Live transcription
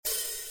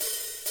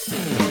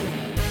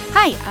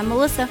Hi, I'm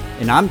Melissa.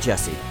 And I'm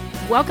Jesse.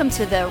 Welcome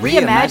to the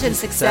Reimagine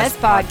Success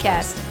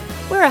podcast.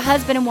 We're a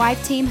husband and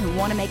wife team who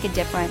want to make a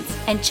difference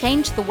and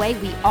change the way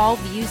we all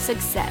view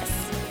success.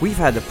 We've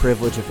had the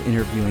privilege of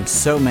interviewing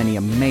so many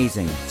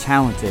amazing,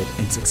 talented,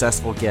 and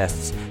successful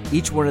guests.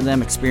 Each one of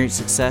them experienced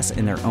success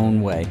in their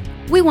own way.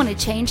 We want to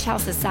change how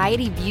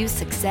society views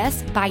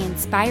success by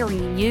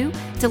inspiring you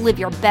to live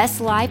your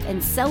best life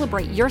and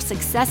celebrate your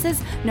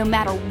successes no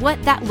matter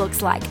what that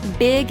looks like,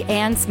 big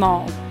and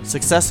small.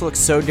 Success looks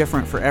so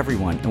different for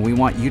everyone, and we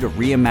want you to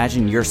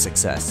reimagine your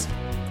success.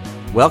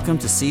 Welcome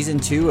to Season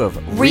 2 of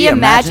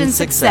Reimagine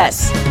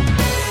Success.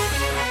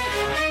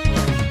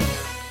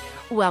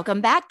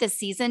 Welcome back to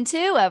Season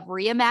 2 of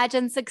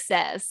Reimagine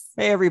Success.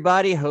 Hey,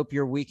 everybody. Hope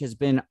your week has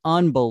been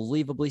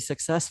unbelievably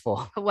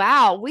successful.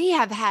 Wow, we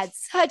have had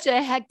such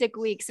a hectic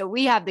week. So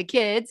we have the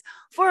kids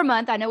for a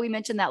month. I know we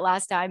mentioned that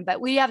last time, but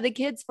we have the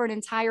kids for an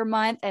entire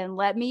month. And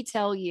let me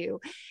tell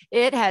you,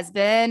 it has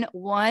been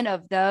one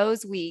of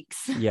those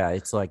weeks. Yeah,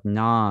 it's like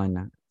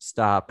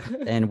non-stop.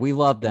 And we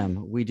love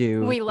them. We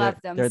do. We love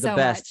them. They're the so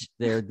best. Much.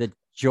 They're the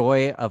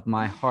joy of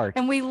my heart.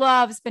 And we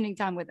love spending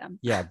time with them.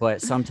 Yeah, but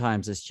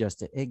sometimes it's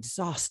just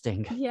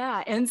exhausting.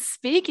 Yeah. And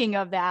speaking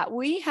of that,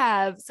 we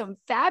have some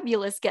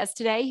fabulous guests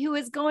today who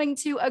is going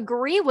to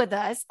agree with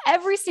us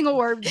every single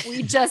word that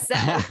we just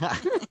said.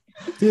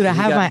 Dude, I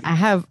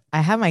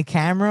have my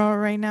camera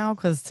right now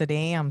because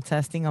today I'm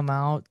testing them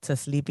out to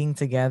sleeping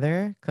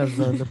together because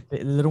the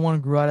little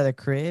one grew out of the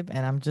crib,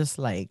 and I'm just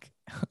like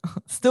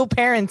still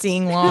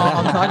parenting while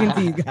I'm talking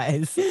to you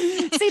guys.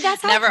 See,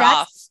 that's how never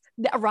off.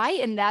 Right.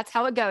 And that's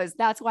how it goes.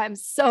 That's why I'm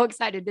so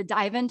excited to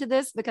dive into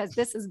this, because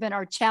this has been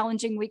our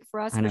challenging week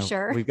for us, for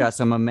sure. We've got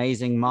some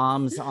amazing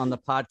moms on the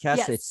podcast.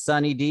 Yes. It's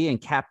Sunny D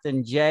and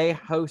Captain J,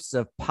 hosts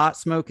of Pot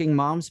Smoking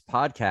Moms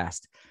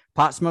podcast.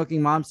 Pot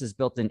Smoking Moms has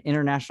built an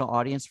international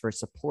audience for a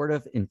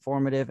supportive,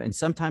 informative, and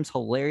sometimes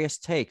hilarious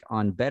take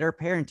on better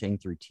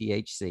parenting through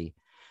THC.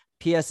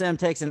 PSM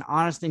takes an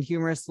honest and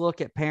humorous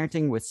look at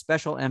parenting with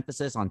special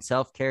emphasis on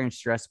self-care and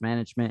stress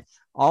management,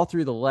 all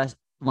through the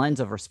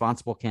lens of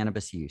responsible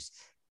cannabis use.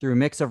 Through a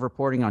mix of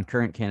reporting on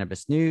current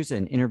cannabis news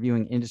and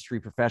interviewing industry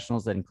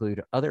professionals that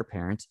include other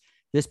parents,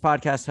 this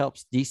podcast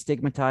helps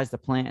destigmatize the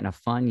plant in a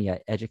fun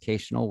yet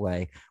educational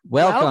way.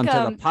 Welcome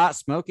to the Pot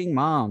Smoking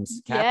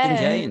Moms, Captain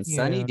J and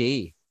Sunny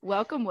D.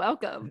 Welcome.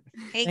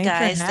 Hey Thanks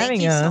guys,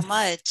 thank you us. so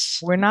much.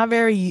 We're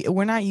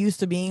not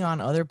used to being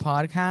on other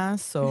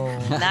podcasts, so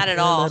Not at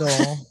all.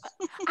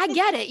 I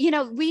get it. You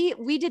know,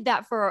 we did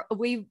that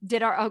we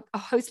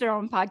hosted our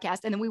own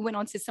podcast, and then we went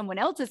on to someone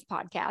else's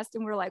podcast,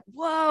 and we're like,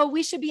 whoa,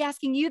 we should be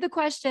asking you the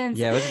questions.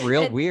 Yeah, it was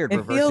real weird.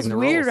 It feels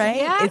weird, right?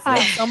 Yeah. It's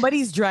like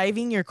somebody's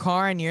driving your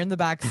car and you're in the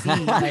back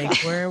seat.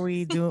 Like, what are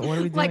we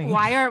doing? Like,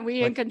 why aren't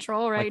we in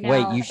control right now?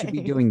 Wait, you should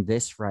be doing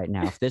this right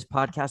now. If this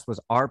podcast was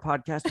our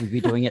podcast, we'd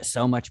be doing it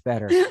so much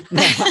better.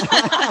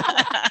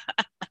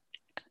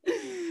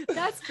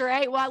 That's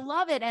great. Well, I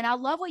love it. And I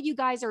love what you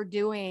guys are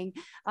doing,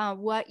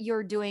 what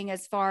you're doing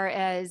as far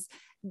as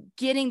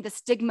getting the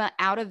stigma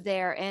out of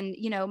there. And,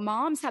 you know,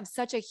 moms have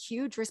such a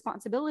huge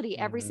responsibility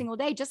every single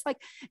day, just like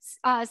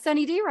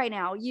Sunny D right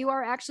now. You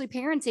are actually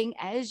parenting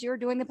as you're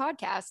doing the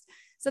podcast.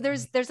 So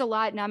there's a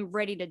lot, and I'm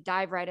ready to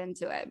dive right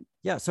into it.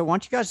 Yeah. So why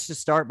don't you guys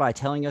just start by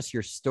telling us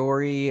your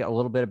story, a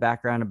little bit of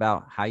background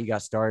about how you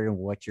got started and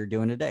what you're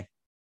doing today.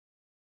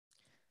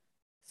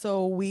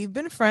 So we've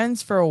been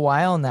friends for a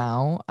while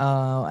now,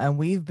 and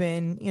we've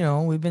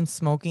been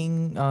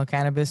smoking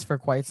cannabis for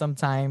quite some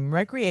time,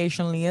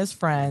 recreationally as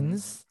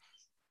friends.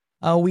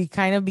 We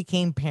kind of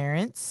became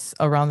parents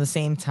around the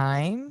same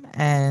time,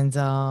 and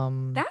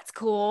that's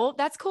cool.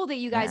 That's cool that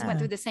you guys went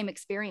through the same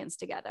experience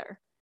together.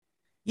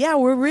 Yeah,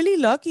 we're really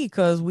lucky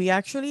because we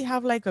actually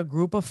have like a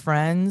group of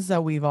friends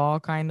that we've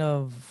all kind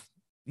of,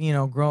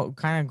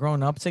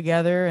 grown up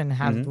together and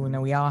have,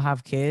 we all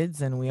have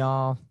kids and we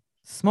all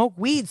smoke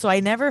weed. So I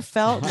never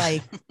felt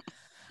like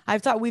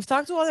we've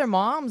talked to other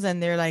moms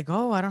and they're like,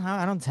 oh, I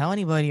don't tell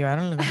anybody, or I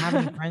don't have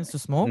any friends to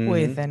smoke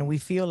with. And we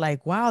feel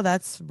like, wow,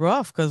 that's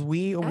rough. Cause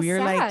we're sad.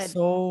 like,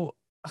 so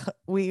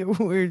we're,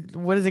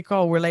 what is it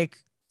called? We're like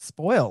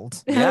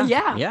spoiled.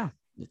 Yeah.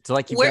 It's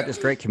like you've got this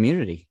great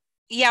community.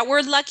 Yeah,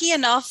 we're lucky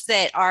enough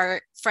that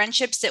our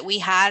friendships that we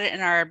had in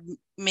our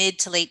mid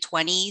to late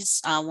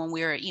 20s, when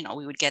we were,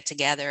 we would get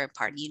together and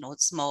party,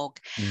 smoke,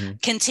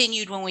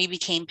 continued when we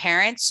became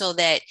parents, so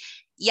that,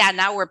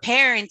 now we're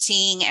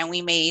parenting and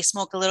we may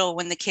smoke a little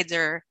when the kids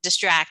are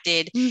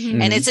distracted.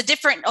 And it's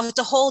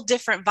a whole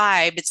different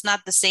vibe. It's not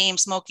the same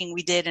smoking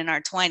we did in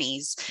our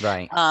 20s.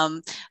 Right.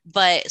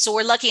 But so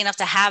we're lucky enough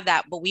to have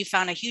that, but we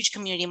found a huge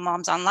community of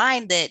moms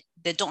online that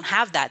don't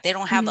have that. They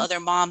don't have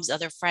other moms,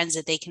 other friends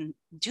that they can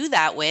do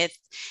that with.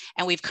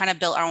 And we've kind of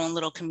built our own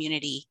little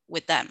community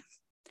with them.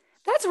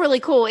 That's really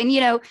cool.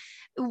 And,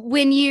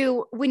 when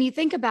you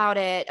think about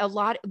it, a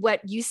lot, what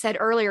you said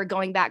earlier,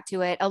 going back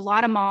to it, a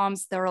lot of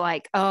moms, they're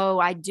like, oh,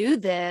 I do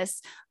this,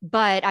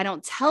 but I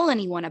don't tell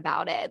anyone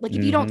about it. Like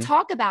if you don't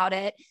talk about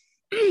it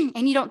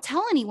and you don't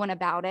tell anyone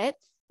about it,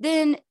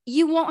 then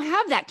you won't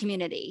have that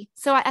community.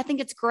 So I think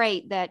it's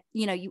great that,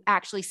 you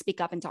actually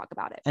speak up and talk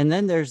about it. And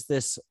then there's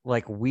this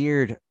like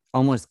weird,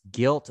 almost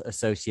guilt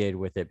associated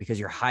with it because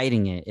you're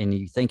hiding it and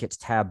you think it's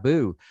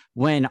taboo,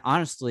 when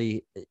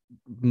honestly,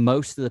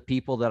 most of the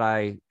people that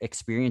I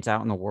experience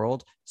out in the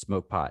world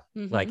smoke pot.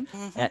 Like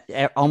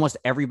almost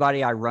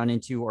everybody I run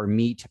into or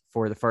meet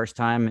for the first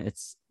time,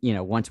 it's,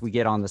 once we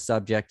get on the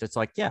subject, it's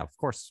like, yeah, of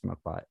course, smoke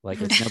pot. Like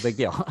it's no big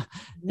deal.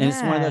 And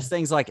it's one of those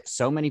things like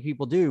so many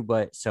people do,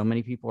 but so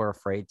many people are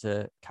afraid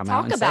to come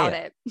out and talk about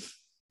say it.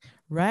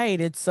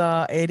 Right.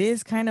 It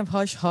is kind of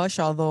hush hush,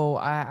 although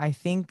I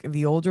think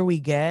the older we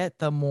get,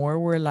 the more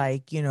we're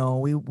like,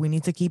 we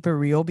need to keep it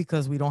real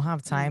because we don't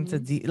have time to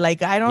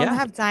I don't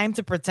have time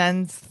to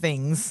pretend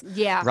things.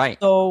 Yeah. Right.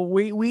 So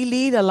we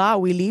lead a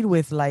lot. We lead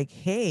with like,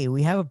 hey,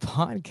 we have a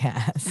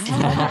podcast.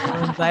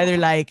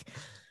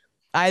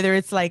 Either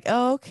it's like,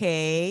 oh,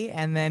 okay,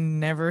 and then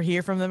never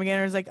hear from them again,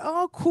 or it's like,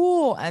 oh,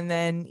 cool. And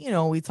then,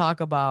 we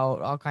talk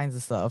about all kinds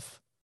of stuff.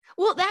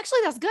 Well, actually,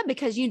 that's good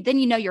because then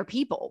you know your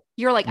people.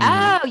 You're like,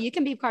 oh, you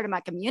can be part of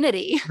my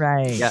community.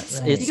 Right.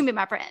 Yes. Right. You can be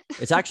my friend.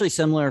 It's actually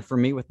similar for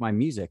me with my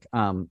music.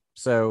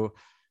 So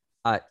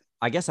I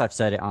guess I've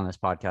said it on this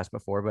podcast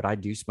before, but I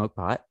do smoke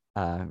pot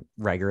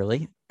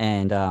regularly.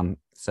 And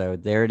so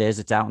there it is.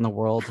 It's out in the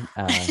world.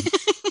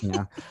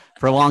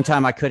 For a long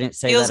time, I couldn't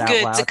say Feels that out loud.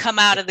 Feels good to come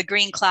out of the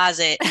green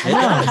closet. It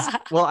does.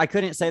 Well, I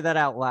couldn't say that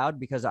out loud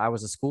because I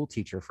was a school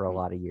teacher for a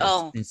lot of years.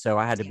 Oh. And so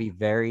I had to be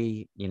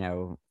very,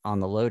 on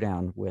the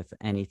lowdown with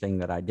anything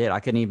that I did. I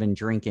couldn't even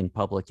drink in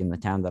public in the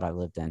town that I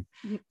lived in.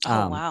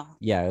 Wow.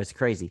 Yeah, it was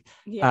crazy.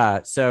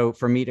 Yeah. So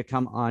for me to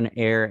come on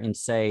air and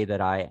say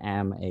that I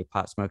am a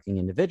pot smoking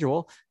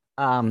individual,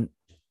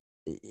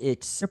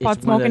 it's pot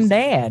smoking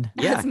dad.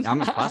 Yeah,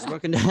 I'm a pot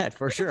smoking dad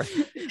for sure.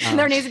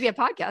 There needs to be a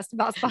podcast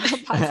about pot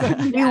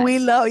smoking dads. We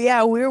love,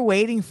 we're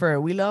waiting for it.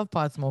 We love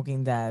pot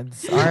smoking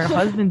dads. Our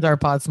husbands are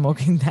pot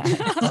smoking dads.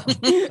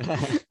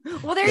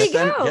 Well, there you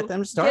go. Get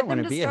them to start when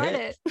it be a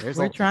hit.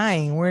 We're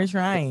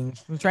trying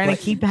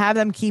to have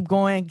them keep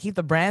going, keep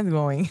the brand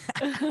going.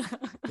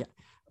 Yeah.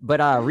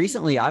 But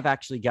recently I've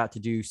actually got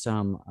to do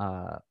some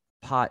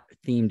pot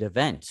themed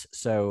events.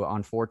 So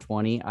on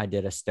 420, I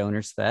did a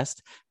Stoners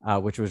Fest,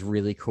 which was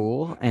really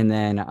cool. And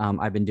then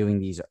I've been doing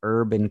these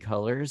urban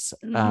colors.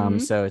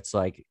 So it's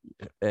like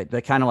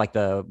the kind of like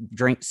the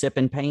drink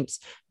sipping paints,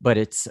 but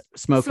it's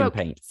smoking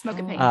paint.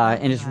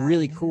 And it's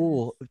really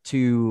cool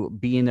to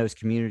be in those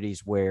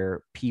communities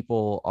where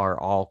people are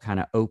all kind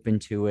of open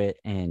to it,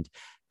 and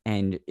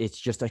it's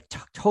just a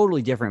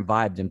totally different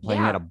vibe than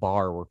playing at a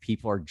bar where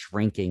people are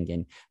drinking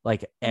and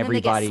like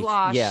everybody,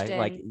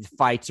 like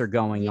fights are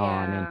going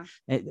on.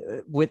 And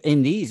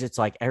within these, it's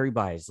like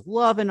everybody's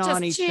loving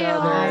on each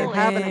other,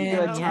 having a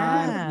good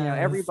time.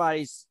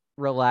 Everybody's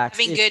relaxed,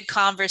 having good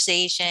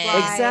conversation.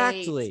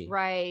 Exactly.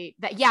 Right.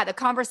 The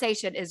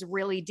conversation is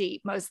really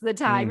deep most of the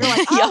time. You're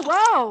like,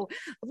 oh,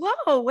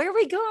 whoa, where are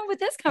we going with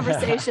this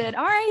conversation?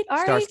 All right.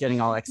 Starts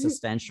getting all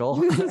existential.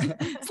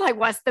 It's like,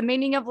 what's the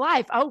meaning of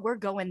life? Oh, we're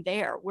going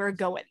there.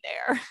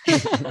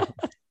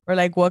 Or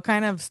like, what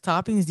kind of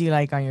toppings do you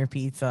like on your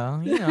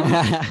pizza?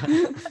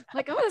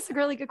 Like, oh, that's a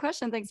really good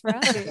question. Thanks for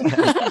asking.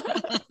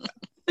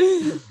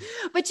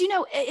 But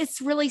it's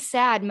really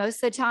sad.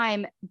 Most of the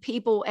time,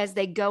 people, as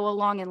they go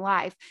along in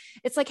life,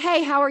 it's like,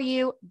 hey, how are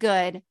you?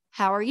 Good.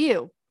 How are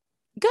you?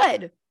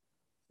 Good.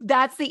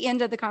 That's the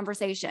end of the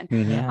conversation.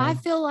 I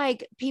feel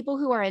like people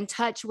who are in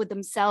touch with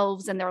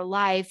themselves and their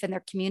life and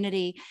their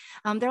community,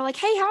 they're like,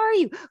 hey, how are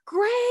you?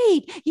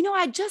 Great.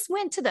 I just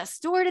went to the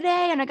store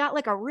today and I got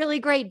like a really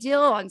great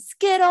deal on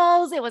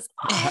Skittles. It was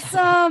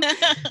awesome.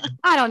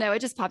 I don't know. It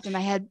just popped in my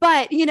head,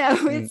 but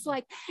it's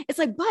like,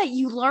 but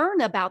you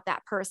learn about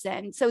that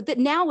person. So that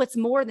now it's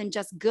more than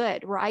just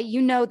good, right?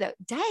 That,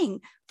 dang,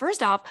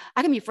 first off,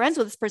 I can be friends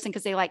with this person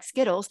because they like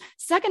Skittles.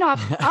 Second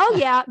off, oh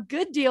yeah,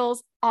 good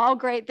deals, all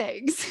great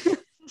things.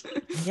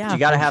 You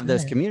got to have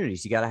those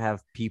communities. You got to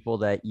have people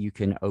that you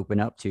can open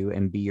up to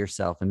and be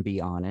yourself and be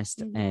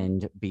honest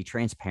and be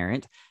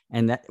transparent.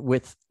 And that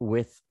with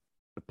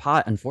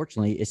pot,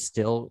 unfortunately, is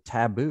still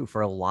taboo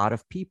for a lot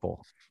of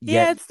people.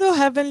 It's still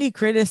heavily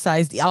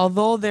criticized,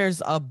 although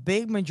there's a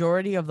big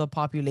majority of the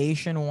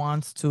population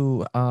wants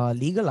to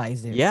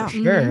legalize it. For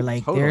sure.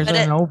 Like there's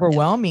an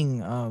overwhelming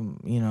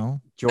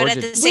Georgia, but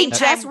at the same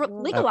time,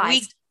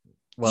 legalized.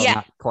 Well,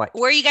 not quite.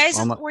 Where are you guys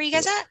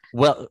at?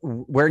 Well,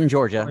 we're in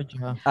Georgia.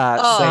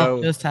 So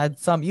just had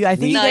some. I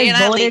think you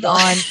guys voted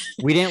on.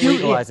 We didn't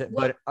legalize it,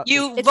 but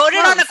you voted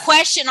on a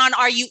question on: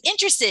 are you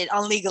interested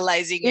on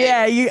legalizing it?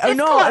 Yeah,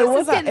 it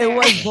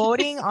was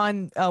voting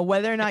on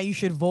whether or not you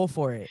should vote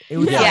for it. It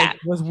was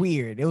it was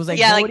weird. It was like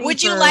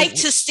would you like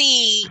to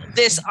see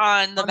this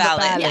on the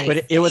ballot? Yes.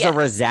 But it was a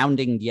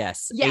resounding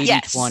yes.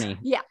 80-20.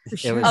 Yeah,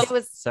 it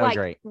was so like,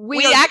 great.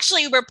 We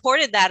actually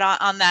reported that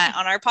on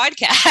our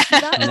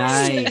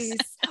podcast. Nice.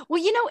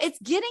 Well, it's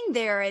getting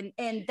there,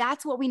 and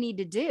that's what we need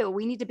to do.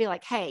 We need to be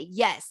like, hey,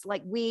 yes,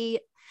 like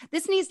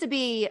this needs to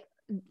be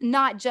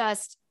not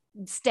just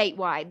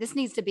statewide. This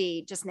needs to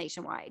be just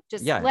nationwide.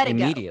 Just let it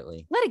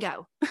immediately. Let it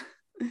go.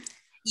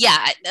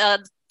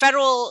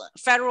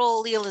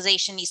 federal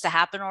legalization needs to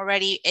happen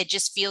already. It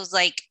just feels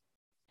like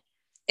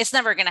it's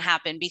never going to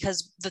happen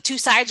because the two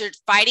sides are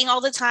fighting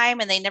all the time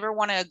and they never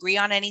want to agree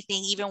on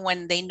anything, even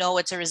when they know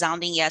it's a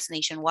resounding yes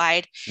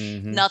nationwide.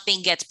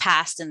 Nothing gets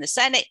passed in the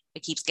Senate.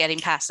 It keeps getting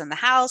passed in the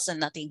House and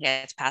nothing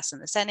gets passed in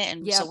the Senate.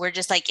 And so we're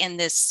just like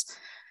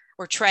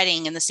we're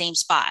treading in the same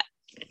spot,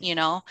 you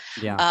know?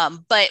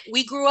 But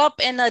we grew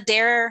up in a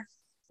DARE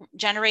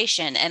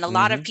generation, and a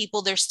lot of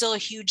people, there's still a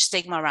huge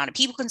stigma around it.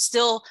 People can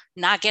still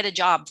not get a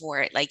job for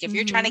it. Like if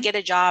you're trying to get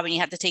a job and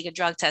you have to take a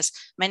drug test,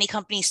 many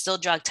companies still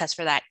drug test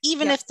for that,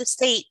 even if the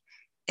state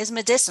is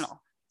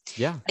medicinal.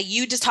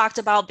 You just talked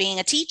about being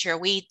a teacher.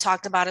 We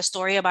talked about a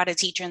story about a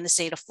teacher in the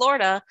state of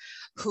Florida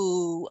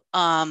who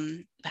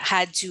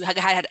had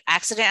an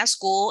accident at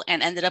school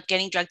and ended up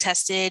getting drug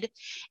tested,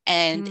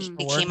 and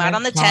it came out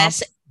on the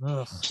test.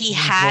 He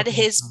had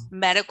his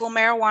medical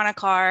marijuana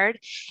card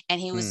and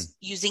he was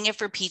using it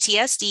for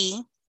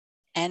PTSD,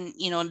 and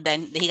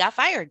then he got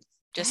fired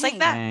just like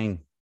that.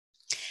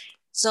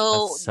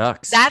 So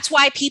that's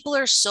why people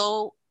are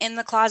so in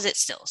the closet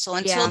still. So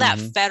until that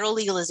federal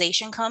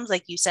legalization comes,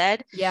 like you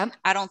said,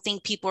 I don't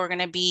think people are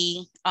going to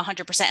be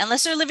 100%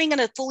 unless they're living in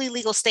a fully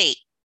legal state.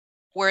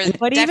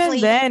 But even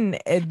then,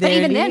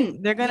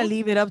 they're going to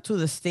leave it up to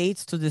the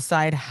states to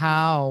decide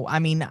how. I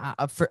mean,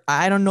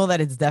 I don't know that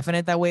it's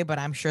definite that way, but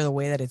I'm sure the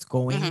way that it's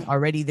going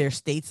already, there's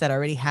states that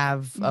already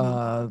have, they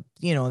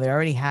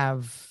already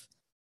have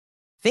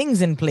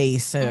things in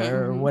place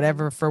or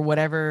whatever for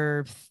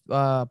whatever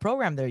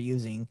program they're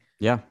using.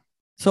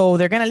 So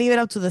they're going to leave it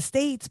up to the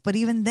states. But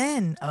even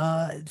then,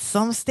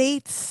 some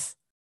states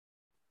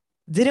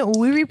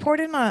we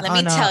reported on.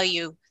 Let me tell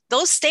you.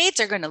 Those states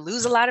are going to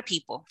lose a lot of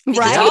people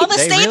because all the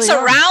states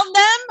around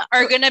them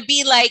are going to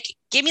be like,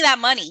 give me that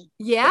money.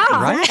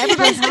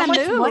 Everybody's how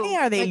much money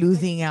are they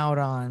losing out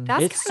on?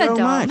 That's so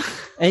dumb. Much.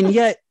 And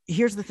yet,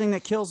 here's the thing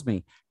that kills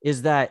me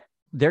is that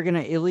they're going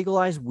to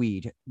illegalize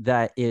weed.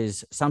 That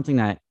is something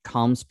that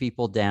calms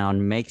people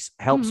down,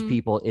 helps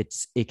people. It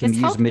can be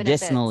used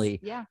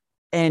medicinally.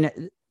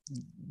 And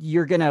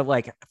you're going to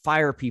like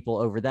fire people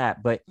over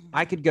that. But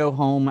I could go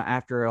home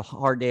after a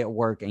hard day at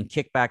work and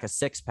kick back a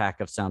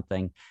 6-pack of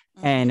something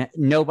and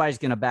nobody's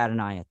going to bat an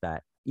eye at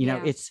that.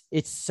 It's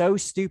so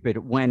stupid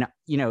when,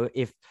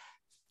 if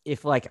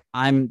like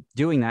I'm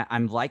doing that,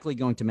 I'm likely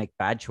going to make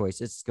bad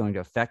choices. It's going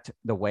to affect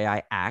the way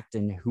I act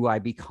and who I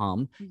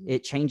become.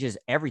 It changes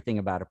everything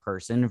about a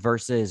person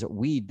versus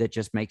weed that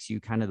just makes you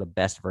kind of the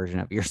best version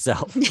of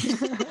yourself.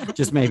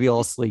 Just maybe a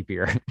little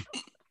sleepier.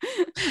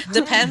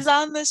 Depends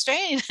on the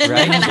strain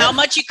and how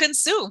much you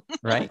consume.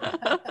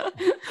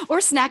 Or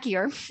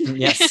snackier.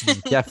 Yes,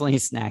 definitely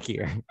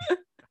snackier.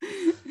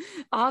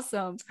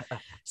 Awesome.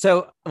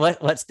 So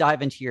let's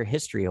dive into your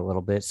history a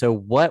little bit. So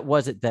what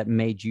was it that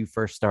made you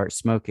first start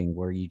smoking?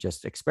 Were you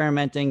just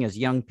experimenting as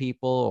young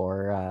people,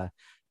 or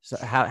so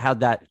how'd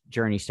that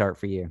journey start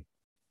for you?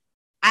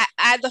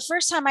 I the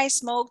first time I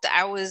smoked,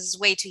 I was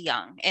way too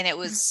young, and it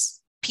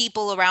was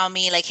people around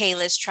me like, hey,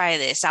 let's try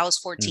this. I was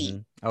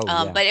 14.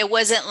 But it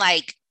wasn't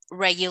like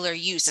regular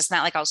use. It's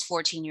not like I was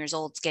 14 years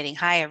old getting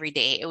high every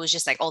day. It was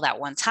just like, that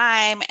one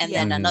time and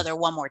then another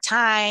one more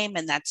time,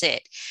 and that's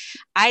it.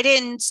 I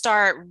didn't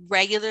start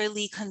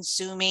regularly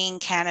consuming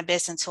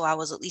cannabis until I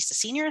was at least a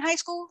senior in high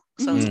school.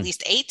 So I was at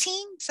least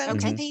 17,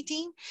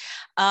 18.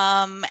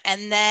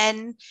 And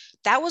then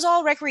that was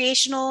all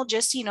recreational,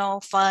 just,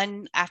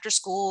 fun after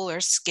school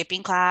or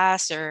skipping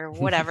class or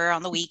whatever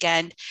on the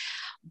weekend.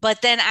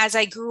 But then as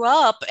I grew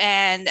up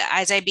and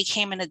as I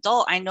became an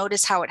adult, I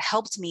noticed how it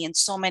helped me in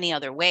so many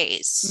other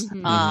ways.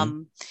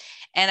 And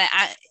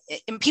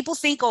people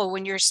think,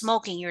 when you're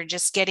smoking, you're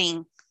just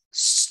getting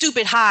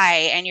stupid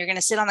high and you're going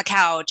to sit on the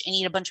couch and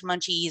eat a bunch of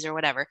munchies or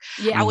whatever.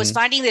 I was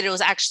finding that it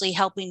was actually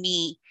helping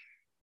me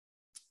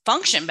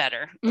function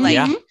better,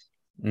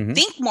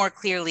 think more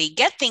clearly,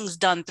 get things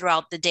done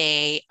throughout the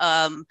day,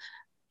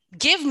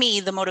 give me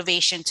the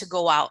motivation to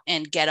go out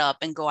and get up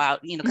and go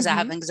out, because I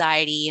have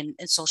anxiety and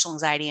social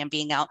anxiety and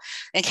being out,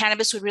 and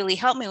cannabis would really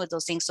help me with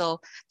those things. So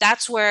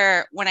that's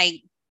where, when I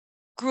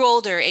grew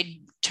older, it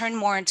turned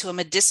more into a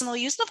medicinal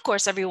use. And of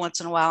course, every once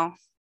in a while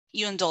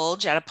you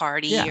indulge at a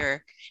party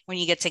or when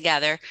you get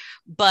together,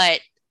 but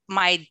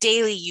my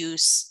daily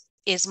use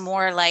is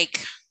more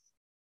like,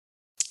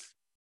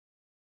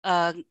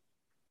 not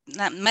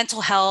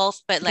mental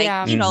health, but like,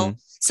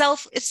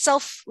 it's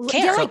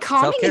self-care. Yeah, like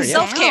calming and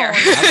self-care.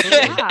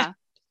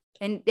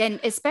 And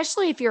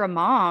especially if you're a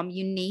mom,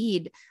 you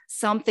need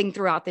something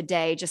throughout the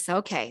day. Just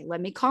okay, let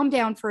me calm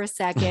down for a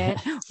second,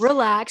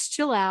 relax,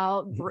 chill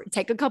out,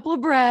 take a couple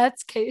of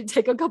breaths,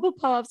 take a couple of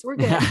puffs. We're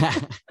good.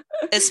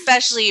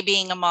 Especially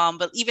being a mom,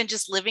 but even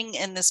just living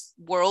in this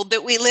world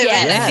that we live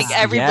in, I think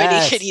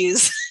everybody could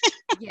use.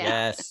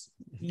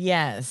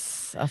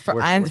 Yes.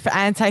 For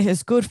anti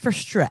is good for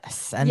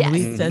stress. And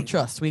we said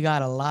trust. We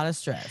got a lot of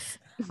stress.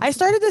 I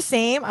started the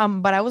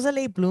same, but I was a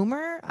late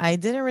bloomer. I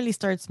didn't really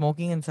start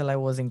smoking until I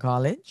was in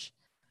college.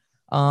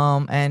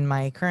 And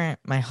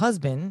my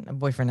husband, a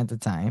boyfriend at the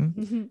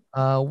time,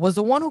 was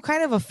the one who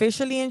kind of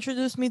officially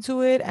introduced me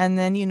to it. And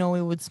then,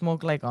 we would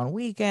smoke like on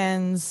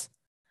weekends.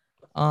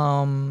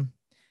 And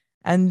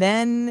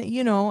then,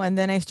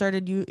 I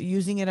started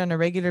using it on a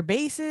regular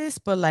basis,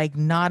 but like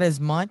not as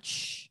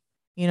much.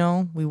 We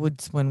would,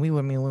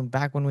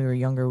 back when we were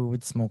younger, we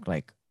would smoke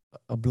like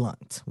a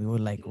blunt. We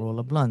would like roll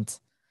a blunt.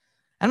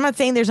 I'm not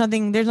saying there's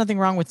nothing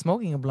wrong with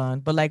smoking a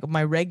blunt, but like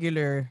my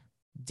regular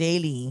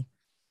daily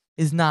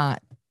is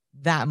not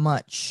that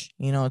much.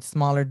 It's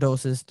smaller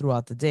doses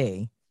throughout the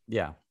day.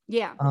 Yeah.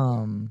 Yeah.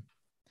 And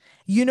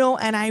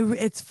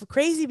it's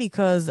crazy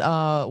because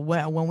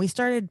when we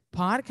started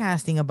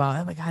podcasting about it,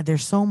 oh my God,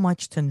 there's so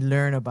much to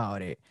learn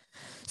about it.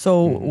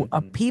 So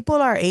people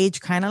our age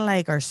kind of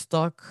like are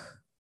stuck.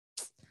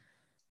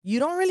 You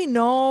don't really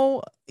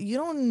know. You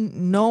don't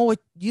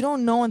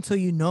know until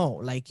you know.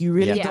 Like you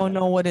really don't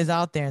know what is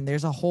out there, and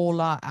there's a whole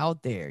lot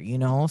out there.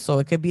 So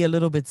it could be a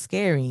little bit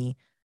scary.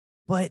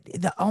 But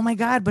oh my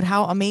God, but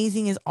how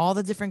amazing is all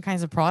the different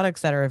kinds of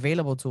products that are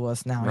available to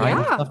us now? Right.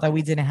 Yeah. Stuff that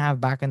we didn't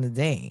have back in the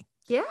day.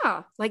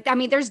 Yeah. Like, I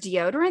mean, there's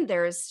deodorant,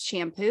 there's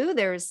shampoo,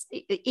 there's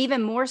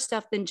even more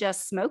stuff than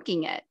just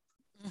smoking it.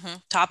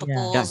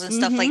 Topicals and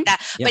stuff like that.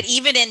 But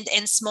even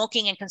in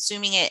smoking and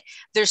consuming it,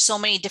 there's so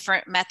many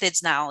different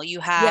methods now.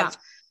 You have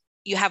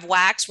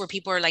wax where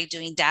people are like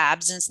doing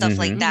dabs and stuff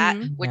like that,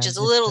 which is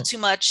a little too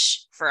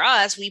much for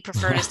us. We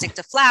prefer to stick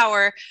to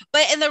flower,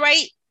 but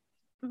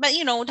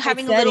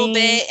having a little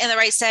bit in the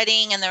right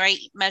setting and the right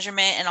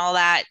measurement and all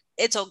that,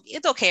 it's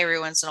okay every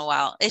once in a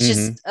while. It's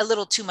just a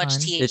little too much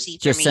THC it for me.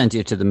 just sends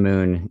you to the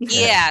moon.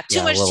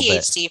 Too much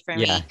THC for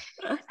me.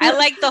 I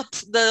like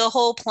the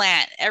whole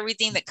plant,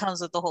 everything that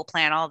comes with the whole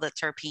plant, all the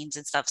terpenes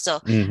and stuff.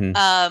 So and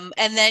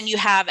then you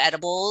have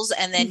edibles,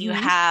 and then you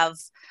have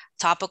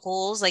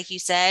topicals, like you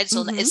said.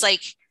 So it's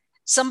like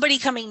somebody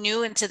coming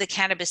new into the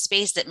cannabis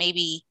space that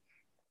maybe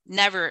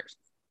never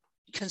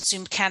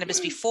consumed cannabis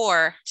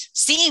before,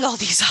 seeing all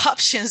these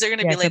options, they're going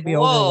to be like,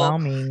 whoa,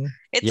 overwhelming.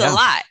 It's a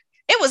lot.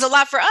 It was a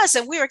lot for us,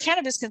 and we were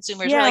cannabis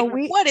consumers. We're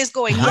like, what is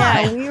going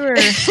on? We were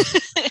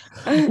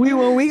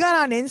when we got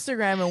on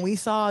Instagram and we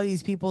saw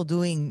these people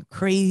doing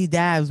crazy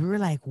dabs, we were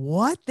like,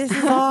 what? This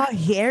is all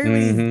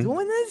everybody's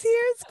doing this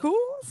here? It's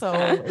cool. So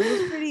it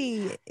was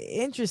pretty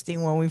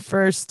interesting when we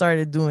first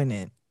started doing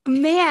it.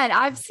 Man,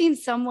 I've seen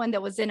someone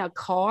that was in a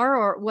car,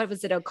 or what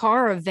was it, a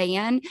car or a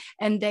van,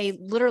 and they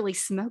literally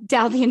smoked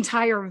out the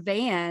entire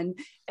van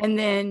and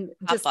then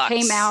just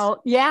came out.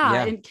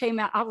 And came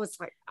out. I was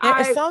like,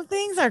 some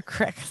things are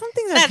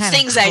That's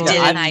things I did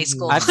in high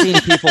school. I've seen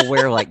people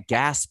wear like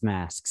gas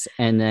masks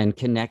and then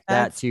connect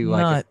that to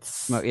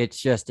nuts. Like it's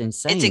just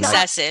insane. It's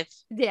excessive.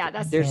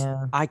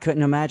 I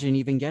couldn't imagine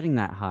even getting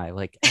that high.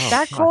 Like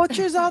that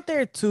culture's out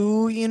there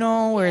too,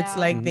 where it's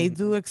like they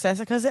do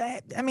excessive. Because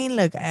I mean,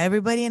 look,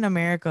 everybody in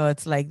America,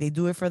 it's like they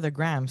do it for the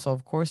gram. So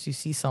of course you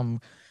see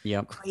some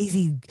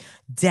crazy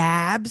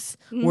dabs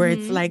where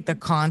it's like the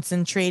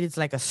concentrate, it's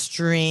like a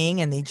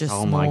string, and they just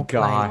smoke. My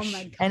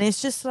gosh. And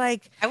it's just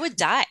like I would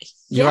die.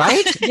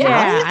 Right?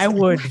 I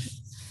would.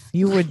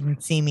 You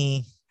wouldn't see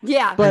me.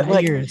 Yeah, but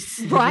like,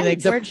 right?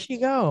 Like, where'd she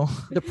go?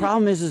 The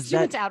problem is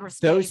that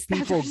those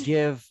people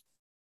give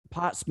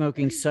pot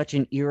smoking such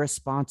an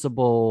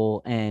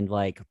irresponsible and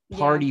like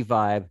party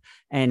vibe,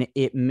 and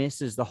it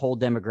misses the whole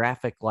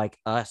demographic like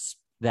us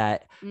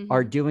that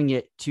are doing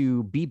it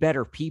to be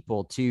better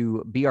people,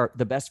 to be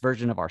the best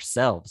version of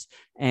ourselves,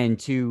 and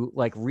to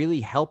like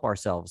really help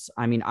ourselves.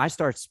 I mean, I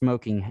started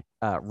smoking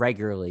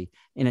regularly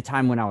in a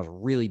time when I was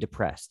really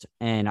depressed,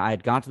 and I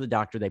had gone to the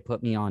doctor. They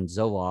put me on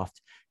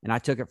Zoloft, and I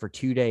took it for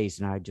 2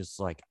 days, and I just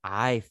like,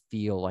 I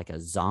feel like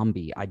a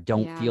zombie. I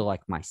don't feel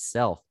like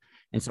myself.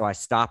 And so I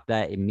stopped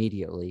that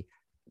immediately,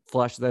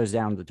 flushed those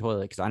down the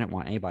toilet because I didn't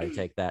want anybody to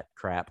take that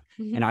crap.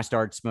 And I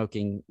started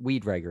smoking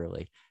weed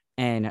regularly,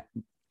 and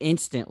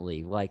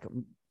instantly, like,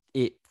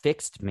 it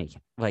fixed me.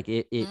 Like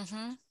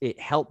it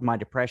helped my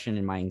depression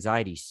and my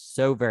anxiety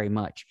so very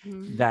much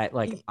that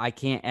like I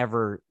can't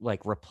ever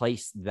like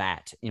replace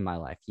that in my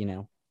life.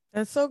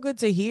 That's so good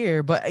to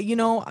hear. But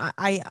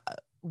I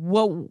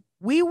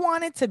we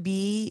want it to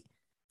be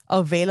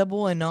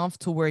available enough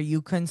to where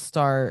you can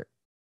start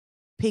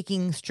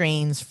picking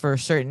strains for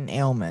certain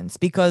ailments,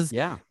 because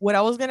what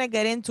I was gonna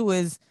get into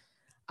is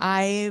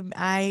I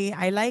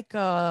like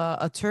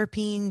a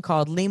terpene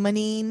called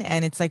limonene,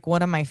 and it's like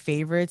one of my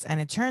favorites, and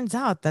it turns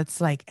out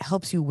that's like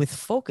helps you with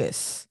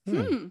focus,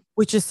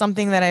 which is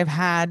something that I've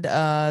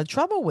had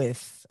trouble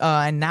with,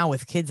 and now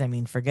with kids, I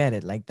mean, forget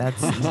it. Like that's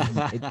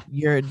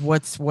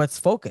what's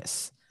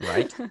focus.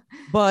 Right.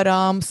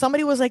 But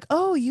somebody was like,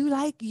 oh, you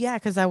like,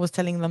 because I was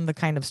telling them the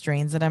kind of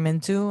strains that I'm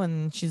into,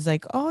 and she's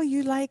like, oh,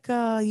 you like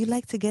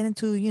to get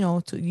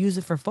into, to use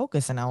it for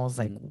focus. And I was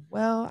like,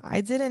 well,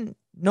 I didn't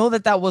know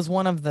that was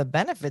one of the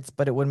benefits,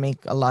 but it would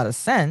make a lot of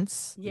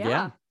sense.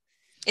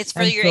 It's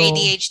for your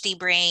ADHD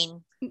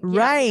brain.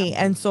 Right.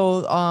 And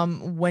so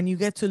when you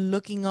get to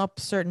looking up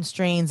certain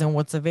strains and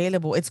what's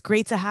available, it's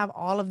great to have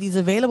all of these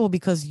available,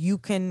 because you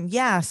can,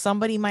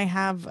 somebody might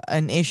have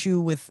an issue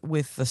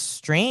with the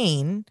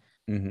strain,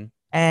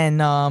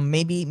 And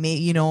maybe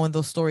you know, in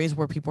those stories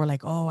where people are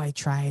like, oh, I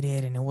tried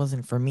it and it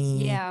wasn't for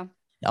me. Yeah.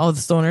 All the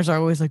stoners are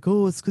always like,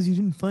 oh, it's because you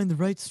didn't find the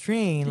right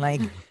strain.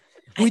 Like,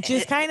 which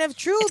is kind of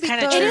true. It's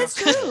because true. It is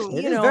true.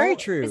 It is very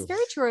true. It's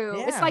very true.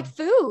 Yeah. It's like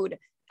food.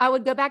 I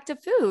would go back to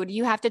food.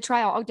 You have to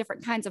try all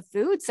different kinds of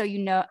food so you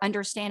know,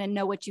 understand and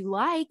know what you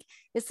like.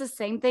 It's the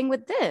same thing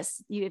with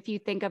this. If you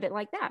think of it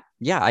like that.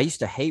 Yeah, I used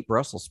to hate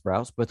Brussels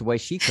sprouts, but the way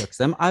she cooks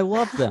them, I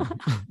love them.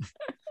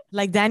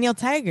 Like Daniel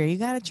Tiger, you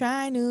gotta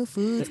try new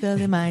foods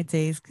because it might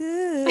taste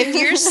good. If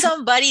you're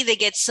somebody that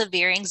gets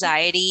severe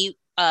anxiety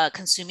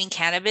consuming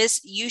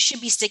cannabis, you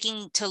should be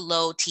sticking to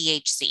low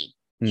THC.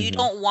 You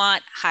don't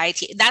want high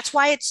THC. That's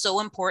why it's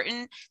so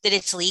important that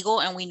it's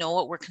legal and we know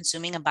what we're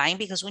consuming and buying,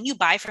 because when you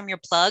buy from your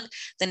plug,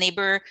 the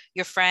neighbor,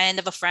 your friend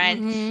of a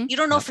friend, you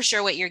don't know for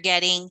sure what you're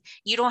getting.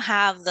 You don't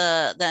have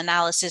the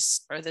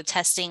analysis or the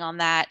testing on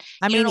that.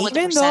 I mean,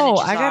 even though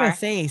I gotta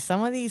say,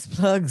 some of these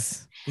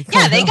plugs,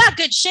 yeah, they got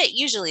good shit.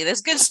 Usually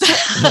there's good stuff.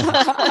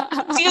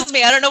 Excuse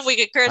me, I don't know if we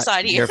could curse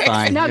on here. You're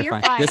fine. No, you're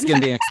fine. This is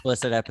gonna be an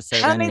explicit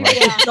episode anyway.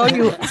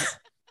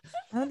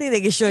 I don't think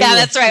they can show you. Yeah,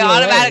 that's right.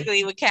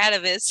 Automatically with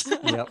cannabis.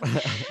 Yep.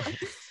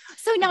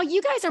 So now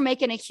you guys are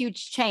making a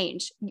huge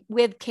change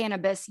with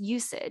cannabis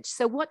usage.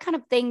 So what kind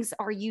of things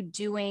are you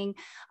doing?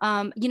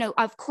 You know,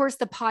 of course,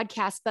 the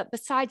podcast, but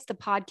besides the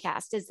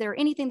podcast, is there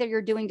anything that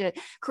you're doing to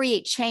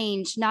create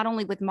change, not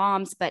only with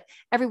moms, but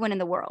everyone in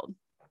the world?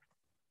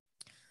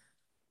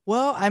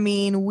 Well, I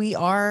mean, we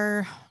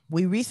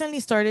recently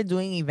started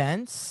doing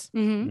events.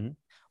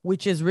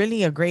 Which is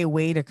really a great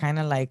way to kind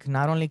of like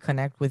not only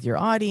connect with your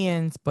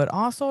audience, but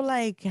also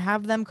like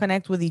have them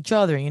connect with each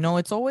other. You know,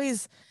 it's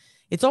always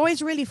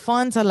really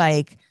fun to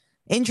like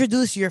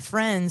introduce your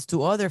friends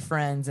to other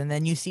friends, and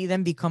then you see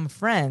them become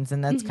friends.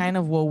 And that's kind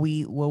of what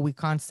we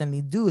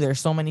constantly do. There's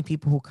so many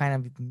people who kind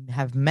of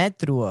have met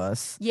through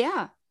us.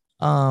 Yeah.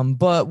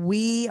 But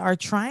we are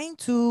trying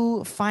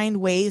to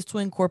find ways to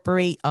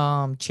incorporate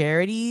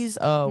charities.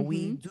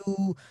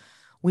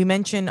 We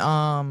mentioned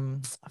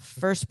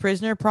First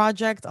Prisoner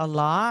Project a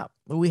lot.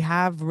 We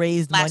have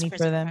raised money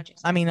for them.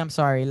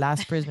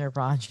 Last Prisoner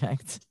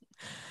Project.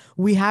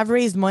 We have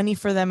raised money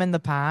for them in the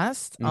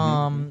past.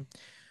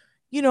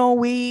 You know,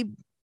 we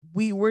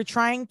were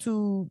trying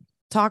to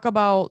talk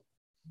about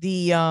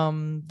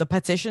the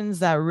petitions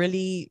that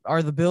really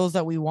are the bills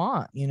that we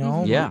want, you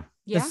know? Yeah.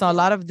 Because a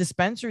lot of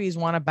dispensaries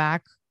want to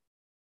back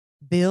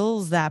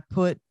bills that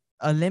put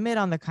a limit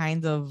on the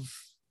kind of,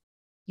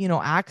 you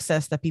know,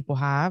 access that people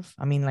have.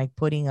 I mean, like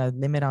putting a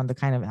limit on the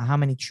kind of how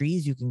many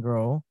trees you can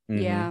grow.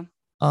 Yeah.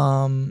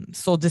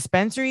 So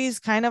dispensaries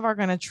kind of are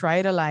going to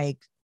try to like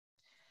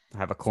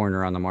have a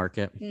corner on the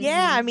market.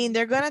 Yeah. I mean,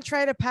 they're going to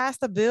try to pass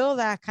the bill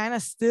that kind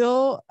of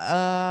still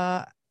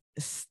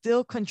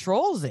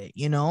controls it,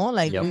 you know,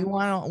 like we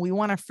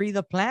want to free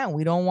the plant.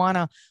 We don't want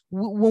to,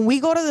 when we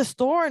go to the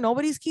store,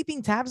 nobody's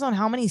keeping tabs on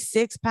how many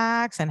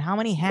 6-packs and how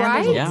many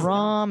handles of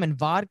rum and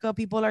vodka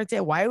people are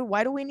taking.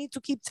 Why do we need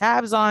to keep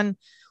tabs on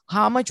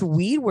how much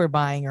weed we're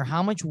buying or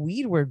how much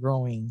weed we're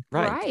growing?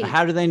 Right.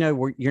 How do they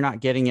know you're not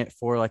getting it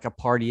for like a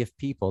party of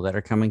people that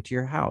are coming to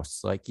your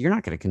house? Like, you're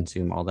not going to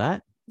consume all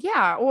that.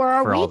 Yeah, or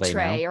our weed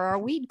tray or our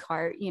weed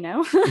cart, you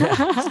know.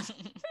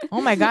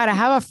 Oh my God, I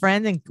have a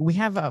friend, and we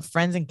have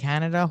friends in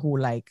Canada who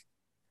like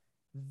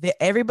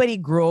everybody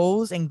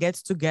grows and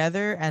gets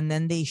together, and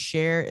then they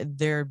share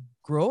their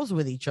grows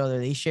with each other.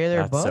 They share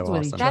their buds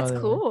with each other.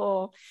 That's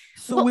cool.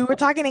 So we were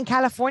talking in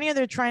California,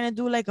 they're trying to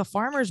do like a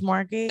farmers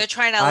market. They're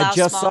trying to allow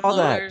small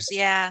growers,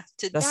 to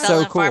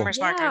sell in farmers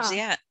markets.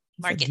 Yeah,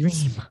 markets.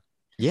 Dream.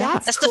 Yeah,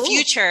 that's the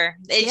future.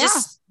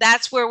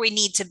 That's where we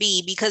need to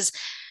be, because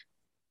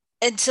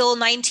until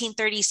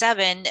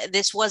 1937,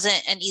 this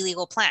wasn't an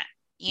illegal plant.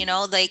 You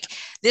know, like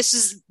this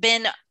has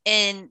been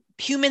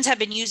humans have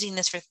been using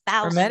this for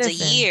thousands of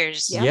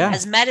years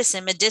as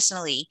medicine,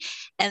 medicinally.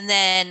 And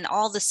then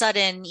all of a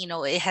sudden, you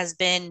know, it has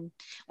been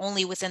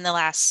only within the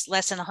last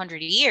less than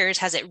 100 years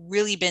has it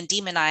really been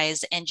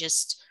demonized and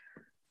just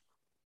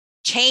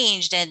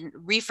changed, and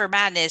reefer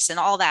madness and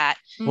all that.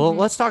 Well,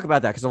 let's talk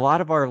about that, because a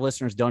lot of our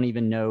listeners don't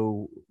even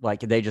know, like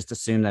they just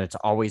assume that it's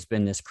always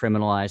been this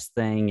criminalized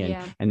thing,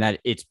 and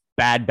that it's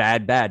bad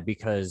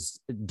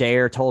because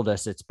Dare told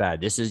us it's bad.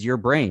 This is your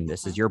brain.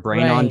 This is your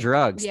brain on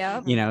drugs.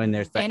 Yeah. You know, and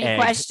there's the any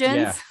questions?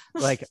 Yeah.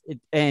 Like,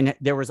 and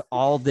there was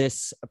all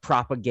this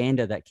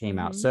propaganda that came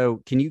out.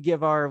 So can you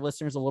give our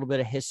listeners a little bit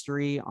of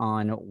history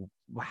on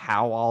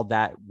how all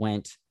that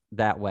went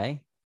that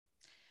way?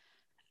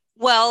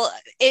 Well,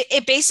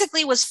 it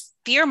basically was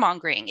fear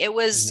mongering. It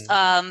was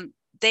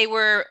they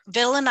were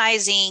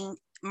villainizing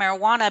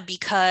marijuana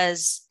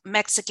because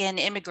Mexican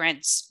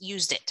immigrants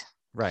used it.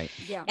 Right.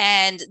 Yeah.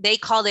 And they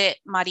called it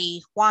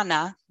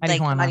marijuana.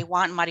 Like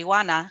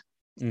marijuana.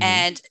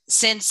 And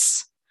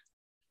since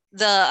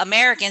the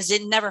Americans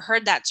never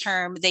heard that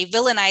term, they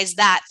villainized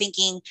that,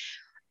 thinking,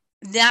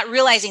 not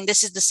realizing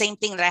this is the same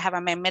thing that I have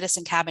on my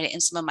medicine cabinet in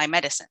some of my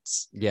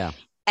medicines. Yeah.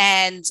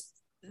 And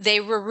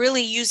they were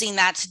really using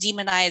that to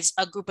demonize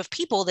a group of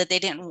people that they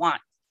didn't want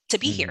to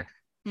be here.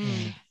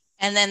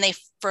 And then they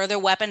further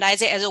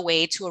weaponize it as a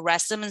way to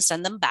arrest them and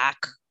send them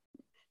back.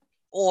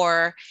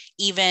 Or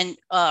even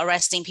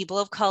arresting people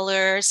of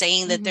color,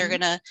 saying that they're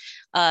going to,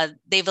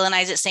 they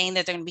villainize it, saying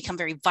that they're going to become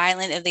very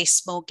violent if they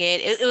smoke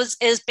it. It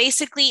was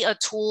basically a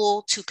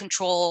tool to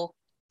control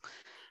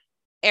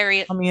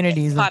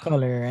communities of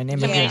color and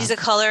immigrants. Communities of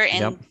color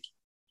and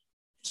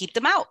keep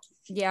them out.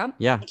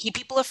 Yeah. Keep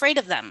people afraid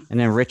of them. And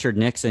then Richard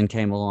Nixon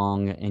came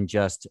along and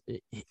just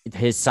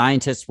his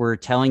scientists were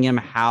telling him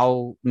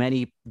how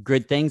many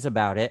good things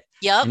about it.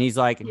 Yep. And he's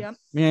like,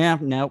 yeah,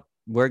 no,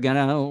 we're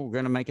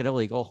gonna make it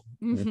illegal.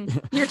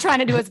 You're trying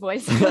to do his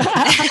voice.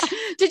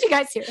 Did you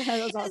guys hear?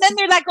 That was awesome. And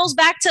then that goes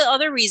back to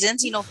other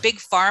reasons. Big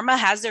pharma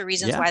has their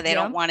reasons why they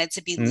don't want it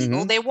to be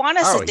legal. They want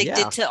us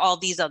addicted to all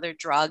these other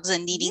drugs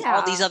and needing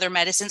all these other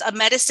medicines. A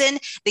medicine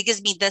that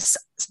gives me this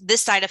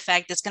side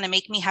effect that's going to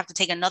make me have to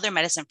take another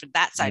medicine for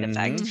that side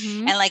effect.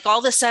 And like all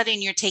of a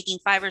sudden you're taking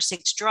 5 or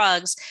 6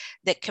 drugs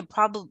that could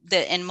probably,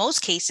 that in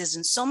most cases,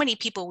 and so many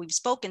people we've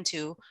spoken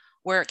to,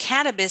 where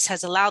cannabis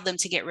has allowed them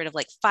to get rid of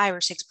like 5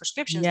 or 6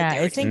 prescriptions. Yeah,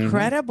 it's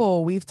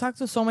incredible. We've talked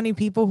to so many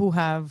people who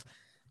have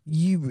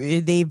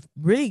they've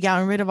really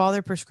gotten rid of all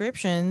their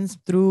prescriptions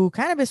through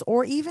cannabis,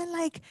 or even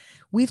like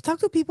we've talked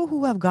to people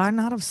who have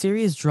gotten out of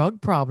serious drug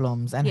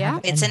problems and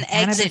it's an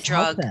exit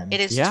drug. It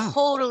is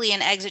totally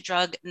an exit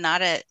drug,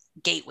 not a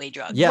gateway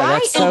drug. Yeah,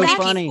 that's so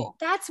funny. People.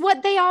 That's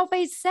what they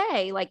always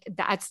say. Like,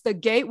 that's the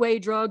gateway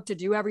drug to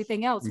do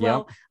everything else.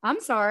 Well, I'm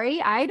sorry,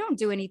 I don't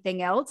do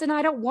anything else, and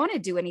I don't want to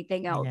do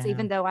anything else,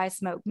 even though I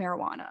smoke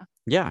marijuana.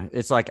 Yeah,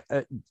 it's like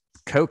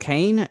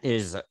cocaine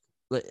is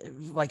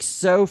like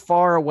so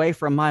far away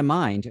from my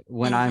mind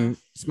when I'm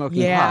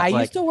smoking pot. I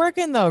used to work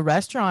in the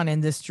restaurant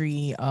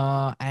industry,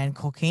 and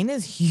cocaine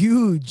is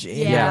huge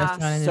in the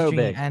restaurant industry. So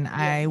big.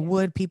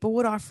 And people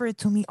would offer it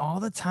to me all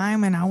the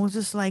time, and I was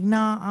just like,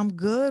 nah, I'm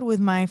good with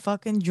my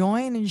fucking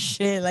joint and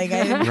shit. Like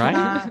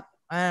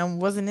I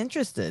wasn't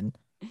interested.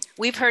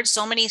 We've heard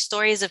so many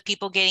stories of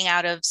people getting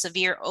out of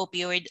severe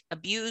opioid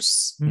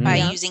abuse by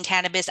using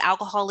cannabis,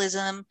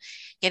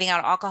 getting out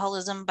of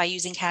alcoholism by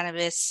using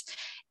cannabis,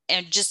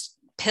 and just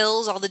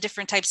pills, all the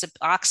different types of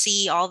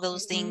oxy, all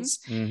those things.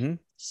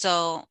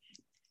 So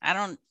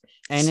and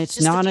it's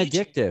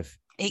non-addictive.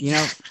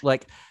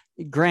 Like,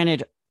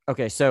 granted,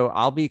 okay, so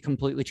I'll be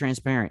completely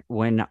transparent.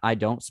 When I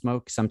don't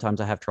smoke,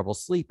 sometimes I have trouble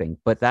sleeping,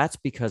 but that's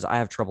because I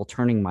have trouble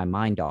turning my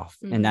mind off.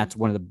 And that's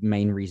one of the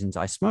main reasons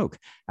I smoke.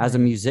 As a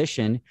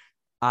musician,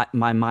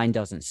 my mind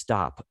doesn't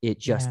stop. It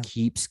just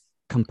keeps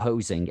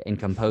composing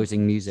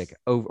music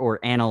or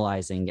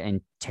analyzing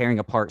and tearing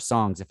apart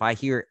songs. If I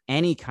hear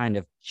any kind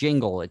of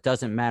jingle, it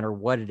doesn't matter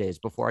what it is,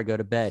 before I go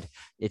to bed,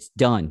 it's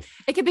done.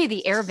 It could be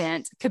the air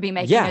vent, could be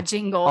making a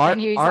jingle.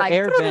 And he's like,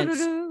 air vents,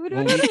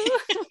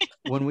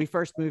 when we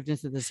first moved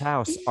into this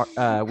house,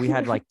 we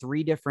had like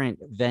 3 different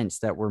vents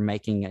that were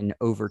making an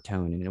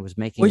overtone, and it was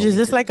making, which is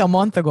just like a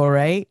month ago,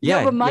 right?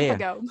 A month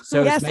ago.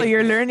 So so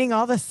you're learning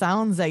all the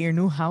sounds that your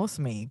new house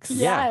makes.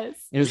 Yes.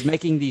 It was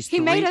making these.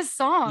 He made a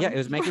song. Yeah, it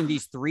was making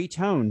these 3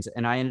 tones,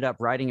 and I ended up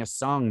writing a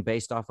song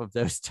based off of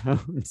those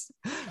tones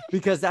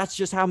because that's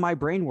just how my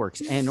brain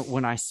works. And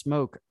when I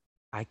smoke,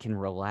 I can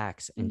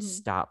relax and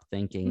stop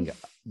thinking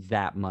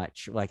that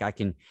much. Like I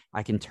can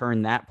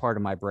turn that part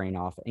of my brain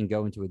off and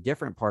go into a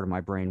different part of my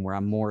brain where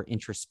I'm more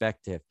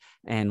introspective,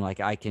 and like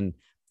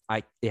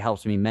it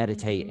helps me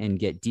meditate and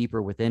get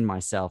deeper within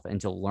myself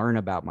and to learn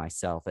about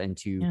myself and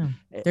to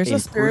there's a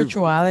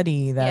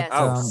spirituality that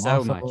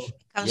so much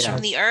comes from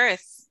the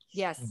earth.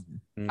 Yes.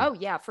 Oh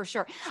yeah, for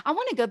sure. I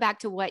want to go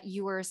back to what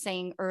you were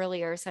saying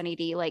earlier, Sunny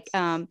D. Like,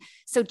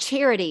 so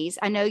charities.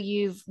 I know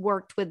you've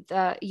worked with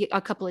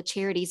a couple of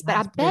charities, but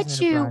I bet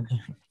you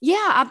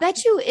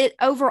it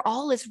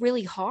overall is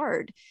really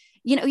hard.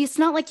 It's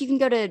not like you can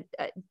go to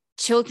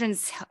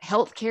Children's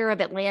Healthcare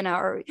of Atlanta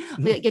or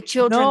get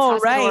Children's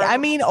Hospital. Right. I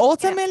mean,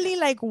 ultimately,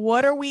 like,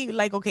 what are we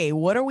like? Okay,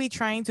 what are we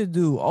trying to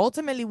do?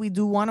 Ultimately, we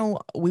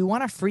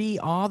want to free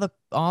all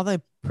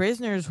the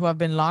prisoners who have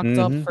been locked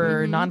up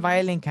for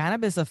nonviolent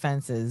cannabis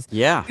offenses.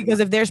 Yeah.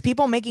 Because if there's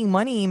people making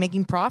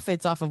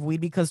profits off of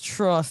weed, because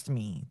trust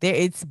me,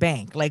 it's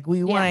bank. Like,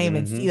 we want to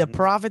even see the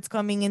profits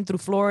coming in through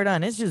Florida,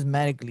 and it's just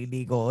medically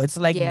legal. It's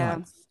like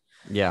nuts.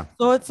 Yeah.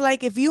 So it's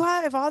like if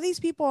all these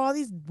people, all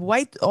these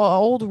white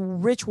old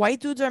rich white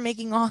dudes are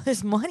making all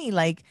this money,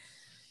 like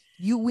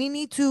we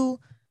need to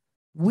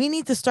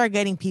start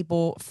getting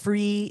people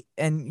free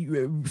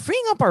and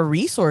freeing up our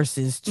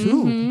resources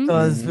too,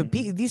 because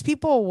these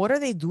people, what are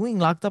they doing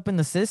locked up in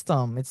the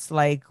system? It's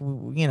like,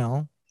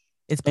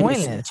 it's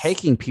pointless. It's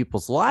taking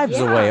people's lives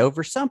away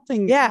over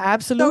something. Yeah,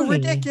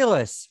 absolutely. So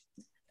ridiculous.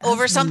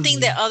 Over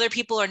something that other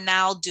people are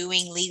now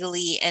doing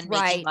legally and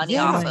making money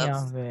off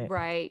of.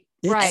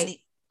 Right.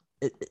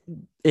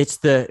 It's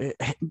the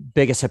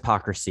biggest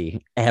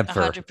hypocrisy ever.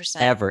 100%.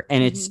 Ever.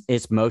 And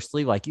it's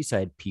mostly, like you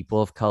said,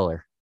 people of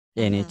color.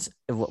 And it's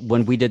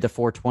when we did the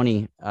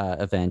 420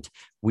 event,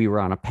 we were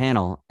on a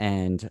panel,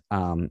 and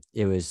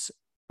it was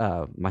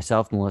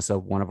myself, Melissa,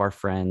 one of our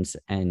friends,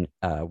 and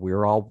we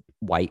were all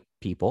white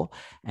people.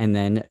 And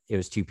then it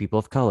was two people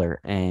of color.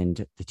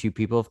 And the two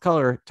people of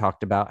color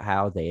talked about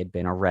how they had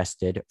been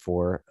arrested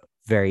for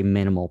very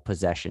minimal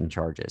possession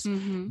charges.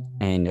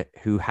 And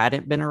who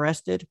hadn't been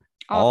arrested?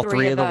 All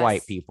three of the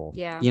white people.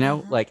 Yeah. You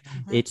know, like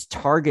it's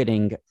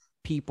targeting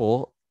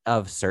people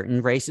of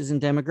certain races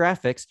and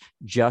demographics,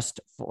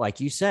 just like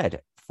you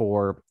said,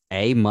 for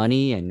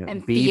money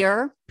and B,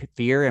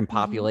 fear and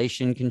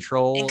population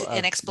control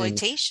and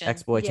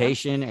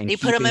exploitation. And they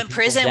put them in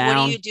prison.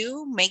 What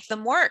do? Make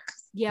them work.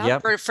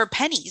 For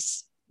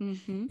pennies.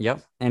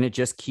 Yep. And it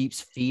just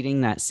keeps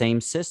feeding that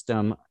same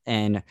system,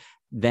 and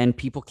then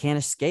people can't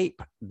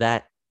escape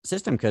that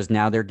system because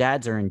now their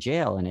dads are in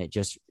jail, and it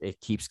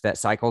keeps that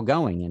cycle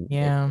going,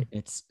 and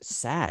it's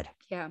sad.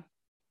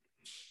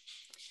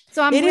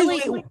 So I'm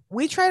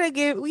we try to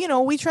give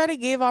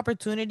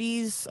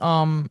opportunities,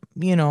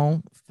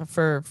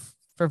 for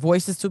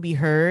voices to be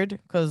heard,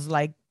 because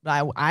like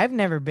I've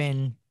never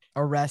been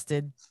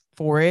arrested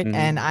for it,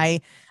 and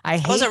I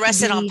was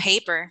arrested on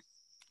paper.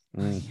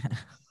 I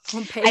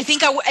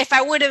think if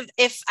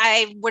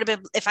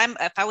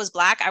I was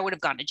Black, I would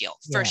have gone to jail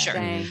for sure.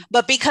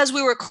 But because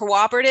we were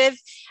cooperative,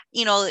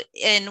 and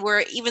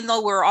even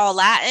though we're all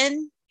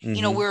Latin,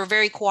 we were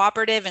very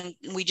cooperative, and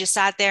we just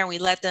sat there and we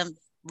let them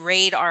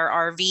raid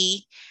our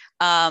RV,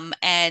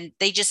 and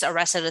they just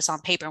arrested us on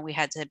paper, and we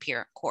had to appear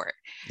in court.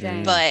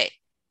 But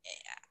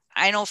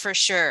I know for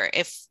sure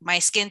if my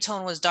skin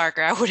tone was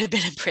darker, I would have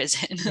been in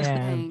prison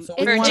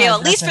or jail,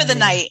 at least for the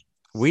night.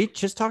 We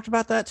just talked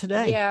about that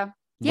today.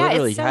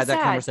 Literally had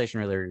that conversation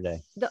earlier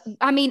today.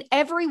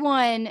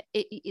 Everyone,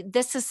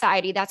 this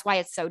society, that's why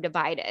it's so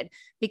divided,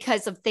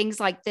 because of things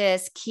like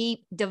this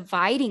keep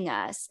dividing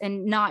us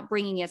and not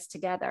bringing us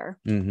together.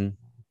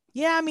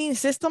 Yeah, I mean,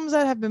 systems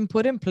that have been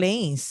put in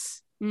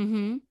place.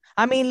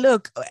 I mean,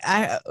 look,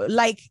 I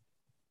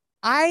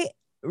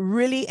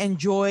really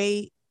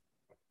enjoy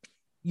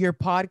your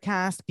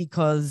podcast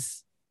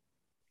because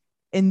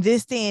in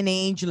this day and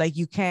age, like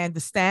the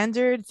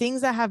standard things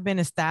that have been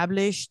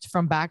established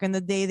from back in the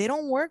day, they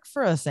don't work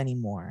for us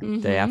anymore.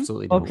 They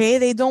absolutely don't. Okay,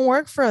 they don't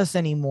work for us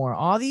anymore.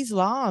 All these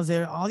laws,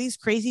 all these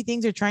crazy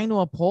things they're trying to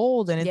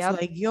uphold, and it's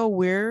like,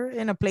 we're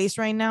in a place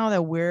right now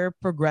that we're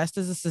progressed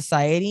as a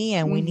society,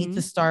 and we need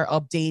to start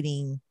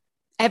updating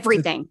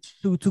everything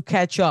to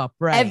catch up,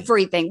 right?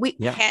 Everything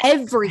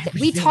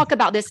we talk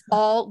about this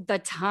all the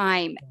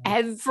time.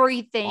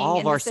 Everything, all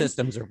of our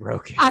systems are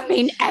broken. I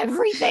mean,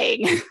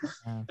 everything.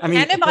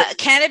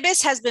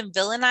 Cannabis has been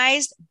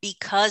villainized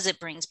because it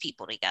brings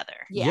people together.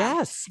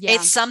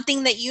 It's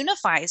something that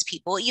unifies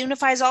people. It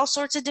unifies all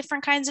sorts of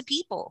different kinds of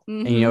people.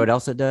 And you know what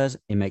else it does?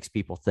 It makes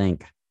people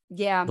think.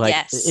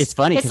 It's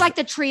funny. It's like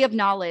the tree of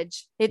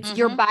knowledge. It's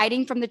you're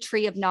biting from the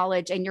tree of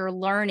knowledge, and you're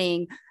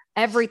learning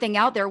everything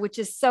out there, which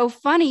is so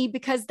funny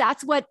because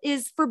that's what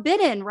is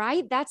forbidden,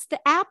 right? That's the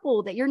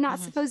apple that you're not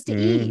supposed to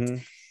eat.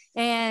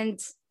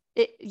 And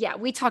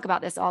we talk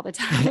about this all the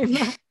time.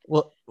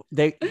 Well,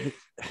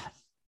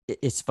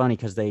 it's funny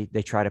because they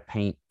try to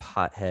paint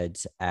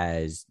potheads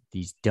as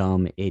these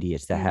dumb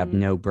idiots that have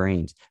no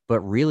brains.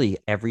 But really,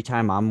 every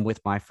time I'm with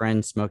my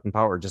friends smoking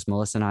pot, or just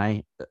Melissa and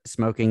I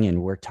smoking,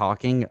 and we're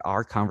talking,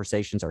 our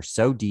conversations are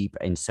so deep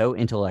and so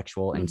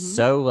intellectual and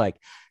so like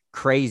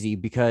crazy,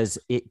 because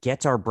it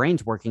gets our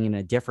brains working in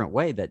a different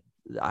way that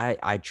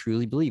I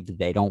truly believe that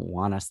they don't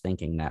want us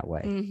thinking that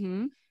way.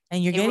 And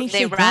you're getting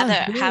they rather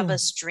have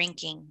us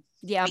drinking.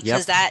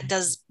 Because that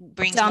does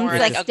bring more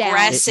like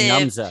aggressive. It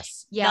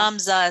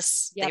numbs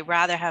us. They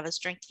rather have us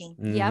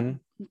drinking.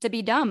 To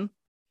be dumb.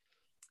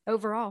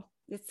 Overall,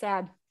 it's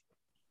sad.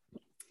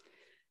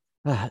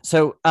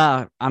 So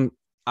I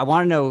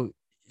want to know.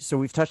 So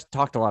we've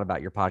talked a lot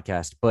about your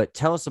podcast, but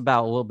tell us a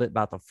little bit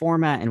about the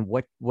format and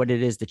what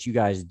it is that you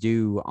guys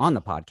do on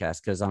the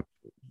podcast. Because I'm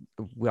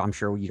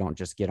sure you don't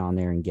just get on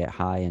there and get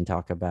high and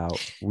talk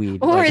about weed.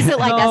 Or is it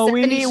like a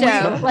Symphony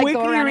show?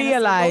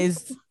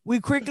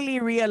 We quickly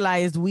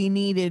realized we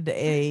needed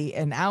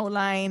an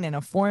outline and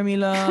a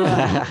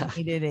formula.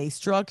 We needed a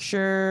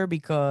structure,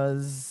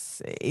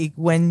 because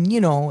when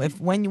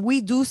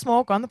we do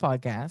smoke on the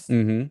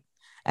podcast,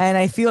 and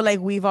I feel like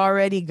we've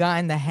already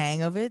gotten the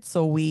hang of it,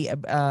 so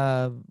we've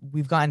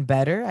gotten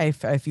better.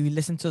 If you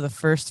listen to the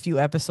first few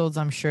episodes,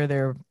 I'm sure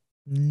they're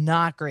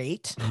not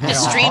great.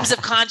 Streams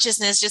of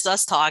consciousness, just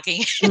us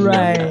talking.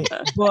 Right.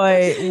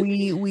 But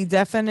we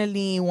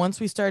definitely, once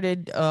we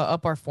started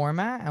up our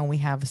format and we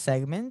have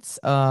segments,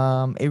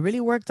 it really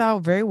worked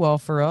out very well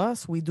for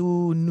us. We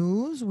do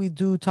news. We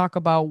do talk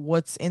about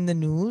what's in the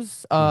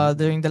news.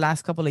 During the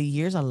last couple of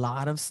years, a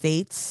lot of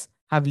states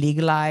have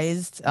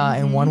legalized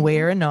in one way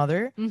or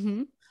another.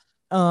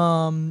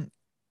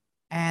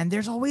 And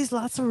there's always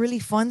lots of really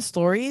fun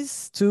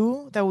stories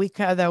too that we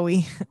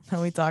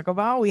talk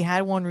about. We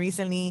had one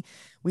recently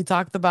we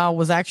talked about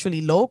was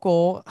actually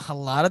local. A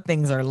lot of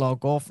things are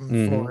local from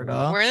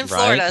Florida. We're in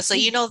Florida, so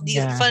you know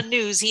the fun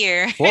news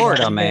here.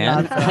 Florida,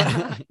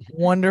 man.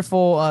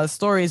 Wonderful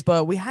stories.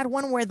 But we had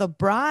one where the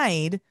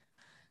bride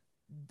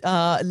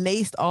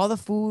laced all the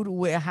food.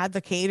 We had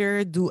the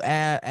caterer do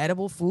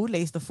edible food,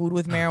 laced the food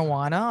with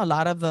marijuana. A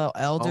lot of the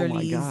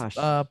elderly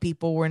gosh.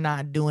 people were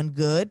not doing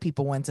good.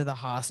 People went to the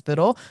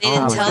hospital. They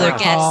didn't my tell their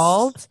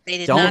gosh. guests. They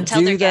did Don't not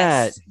tell their do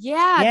that. guests.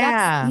 Yeah.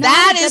 Yeah. That's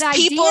That not a is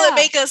good people idea. that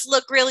make us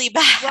look really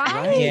bad.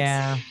 Right.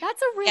 Yeah.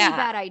 That's a really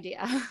bad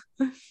idea.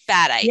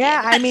 Bad idea.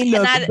 Yeah, I mean,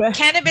 look,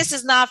 cannabis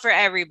is not for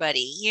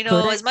everybody, you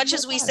know, as much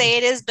as we say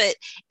it is, but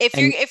if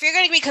you're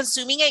going to be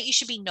consuming it, you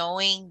should be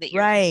knowing that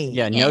you're right.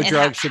 Yeah, no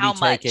drugs should be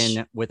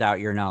taken without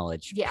your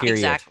knowledge. Yeah, period.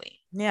 Exactly.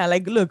 Yeah,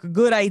 like, look,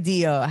 good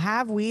idea.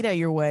 Have weed at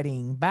your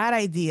wedding. Bad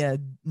idea.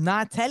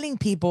 Not telling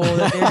people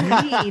that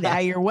there's weed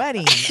at your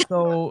wedding.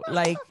 So,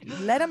 like,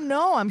 let them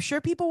know. I'm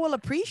sure people will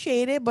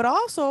appreciate it, but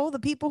also the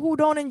people who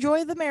don't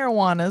enjoy the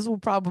marijuanas will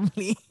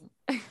probably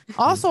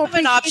also have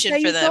an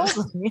option for them.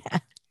 Yeah.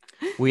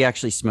 We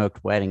actually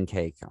smoked wedding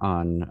cake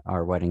on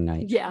our wedding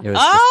night. Yeah. It was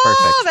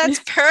just that's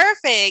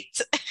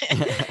perfect.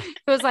 It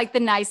was like the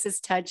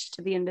nicest touch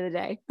to the end of the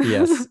day.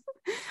 Yes.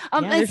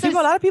 There's a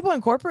lot of people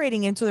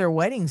incorporating into their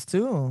weddings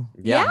too.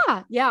 Yeah.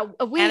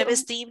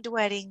 Cannabis themed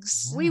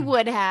weddings. We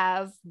would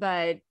have,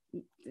 but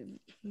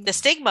the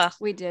stigma.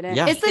 We didn't.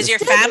 Yeah. Because your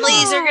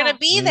families are gonna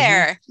be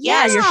there.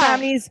 Yeah, your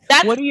families.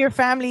 What do your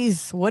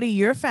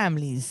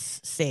families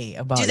say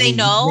about it? Do they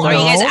know? Are you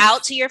guys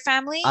out to your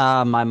family?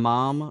 My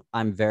mom,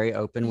 I'm very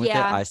open with it.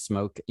 I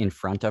smoke in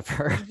front of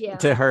her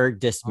to her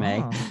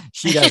dismay.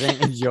 She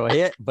doesn't enjoy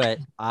it, but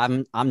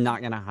I'm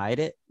not gonna hide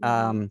it.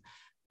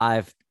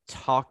 I've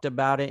talked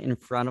about it in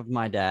front of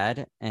my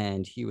dad,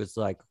 and he was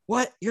like,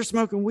 "What? You're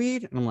smoking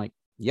weed?" And I'm like,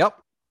 "Yep."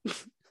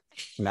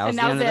 And that was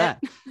the end of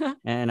that.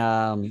 And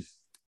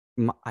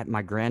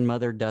my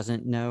grandmother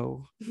doesn't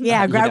know.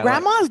 Yeah,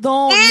 grandmas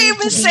don't.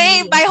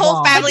 Same. My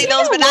whole family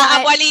knows, but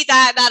not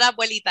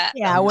abuelita.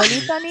 Yeah,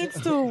 abuelita needs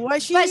to.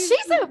 But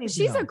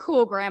she's a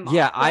cool grandma.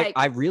 Yeah,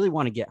 I really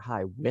want to get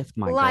high with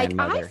my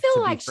grandmother. I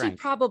feel like she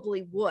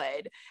probably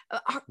would.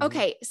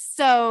 Okay,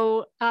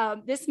 so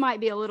this might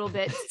be a little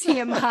bit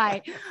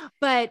TMI,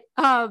 but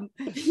I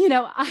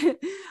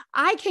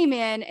came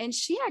in and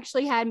she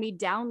actually had me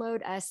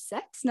download a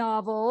sex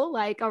novel,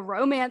 like a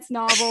romance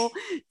novel,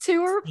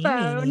 to her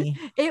phone.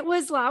 I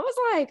was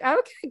like,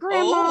 okay,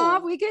 grandma,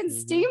 we getting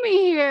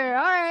steamy here.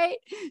 All right.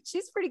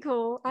 She's pretty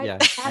cool. And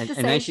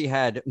then she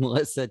had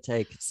Melissa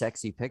take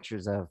sexy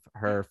pictures of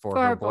her for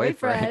her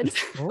boyfriend.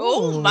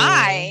 Oh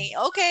my.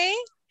 Okay.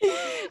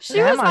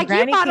 She was like,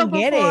 you bottled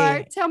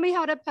before. Tell me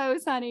how to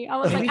pose, honey. I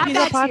was like, I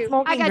got you,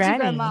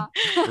 grandma.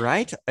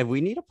 Right? We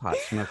need a pot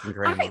smoking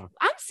grandma.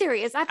 I'm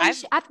serious. I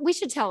think we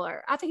should tell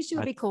her. I think she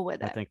would be cool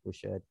with it. I think we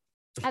should.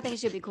 I think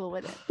she'll be cool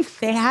with it.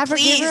 They have her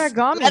give her a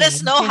gummy. Let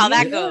us know how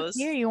that goes.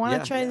 Here, you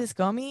want to try this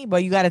gummy?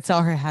 But you got to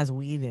tell her it has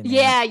weed in it.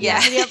 Yeah. You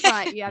have to be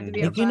upfront. You have to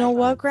be upfront. You know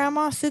what,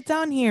 grandma? Sit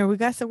down here. We're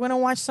going to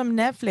watch some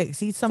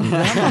Netflix. Eat some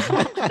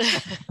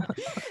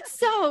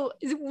So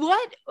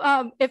what,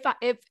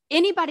 if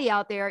anybody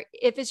out there,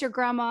 if it's your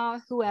grandma,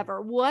 whoever,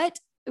 what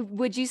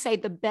would you say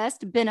the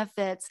best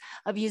benefits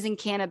of using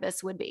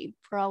cannabis would be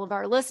for all of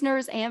our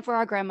listeners and for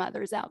our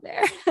grandmothers out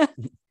there?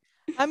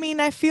 I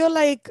mean, I feel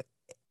like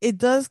it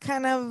does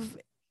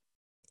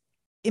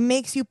it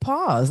makes you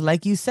pause.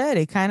 Like you said,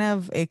 it kind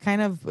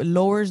of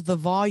lowers the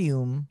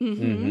volume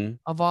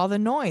of all the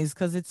noise.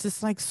 Cause it's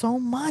just like so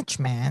much,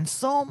 man.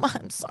 So much.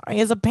 I'm sorry.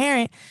 As a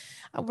parent,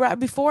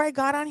 before I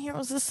got on here, I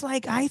was just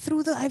like, I've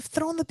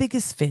thrown the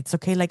biggest fits.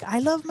 Okay. Like I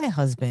love my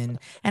husband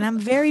and I'm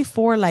very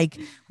for like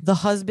the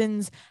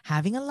husbands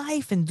having a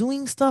life and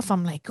doing stuff.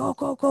 I'm like, go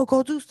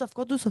do stuff.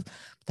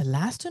 The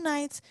last 2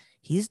 nights,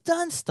 he's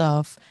done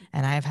stuff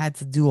and I've had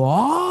to do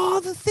all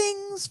the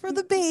things for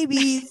the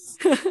babies.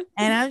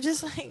 And I'm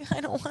just like, I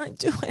don't want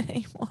to do it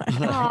anymore.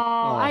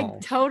 I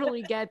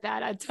totally get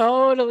that. I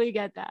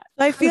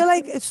feel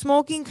like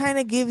smoking kind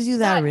of gives you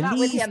that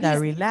release, that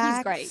relax.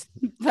 He's great.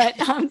 But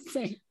I'm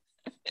saying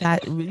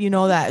that,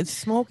 that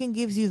smoking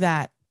gives you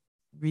that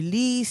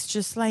release,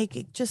 just like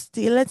it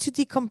lets you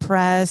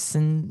decompress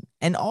and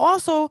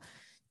also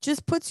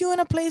just puts you in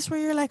a place where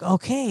you're like,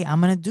 okay,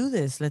 I'm going to do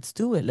this. Let's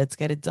do it. Let's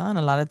get it done.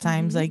 A lot of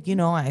times, like,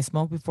 I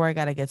smoke before I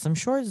got to get some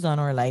shorts done,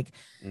 or like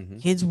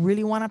kids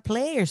really want to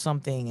play or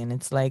something. And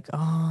it's like,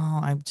 oh,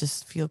 I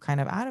just feel kind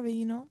of out of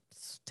it,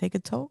 Just take a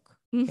toke,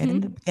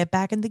 get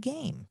back in the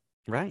game.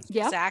 Right.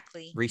 Yeah,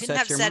 exactly. Reset Couldn't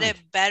have your said mind.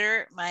 it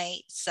better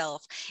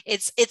myself.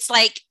 It's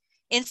like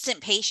instant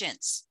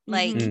patience.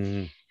 Like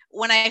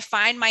when I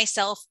find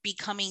myself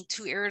becoming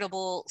too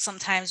irritable,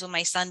 sometimes when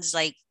my son's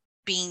like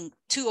being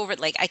too over,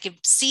 like I can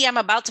see I'm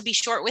about to be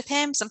short with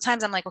him.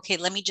 Sometimes I'm like, okay,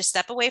 let me just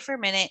step away for a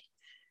minute,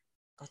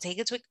 go take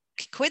a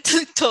quick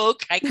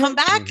toke. I come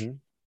back,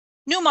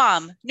 new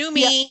mom, new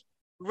me,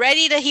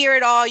 ready to hear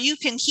it all. You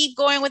can keep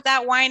going with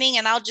that whining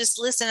and I'll just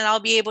listen and I'll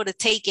be able to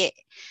take it.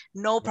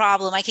 No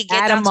problem. I can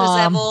get down to his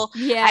level.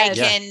 I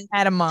can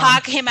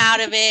talk him out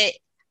of it,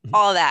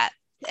 all that.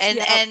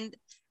 And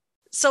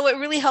so it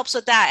really helps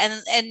with that.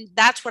 And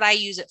that's what I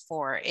use it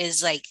for,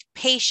 is like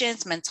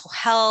patience, mental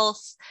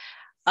health.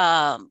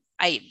 I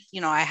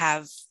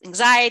have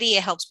anxiety.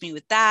 It helps me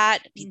with that,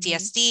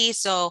 PTSD.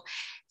 So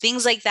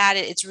things like that.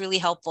 It's really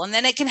helpful. And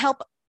then it can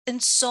help in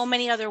so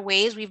many other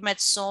ways. We've met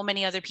so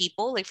many other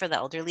people, like for the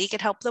elderly, it could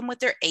help them with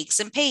their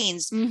aches and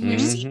pains, their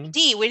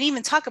CBD. We didn't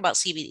even talk about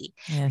CBD.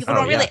 Yes. People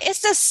don't really,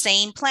 it's the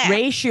same plant.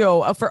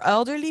 Ratio for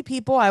elderly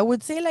people, I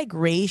would say like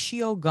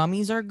ratio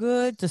gummies are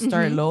good to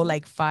start low,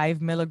 like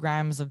 5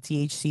 milligrams of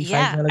THC.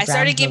 Yeah. I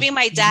started giving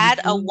my dad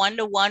a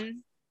 1-to-1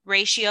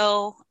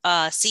 ratio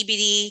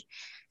CBD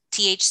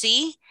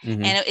THC,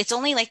 and it's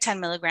only like 10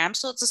 milligrams.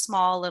 So it's a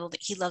small little,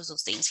 he loves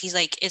those things. He's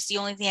like, it's the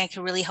only thing that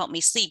can really help me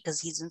sleep because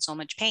he's in so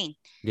much pain.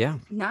 Yeah.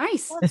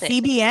 Nice. The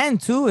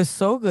CBN too is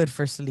so good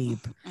for sleep.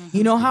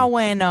 You know how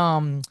when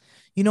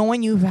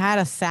when you've had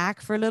a sack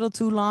for a little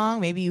too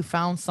long, maybe you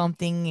found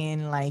something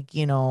in like,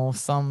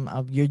 some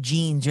of your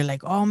jeans. You're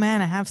like, oh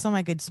man, I have some,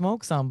 I could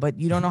smoke some, but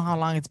you don't know how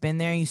long it's been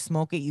there. You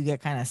smoke it, you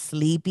get kind of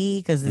sleepy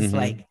because it's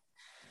like,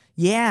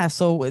 yeah,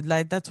 so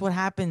like that's what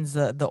happens.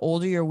 The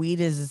older your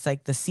weed is, it's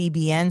like the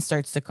CBN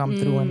starts to come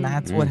through, and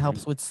that's what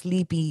helps with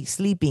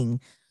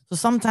sleeping. So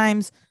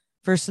sometimes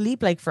for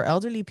sleep, like for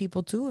elderly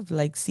people too, if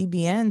like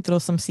CBN, throw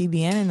some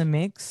CBN in the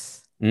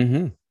mix.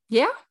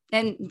 Yeah,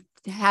 and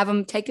have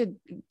them take a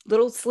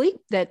little sleep.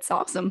 That's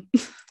awesome.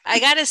 I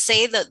gotta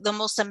say that the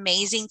most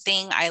amazing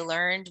thing I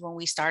learned when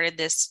we started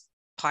this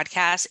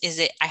podcast is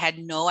that I had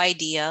no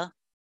idea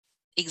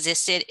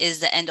existed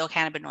is the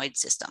endocannabinoid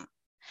system.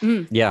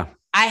 Yeah.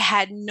 I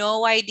had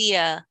no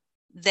idea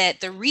that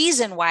the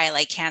reason why I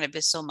like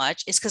cannabis so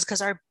much is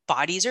because our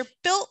bodies are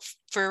built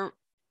for,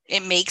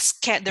 it makes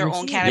their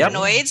own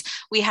cannabinoids.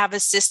 We have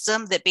a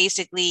system that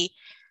basically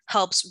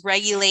helps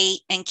regulate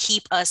and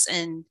keep us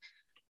in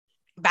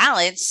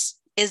balance,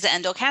 is the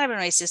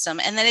endocannabinoid system.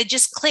 And then it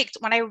just clicked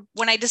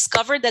when I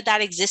discovered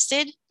that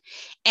existed,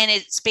 and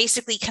it's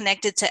basically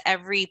connected to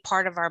every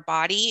part of our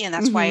body. And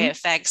that's why it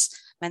affects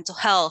mental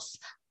health,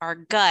 our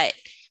gut,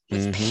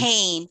 with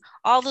pain,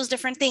 all those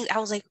different things. I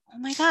was like, oh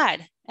my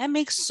God, that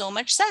makes so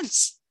much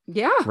sense.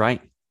 Yeah.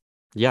 Right.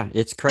 Yeah.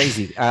 It's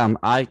crazy.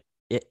 I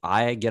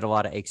get a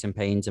lot of aches and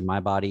pains in my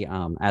body.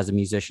 As a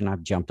musician,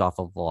 I've jumped off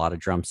of a lot of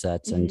drum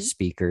sets and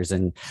speakers,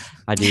 and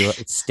I do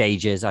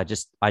stages. I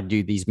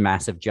do these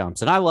massive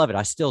jumps, and I love it.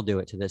 I still do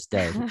it to this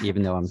day,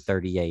 even though I'm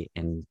 38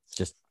 and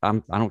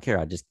I don't care.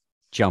 I just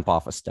jump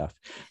off of stuff,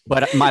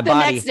 but my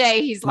body, next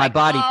day he's my like,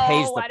 body oh,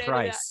 pays the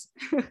price.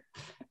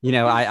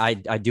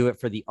 I do it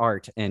for the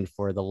art and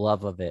for the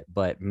love of it,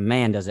 but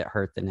man, does it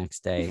hurt the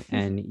next day.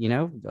 And,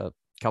 a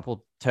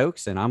couple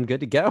tokes and I'm good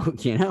to go,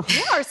 Yeah,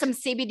 or some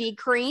CBD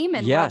cream.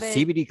 And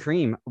CBD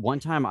cream. One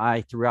time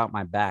I threw out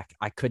my back.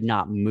 I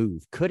couldn't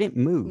move.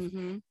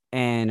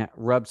 And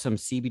rubbed some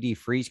CBD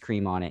freeze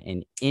cream on it,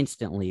 and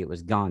instantly it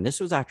was gone. This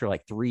was after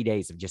like 3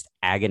 days of just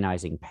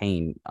agonizing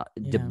pain,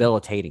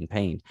 debilitating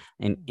pain,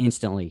 and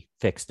instantly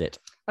fixed it.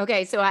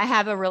 Okay, so I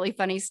have a really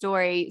funny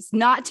story.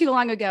 Not too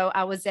long ago,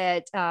 I was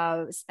at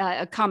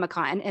a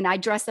Comic-Con, and I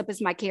dressed up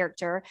as my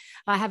character.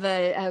 I have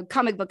a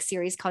comic book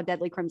series called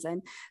Deadly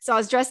Crimson. So I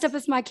was dressed up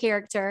as my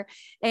character,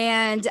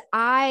 and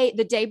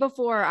the day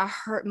before, I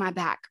hurt my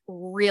back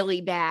really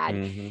bad.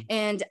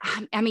 And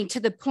I mean, to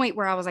the point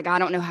where I was like, I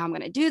don't know how I'm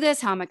going to do this.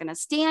 How am I going to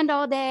stand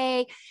all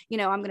day? I'm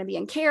going to be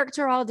in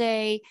character all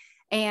day.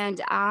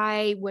 And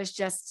I was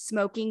just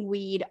smoking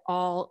weed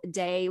all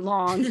day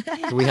long.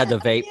 We had the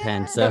vape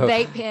pen, so the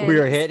vape pen. We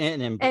were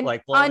hitting it and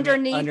like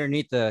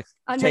underneath the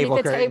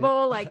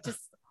table, like just.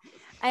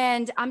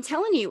 And I'm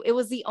telling you, it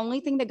was the only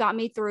thing that got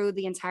me through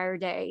the entire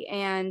day.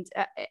 And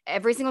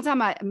every single time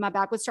my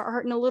back would start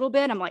hurting a little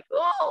bit, I'm like,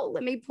 oh,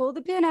 let me pull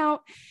the pin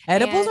out.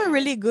 Edibles are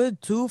really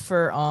good too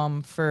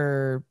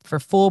for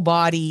full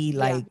body,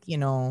 like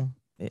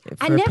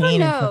I never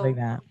know. Like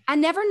that. I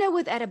never know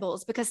with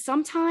edibles, because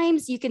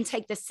sometimes you can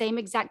take the same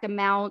exact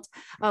amount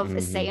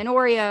of say an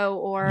Oreo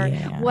or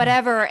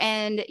whatever,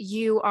 and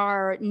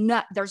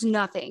there's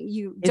nothing.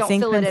 You don't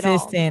feel it at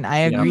all. I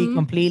agree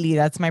completely.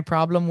 That's my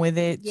problem with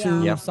it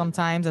too.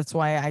 Sometimes that's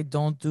why I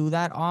don't do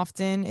that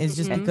often. It's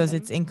just because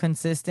it's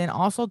inconsistent.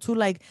 Also too,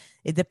 like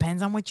it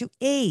depends on what you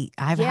ate.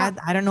 I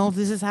don't know if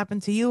this has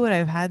happened to you, but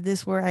I've had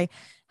this where I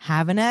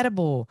have an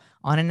edible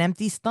on an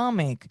empty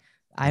stomach.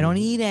 I don't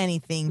eat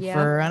anything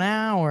for an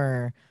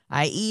hour.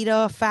 I eat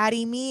a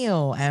fatty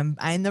meal, and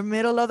in the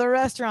middle of the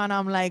restaurant,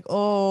 I'm like,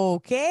 oh,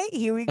 okay,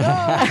 here we go.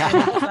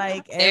 It's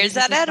like, there's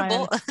that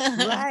edible.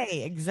 Right,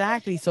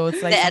 exactly. So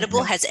it's like the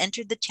edible has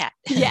entered the chat.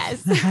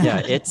 Yes.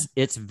 Yeah,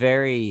 it's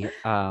very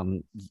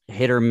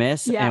hit or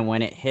miss. And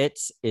when it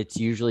hits, it's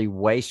usually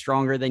way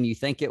stronger than you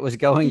think it was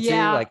going to.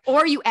 Like,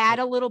 or you add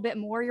a little bit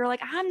more. You're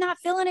like, I'm not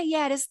feeling it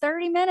yet. It's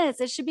 30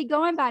 minutes. It should be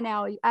going by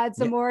now. You add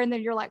some more, and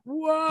then you're like,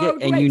 whoa.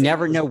 Yeah, and you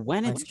never know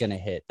when it's going to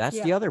hit. That's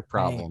the other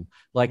problem.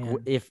 Like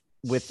if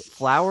with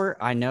flower,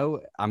 I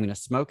know I'm going to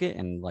smoke it,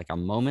 and like a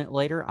moment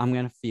later, I'm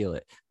going to feel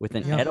it. With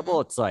an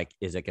edible, it's like,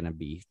 is it going to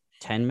be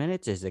 10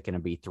 minutes? Is it going to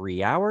be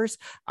 3 hours?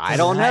 I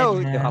don't know.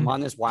 I'm on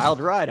this wild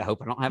ride. I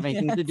hope I don't have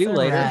anything to do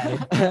later.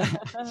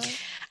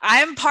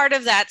 I'm part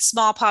of that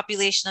small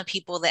population of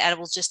people that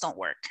edibles just don't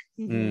work.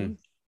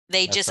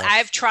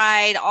 I've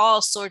tried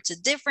all sorts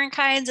of different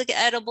kinds of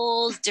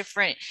edibles,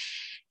 different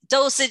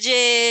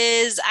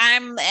dosages.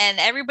 And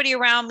everybody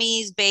around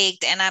me is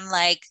baked, and I'm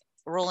like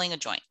rolling a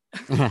joint,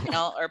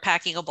 or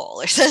packing a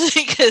bowl or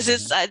something,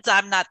 because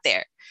I'm not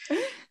there.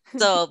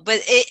 So,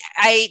 but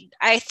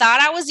I thought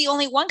I was the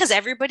only one, because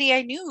everybody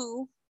I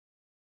knew,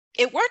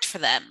 it worked for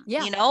them,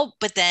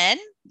 but then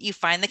you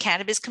find the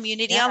cannabis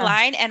community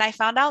online, and I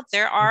found out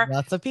there are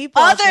lots of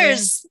people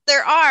others.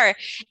 There are.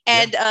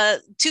 And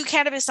two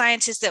cannabis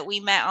scientists that we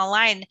met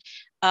online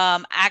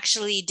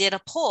actually did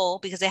a poll,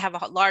 because they have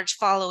a large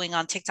following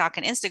on TikTok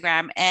and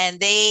Instagram, and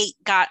they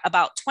got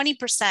about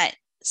 20%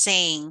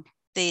 saying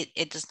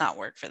it does not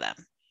work for them.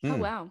 Oh,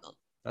 wow.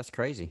 That's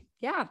crazy.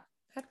 Yeah.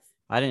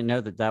 I didn't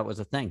know that was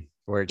a thing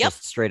where it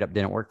just straight up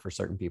didn't work for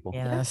certain people.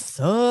 Yeah, that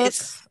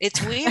sucks.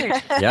 It's weird.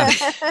 Yeah.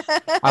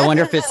 I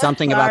wonder if it's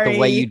something about the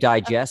way you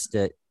digest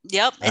it.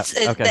 Yep. It's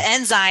the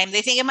enzyme.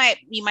 They think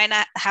you might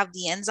not have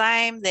the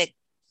enzyme that,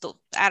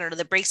 I don't know,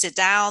 that breaks it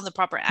down the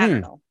proper, I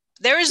don't know.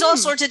 There is all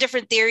sorts of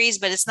different theories,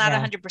 but it's not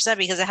 100%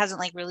 because it hasn't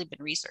really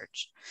been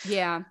researched.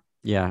 Yeah.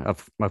 Yeah,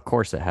 of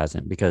course it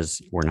hasn't,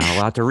 because we're not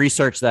allowed to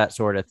research that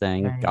sort of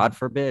thing. Right. God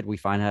forbid we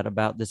find out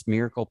about this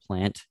miracle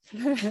plant.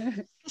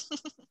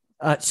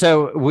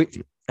 So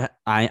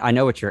I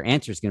know what your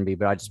answer is going to be,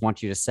 but I just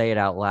want you to say it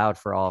out loud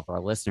for all of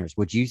our listeners.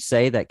 Would you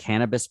say that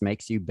cannabis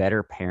makes you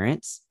better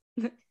parents?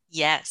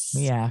 Yes.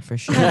 Yeah, for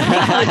sure.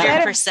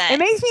 100%. It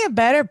makes me a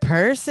better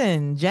person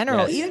in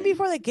general. Yes. Even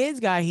before the kids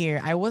got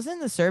here, I was in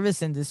the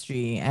service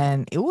industry,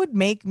 and it would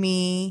make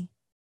me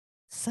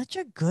such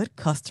a good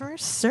customer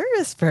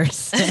service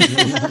person.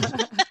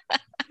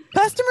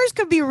 Customers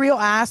could be real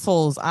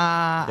assholes.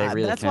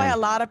 That's why a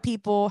lot of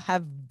people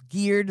have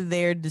geared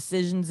their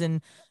decisions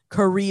and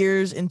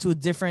careers into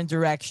different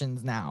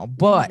directions now.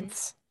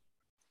 But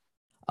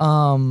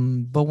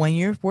when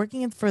you're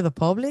working for the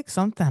public,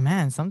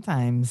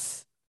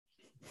 sometimes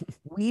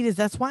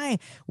that's why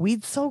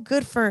weed's so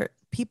good for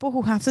people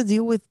who have to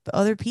deal with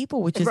other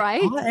people, which is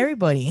not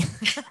everybody.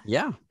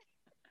 Yeah.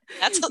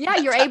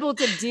 You're able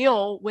to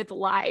deal with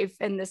life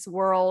in this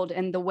world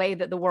and the way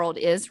that the world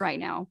is right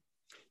now.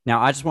 Now,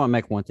 I just want to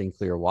make one thing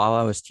clear. While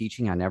I was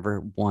teaching, I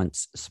never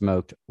once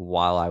smoked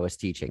while I was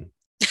teaching.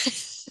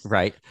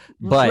 Right.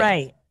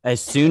 But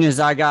as soon as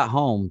I got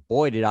home,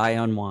 boy, did I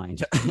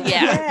unwind.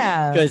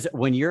 Yeah. Because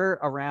when you're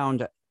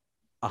around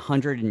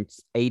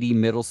 180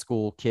 middle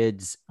school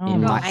kids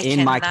in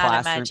my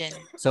classroom. Imagine.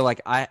 So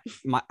like I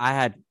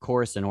had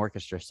chorus and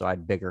orchestra, so I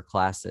had bigger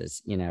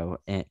classes,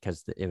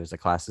 because it was the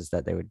classes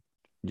that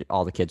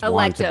all the kids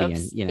wanted to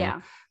be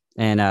in,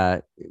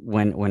 And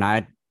when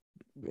I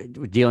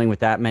dealing with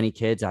that many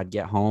kids, I'd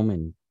get home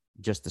and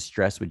just the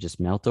stress would just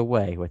melt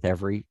away with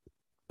every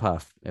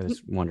puff. It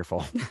was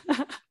wonderful.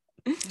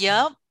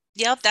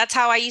 Yep. That's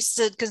how I used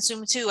to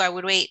consume too. I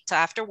would wait till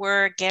after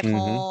work, get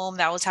home.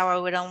 That was how I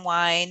would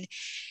unwind.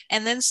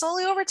 And then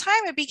slowly over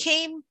time, it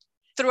became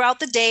throughout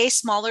the day,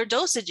 smaller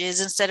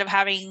dosages instead of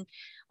having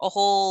a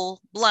whole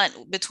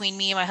blunt between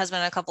me and my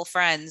husband and a couple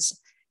friends.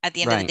 At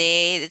the end of the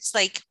day, it's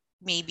like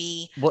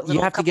maybe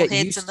you have to get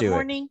used in to the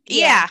morning.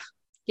 Yeah.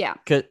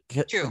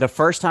 True. The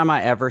first time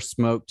I ever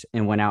smoked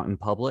and went out in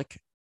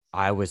public,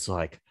 I was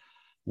like,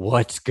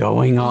 what's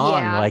going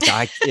on?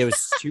 It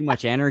was too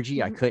much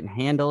energy. I couldn't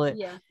handle it.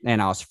 Yeah.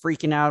 And I was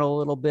freaking out a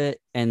little bit.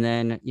 And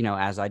then,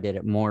 as I did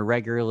it more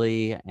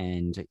regularly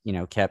and,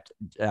 kept,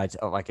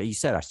 like you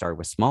said, I started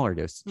with smaller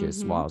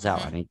dosages while I was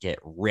out. I didn't get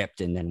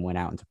ripped and then went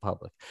out into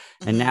public.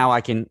 And now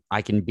I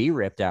can be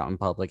ripped out in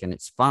public and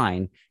it's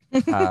fine.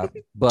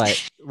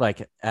 But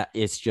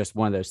it's just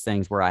one of those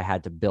things where I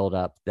had to build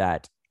up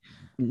that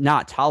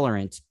not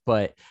tolerance,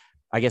 but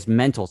I guess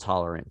mental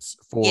tolerance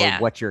for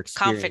what you're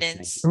experiencing.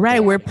 Confidence.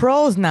 Right. We're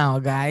pros now,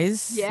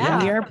 guys.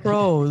 Yeah. We are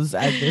pros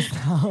at this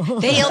now.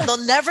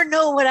 They'll never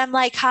know what I'm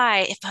like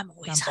high if I'm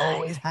always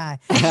high.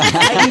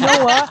 You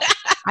know what?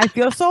 I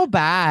feel so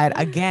bad.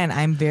 Again,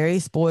 I'm very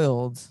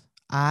spoiled.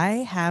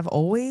 I have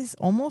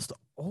almost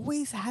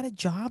always had a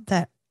job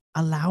that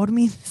allowed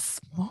me to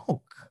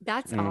smoke.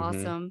 That's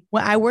awesome.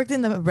 When I worked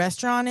in the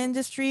restaurant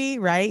industry,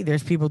 right?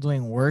 There's people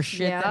doing worse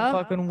shit than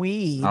fucking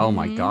weed. Oh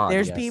my God.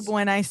 There's people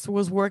when I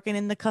was working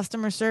in the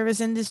customer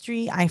service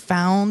industry, I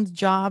found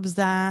jobs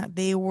that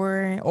they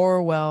were,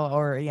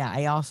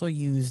 I also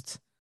used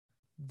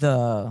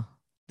the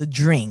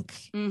drink.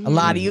 A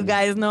lot of you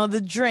guys know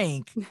the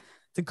drink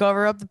to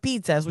cover up the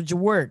pizzas, which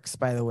works,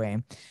 by the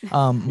way.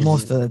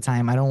 Most of the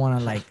time. I don't want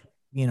to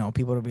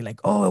people will be like,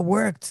 oh, it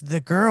worked.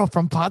 The girl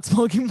from Pot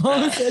Smoking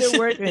Mom said it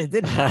worked. It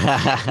didn't.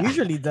 It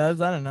usually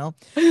does. I don't know.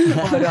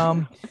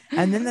 But,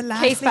 and then the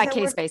last case by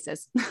case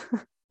basis.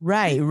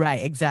 Right,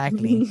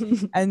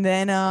 exactly. And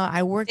then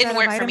I worked at a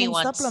vitamin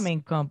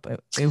supplement company.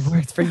 It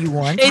worked for you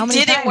once. It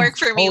didn't work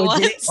for me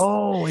once.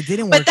 It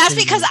didn't work. But that's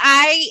because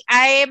I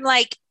am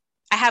like,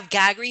 I have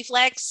gag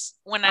reflex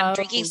when I'm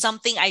drinking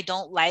something I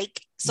don't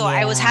like. So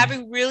I was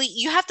having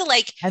you have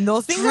to and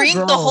those things drink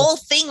the whole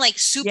thing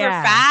super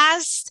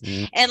fast.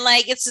 And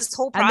it's this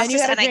whole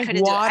process and I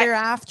couldn't water do it.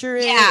 After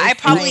it. Yeah, I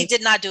probably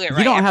did not do it right.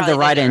 You don't have the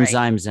right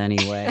enzymes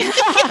anyway.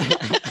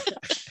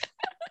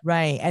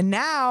 Right. And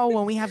now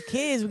when we have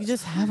kids, we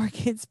just have our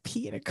kids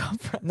pee in a cup.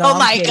 No, Oh I'm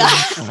my kidding.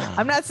 God.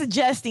 I'm not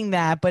suggesting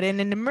that, but in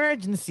an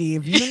emergency,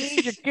 if you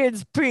need your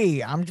kids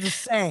pee, I'm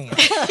just saying.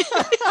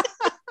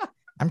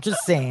 I'm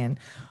just saying.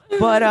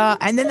 But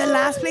and then the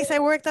last place I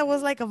worked at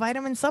was like a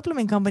vitamin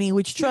supplement company,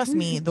 which trust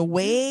me, the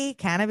way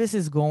cannabis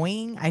is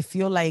going, I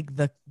feel like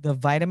the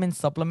vitamin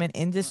supplement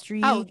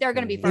industry Oh, they're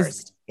going to be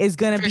first. is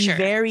going to For be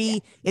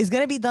sure. is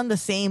going to be done the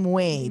same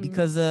way Mhm.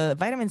 because the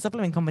vitamin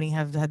supplement company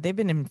they've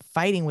been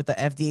fighting with the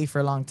FDA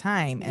for a long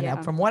time. And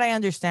Yeah. from what I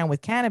understand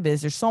with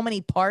cannabis, there's so many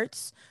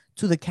parts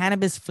to the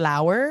cannabis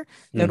flower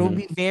that will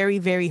be very,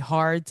 very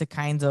hard to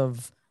kind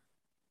of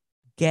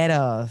get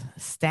a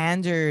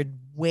standard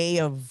way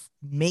of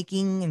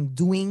making and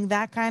doing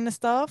that kind of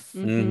stuff.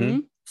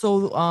 Mhm.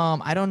 So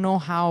I don't know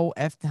how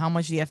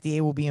much the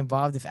FDA will be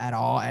involved, if at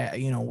all,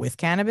 with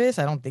cannabis.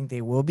 I don't think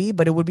they will be,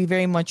 but it would be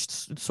very much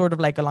sort of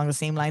like along the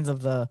same lines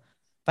of the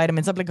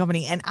vitamin supplement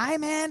company. And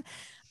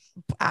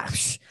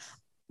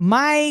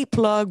my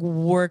plug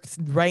worked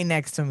right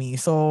next to me.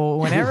 So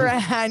whenever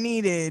I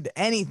needed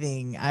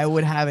anything, I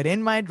would have it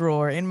in my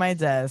drawer, in my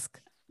desk.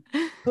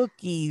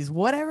 Cookies,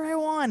 whatever I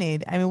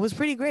wanted. I mean, it was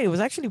pretty great. It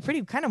was actually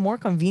pretty kind of more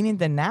convenient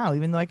than now,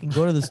 even though I can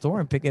go to the store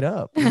and pick it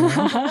up.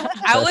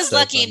 I was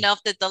lucky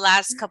enough that the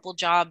last couple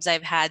jobs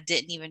I've had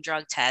didn't even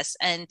drug test,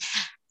 and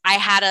I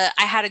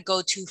had a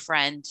go-to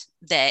friend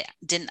that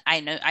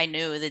I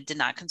knew that did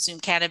not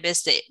consume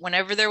cannabis. That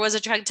whenever there was a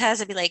drug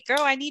test, I'd be like,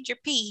 "Girl, I need your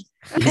pee."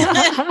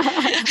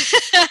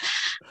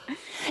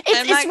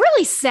 It's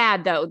really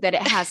sad though that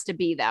it has to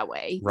be that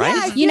way, right?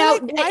 Yeah, you know,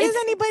 like, why does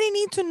anybody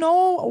need to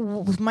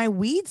know my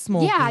weed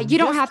smoking? Yeah, you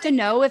don't have to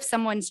know if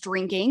someone's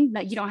drinking.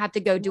 You don't have to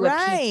go do a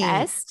pee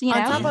test. You know,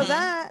 on top of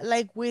that,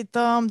 like with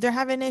they're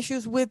having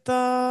issues with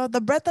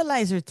the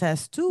breathalyzer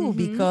test too,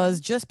 because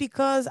just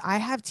because I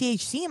have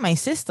THC in my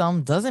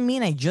system doesn't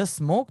mean I just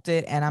smoked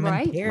it and I'm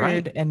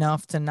impaired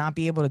enough to not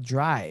be able to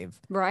drive.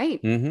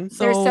 Right. So,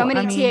 there's so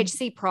many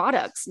THC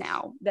products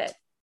now that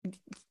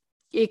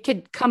it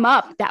could come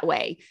up that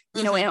way,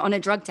 on a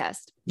drug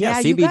test. Yeah,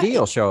 CBD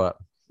will show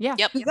up. Yeah.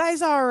 Yep. You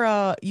guys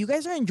are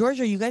in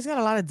Georgia. You guys got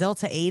a lot of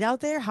Delta 8 out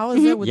there. How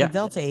is it with the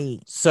Delta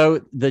 8?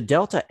 So the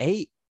Delta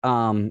 8,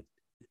 I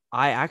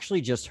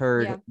actually just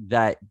heard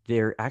that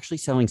they're actually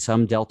selling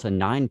some Delta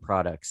 9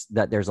 products,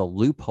 that there's a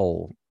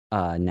loophole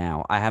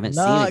now. I haven't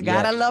seen it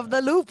yet. Gotta love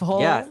the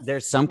loophole. Yeah,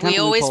 there's some kind we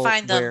of always loophole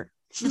find them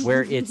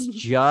where it's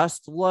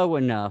just low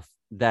enough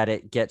that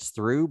it gets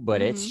through,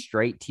 but it's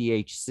straight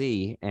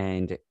THC,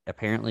 and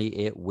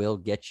apparently it will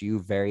get you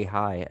very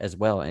high as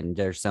well. And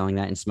they're selling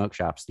that in smoke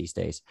shops these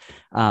days.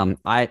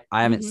 I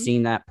haven't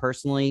seen that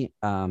personally,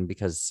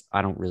 because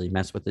I don't really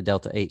mess with the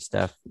Delta 8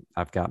 stuff.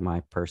 I've got my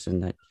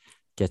person that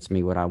gets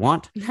me what I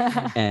want,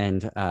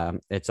 and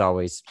it's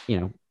always,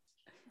 the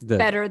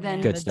better than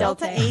good the stuff.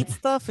 Delta 8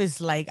 stuff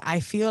is like, I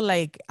feel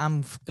like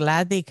I'm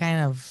glad they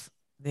kind of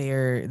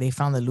they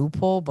found the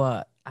loophole,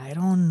 but I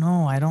don't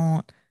know.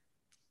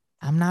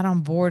 I'm not on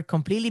board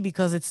completely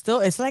because it's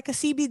like a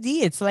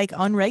CBD. It's like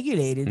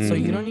unregulated. So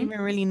you don't even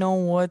really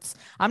know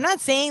I'm not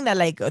saying that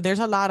like there's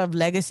a lot of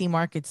legacy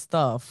market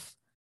stuff,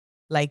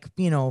 like,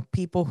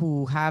 people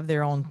who have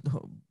their own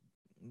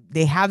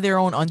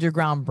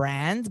underground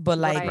brand, but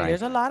like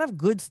there's a lot of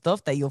good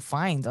stuff that you'll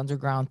find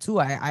underground too.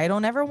 I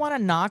don't ever want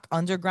to knock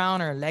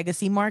underground or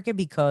legacy market,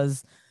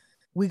 because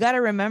we got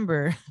to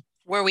remember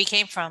where we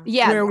came from.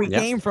 Where we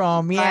came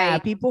from. Yeah.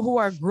 Right. People who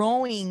are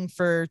growing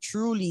for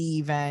True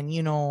Leaf and,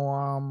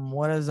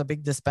 what is a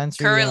big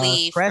dispensary?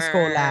 Curly,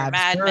 Fresco Labs,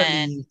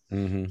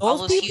 Madman. All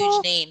those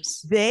people,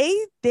 huge names.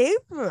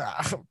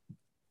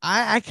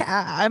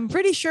 I'm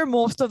pretty sure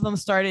most of them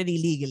started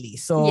illegally.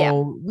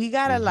 So we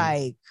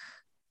gotta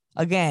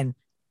again,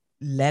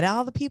 let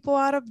all the people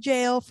out of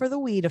jail for the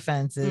weed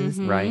offenses,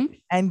 right?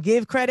 And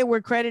give credit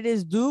where credit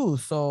is due.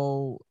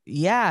 So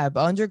yeah,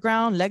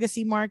 underground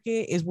legacy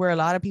market is where a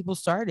lot of people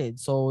started.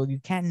 So you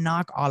can't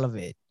knock all of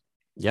it.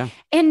 Yeah.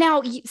 And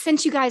now,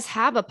 since you guys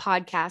have a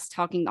podcast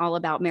talking all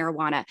about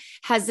marijuana,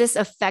 has this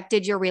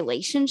affected your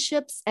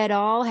relationships at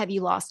all? Have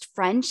you lost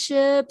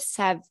friendships?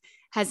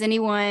 Has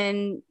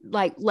anyone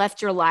like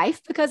left your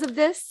life because of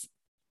this?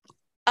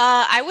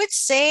 I would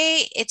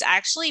say it's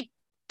actually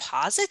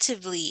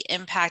positively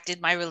impacted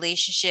my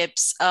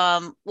relationships.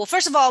 Well,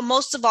 first of all,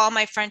 most of all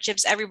my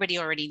friendships, everybody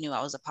already knew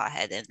I was a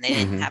pothead and they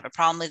didn't have a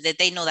problem with it.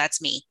 They know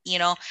that's me,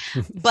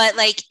 but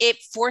like it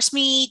forced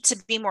me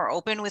to be more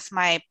open with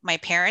my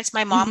parents.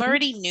 My mom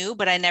already knew,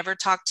 but I never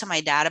talked to my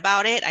dad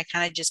about it. I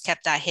kind of just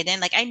kept that hidden.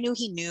 Like I knew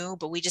he knew,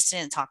 but we just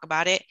didn't talk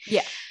about it.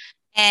 Yeah.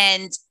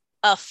 And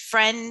a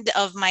friend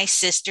of my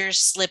sister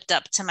slipped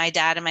up to my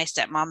dad and my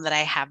stepmom that I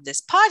have this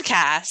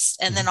podcast.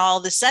 And then all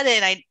of a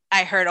sudden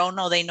I heard, oh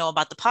no, they know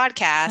about the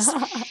podcast.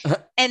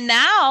 And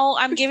now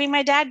I'm giving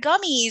my dad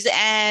gummies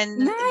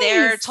and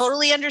they're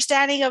totally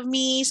understanding of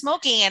me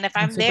smoking. And if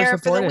I'm there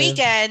for the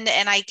weekend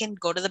and I can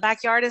go to the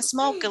backyard and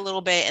smoke a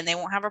little bit and they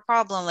won't have a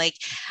problem. Like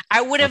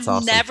I would have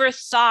never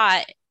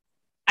thought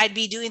I'd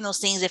be doing those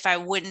things if I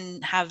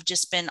wouldn't have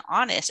just been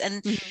honest.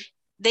 And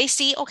they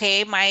see,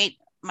 okay,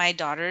 my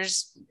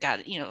daughter's got,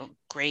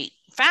 great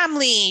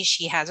family,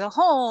 she has a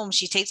home,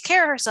 she takes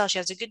care of herself, she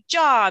has a good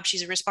job,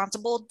 she's a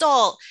responsible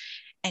adult,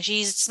 and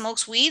she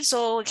smokes weed,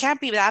 so it can't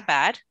be that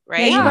bad,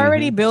 right? Yeah, you've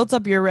already built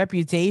up your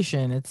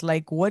reputation. It's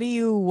like, what do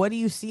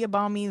you see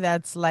about me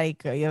that's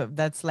like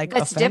that's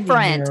offending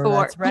different, you, or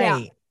or that's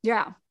right?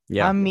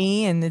 yeah. I'm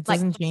me, and it Like-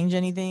 doesn't change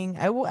anything.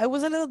 I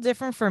was a little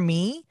different for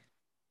me,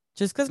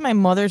 just because my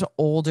mother's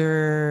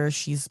older.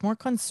 She's more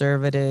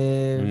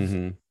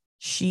conservative.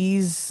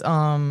 She's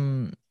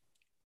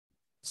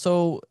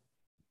so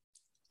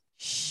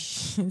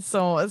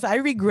so I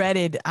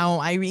regretted.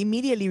 I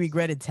immediately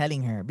regretted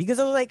telling her, because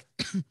I was like,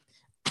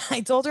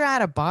 I told her I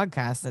had a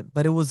podcast,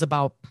 but it was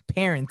about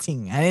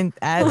parenting. I didn't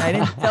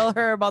tell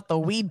her about the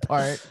weed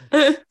part.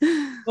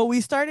 But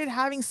we started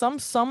having some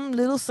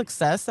little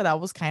success that I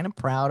was kind of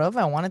proud of.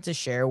 I wanted to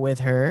share with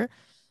her.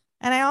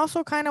 And I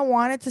also kind of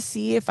wanted to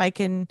see if I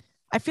can.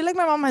 I feel like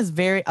my mom has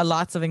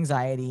lots of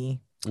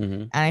anxiety.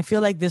 And I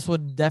feel like this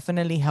would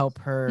definitely help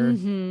her.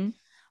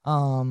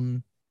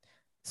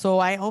 So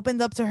I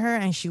opened up to her,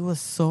 and she was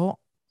so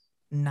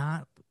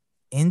not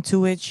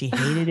into it. She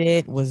hated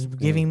it, was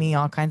giving me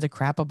all kinds of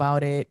crap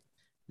about it.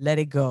 Let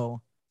it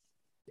go.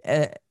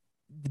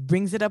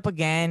 Brings it up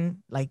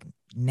again, like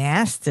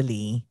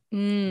nastily.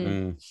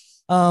 Irritates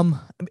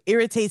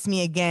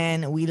me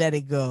again. We let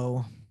it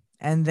go.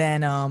 And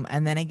then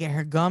I get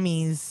her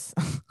gummies.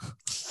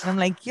 And I'm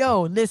like,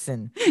 yo,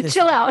 listen.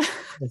 Chill out.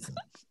 Listen.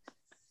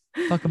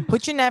 Fucking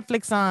put your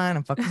Netflix on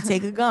and fucking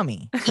take a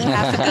gummy.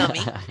 Half a gummy.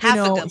 Half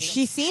a gummy.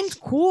 She seemed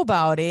cool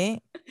about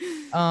it.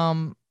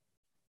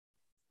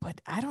 But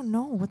I don't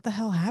know what the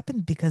hell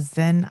happened, because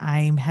then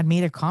I had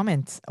made a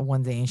comment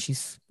one day, and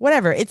she's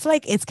whatever. It's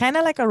kind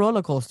of like a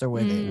roller coaster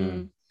with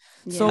it.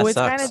 So it's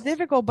kind of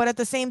difficult, but at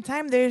the same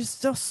time,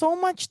 there's just so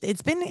much.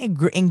 It's been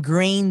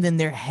ingrained in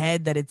their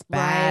head that it's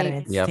bad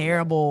and it's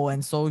terrible,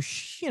 and so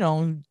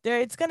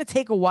it's gonna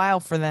take a while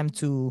for them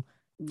to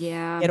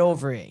get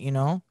over it.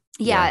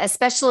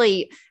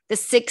 Especially the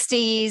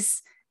 60s,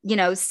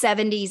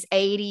 70s,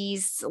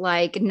 80s,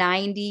 like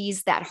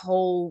 90s, that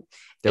whole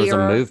there was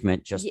era. A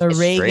movement just the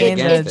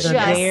Reagan, the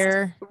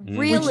dare,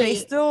 really, which they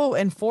still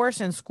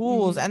enforce in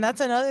schools. And that's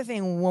another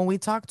thing when we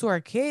talk to our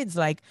kids,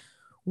 like,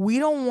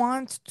 we're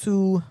not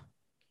going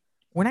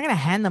to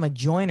hand them a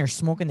joint or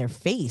smoke in their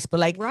face, but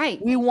like,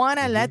 we want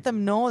to let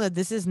them know that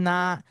this is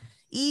not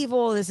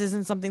evil. This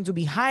isn't something to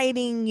be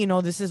hiding.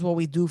 This is what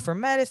we do for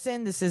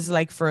medicine. This is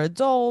like for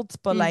adults,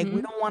 but like,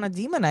 we don't want to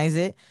demonize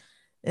it.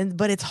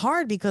 But it's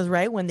hard because,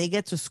 when they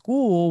get to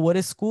school, what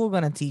is school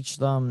going to teach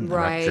them?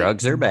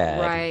 Drugs are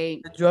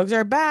bad. The drugs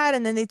are bad.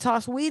 And then they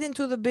toss weed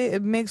into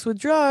the mix with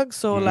drugs.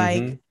 So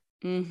like,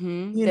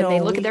 then they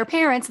look at their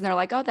parents and they're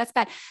like, oh, that's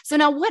bad. So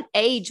now, what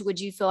age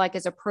would you feel like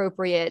is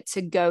appropriate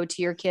to go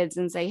to your kids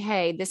and say,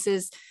 hey, this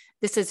is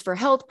for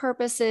health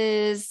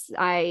purposes.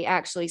 I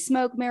actually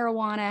smoke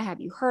marijuana.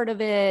 Have you heard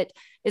of it?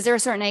 Is there a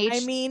certain age?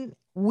 I mean,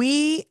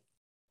 we've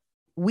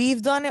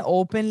done it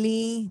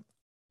openly.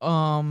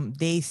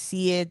 They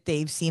see it,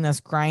 they've seen us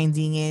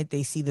grinding it,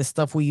 they see the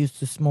stuff we used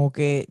to smoke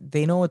it,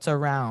 they know it's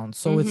around,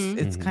 so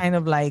it's kind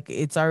of like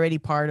it's already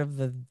part of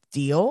the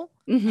deal.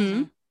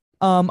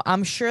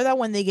 I'm sure that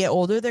when they get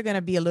older, they're going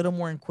to be a little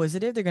more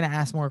inquisitive, they're going to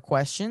ask more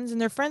questions,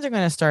 and their friends are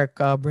going to start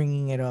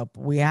bringing it up.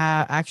 We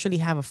actually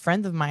have a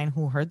friend of mine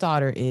who her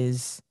daughter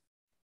is,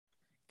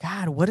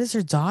 God, what is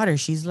her daughter?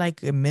 She's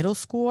like in middle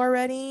school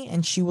already,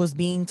 and she was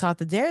being taught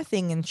the DARE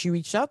thing, and she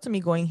reached out to me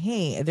going,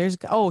 hey,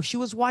 she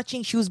was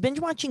binge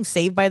watching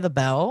Saved by the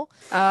Bell.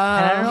 And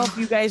I don't know if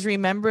you guys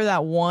remember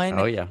that one.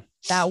 Oh, yeah.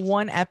 That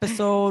one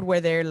episode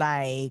where they're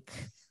like,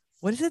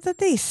 what is it that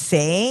they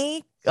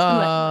say?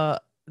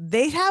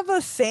 They have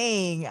a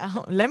saying.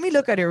 Let me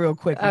look at it real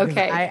quick.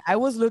 Okay. I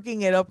was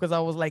looking it up because I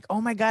was like,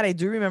 oh my God, I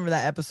do remember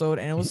that episode.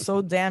 And it was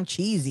so damn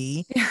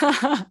cheesy.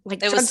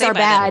 Like, it drugs are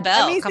bad.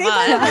 I mean, come on.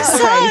 I'm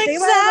so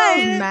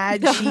excited.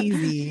 Mad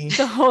cheesy.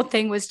 The whole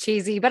thing was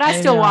cheesy, but I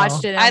still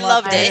watched it. I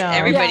loved it.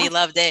 Everybody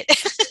loved it.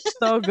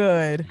 So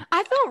good.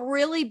 I felt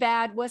really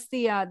bad. What's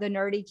the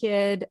nerdy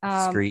kid?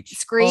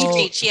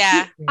 Screech.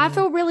 Yeah. I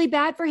feel really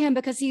bad for him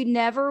because he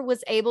never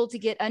was able to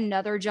get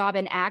another job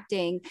in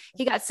acting.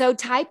 He got so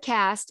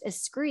typecast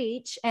as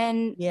Screech,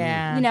 and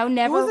never.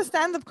 He was a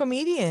stand-up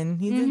comedian.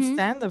 He did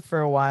stand-up for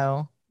a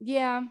while.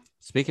 Yeah.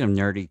 Speaking of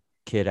nerdy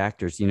kid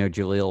actors,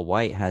 Jaleel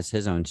White has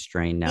his own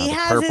strain now. He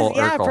has Purple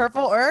Urkel.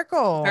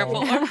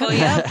 Purple Urkel,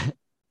 yeah.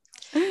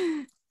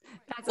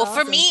 Well,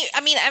 awesome. for me, I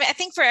mean, I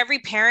think for every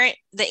parent,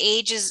 the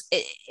age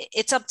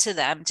it's up to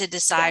them to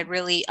decide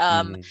really.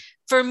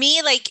 For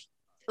me, like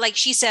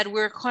she said,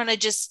 we're kind of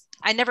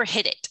I never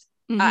hid it.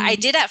 I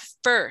did at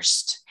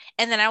first.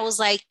 And then I was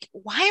like,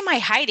 why am I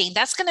hiding?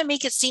 That's going to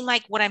make it seem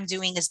like what I'm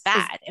doing is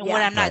bad and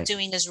what I'm not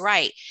doing is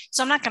right.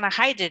 So I'm not going to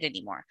hide it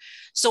anymore.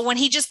 So when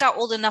he just got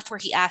old enough where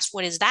he asked,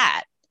 what is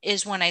that?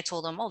 Is when I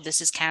told him, oh,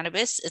 this is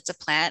cannabis. It's a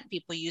plant.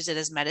 People use it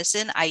as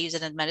medicine. I use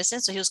it as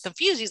medicine. So he was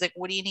confused. He's like,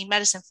 what do you need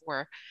medicine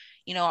for?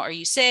 Are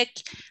you sick?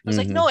 I was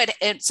like, no,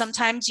 it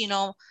sometimes,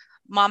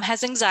 mom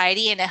has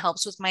anxiety and it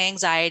helps with my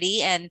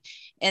anxiety, and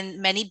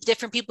many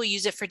different people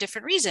use it for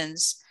different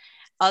reasons.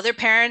 Other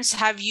parents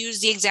have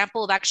used the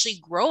example of actually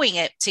growing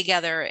it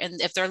together, and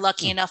if they're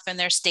lucky enough in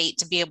their state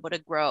to be able to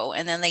grow,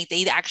 and then like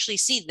they actually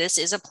see this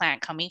is a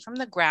plant coming from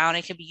the ground.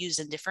 It could be used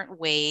in different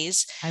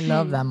ways. I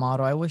love that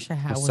model. I wish I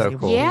had That's was so able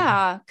cool. to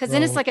Yeah, because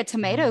then it's grow. like a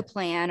tomato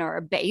plant or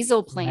a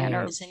basil plant or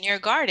Right. It's in your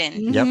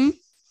garden. Yep. Mhm.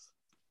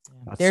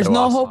 That's There's so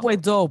no awesome. hope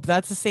with dope.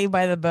 That's a Saved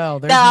by the Bell.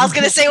 No, I was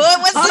gonna say,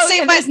 what's the Oh, same?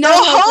 yeah, But there's no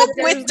no hope hope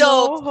with with There's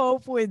dope. no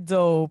hope with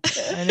dope,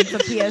 and it's a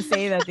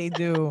PSA that they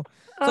do.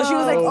 So she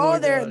was like, Oh "Oh, my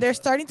they're gosh.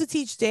 starting to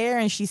teach there,"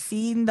 and she's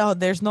seen the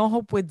 "There's no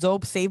hope with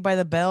dope" Saved by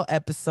the Bell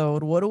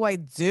episode. What do I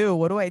do?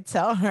 What do I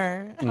tell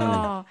her?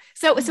 Oh,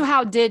 so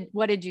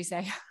what did you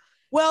say?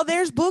 Well,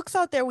 there's books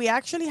out there. We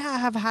actually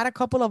have had a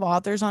couple of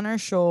authors on our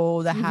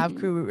show that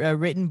have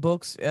written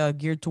books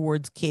geared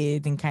towards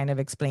kids and kind of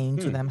explaining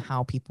to them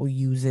how people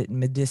use it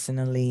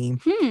medicinally.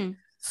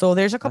 So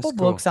there's a couple That's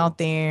cool. books out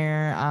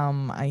there.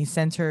 I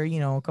sent her,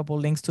 a couple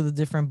links to the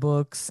different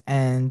books,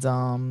 and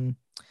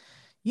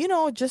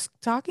just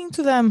talking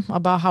to them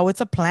about how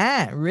it's a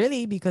plant,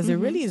 really, because it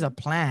really is a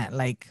plant.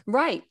 Like,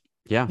 Right.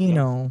 Yeah.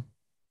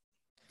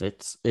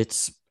 It's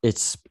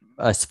It's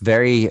a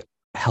very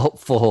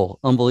helpful,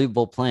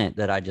 unbelievable plant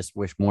that I just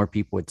wish more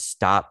people would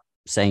stop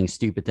saying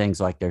stupid things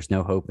like there's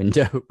no hope in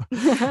dope.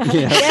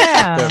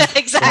 Yeah,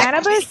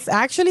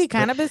 Exactly.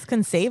 Cannabis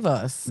can save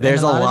us.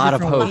 There's a lot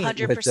of hope.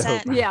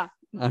 100%. Yeah.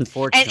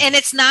 Unfortunately. And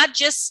it's not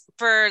just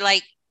for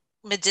like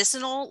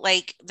medicinal,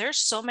 like there's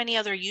so many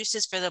other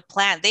uses for the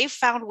plant. They've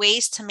found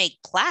ways to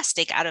make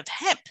plastic out of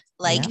hemp.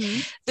 Like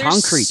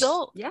there's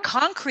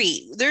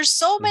concrete. There's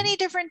so many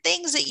different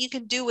things that you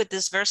can do with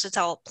this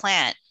versatile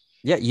plant.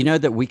 Yeah, you know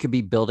that we could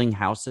be building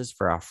houses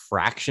for a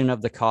fraction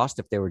of the cost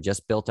if they were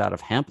just built out of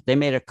hemp. They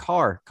made a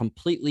car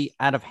completely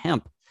out of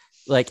hemp,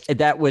 like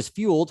that was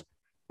fueled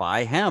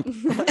by hemp.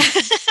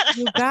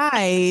 You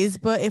guys,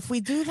 but if we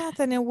do that,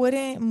 then it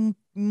wouldn't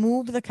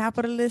move the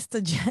capitalist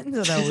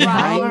agenda that we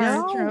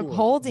are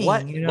upholding.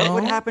 What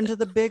would happen to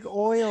the big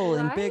oil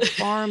and big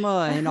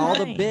pharma and all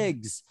the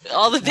bigs?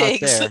 All the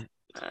bigs. There?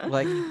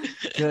 Like,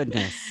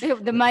 goodness.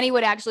 The money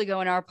would actually go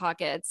in our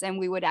pockets and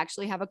we would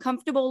actually have a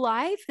comfortable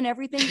life and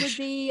everything would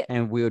be.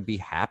 And we would be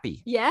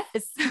happy. Yes.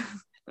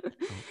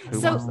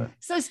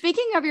 So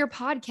speaking of your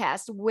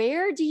podcast,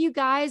 where do you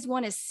guys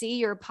want to see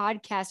your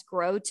podcast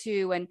grow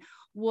to, and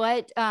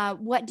what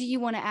do you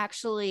want to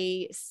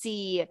actually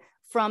see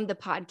from the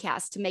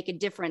podcast to make a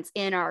difference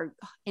in our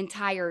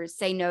entire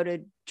Say No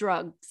to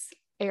Drugs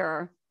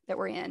era that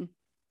we're in?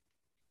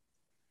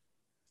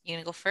 You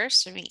gonna go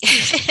first or me?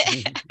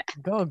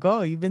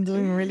 Go. You've been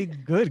doing really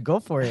good. Go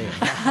for it.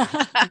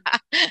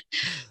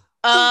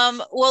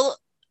 Well,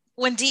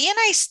 when Dee and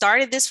I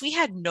started this, we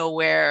had no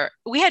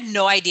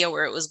idea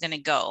where it was going to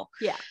go.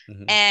 Yeah.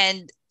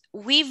 And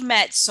we've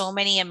met so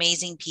many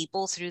amazing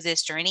people through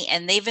this journey,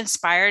 and they've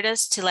inspired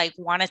us to like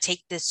want to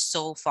take this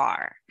so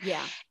far.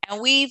 Yeah.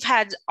 And we've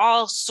had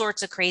all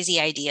sorts of crazy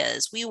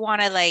ideas. We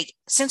want to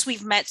since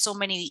we've met so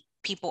many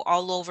people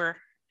all over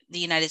the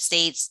United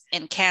States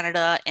and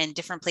Canada and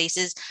different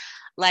places,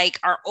 like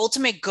our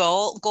ultimate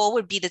goal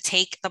would be to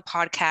take the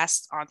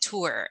podcast on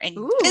tour and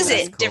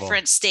visit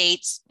different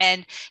states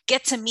and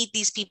get to meet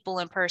these people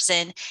in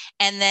person.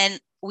 And then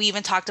we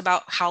even talked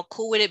about how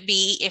cool would it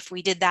be if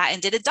we did that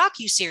and did a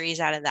docu-series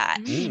out of that.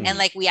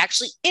 And we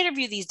actually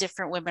interview these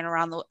different women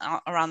around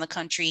the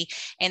country,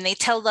 and they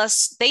tell their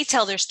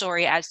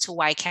story as to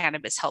why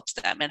cannabis helps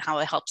them and how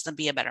it helps them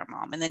be a better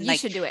mom. And then you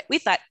should do it. We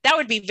thought that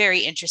would be very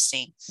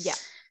interesting.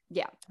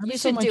 Yeah, you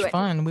should do it.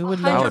 Fun. We would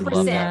love to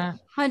do that.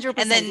 100%.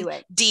 And then do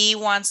it. Dee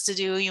wants to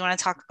do. You want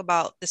to talk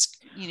about this?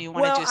 You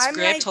want to do a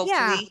script?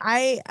 Hopefully,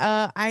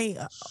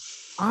 I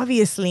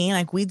obviously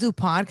we do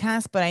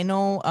podcasts, but I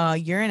know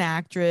you're an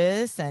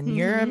actress and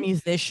you're a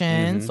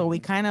musician, so we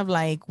kind of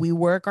we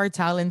work our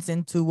talents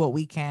into what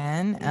we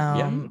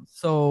can.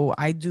 So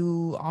I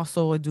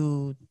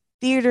do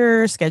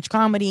theater, sketch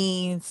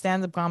comedy,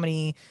 stand-up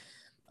comedy.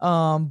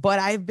 But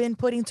I've been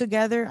putting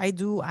together, I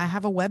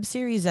have a web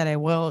series that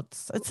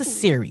it's a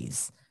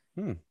series.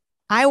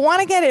 I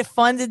want to get it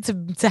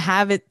funded to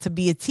have it to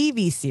be a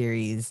TV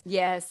series.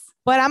 Yes.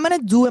 But I'm going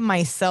to do it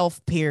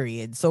myself,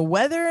 period. So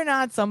whether or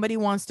not somebody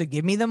wants to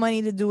give me the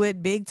money to do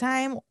it big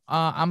time,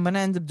 I'm going to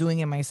end up doing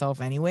it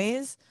myself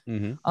anyways.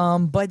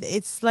 But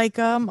it's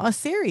a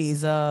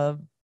series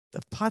of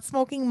pot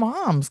smoking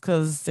moms,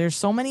 because there's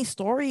so many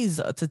stories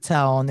to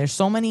tell, and there's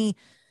so many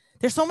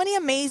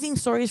amazing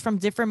stories from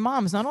different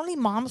moms, not only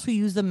moms who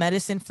use the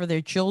medicine for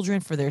their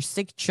children, for their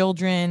sick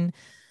children.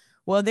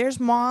 Well, there's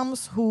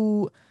moms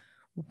who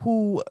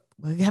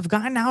have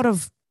gotten out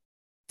of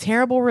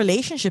terrible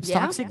relationships,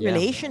 toxic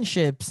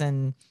relationships,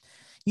 and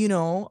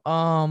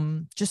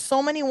just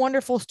so many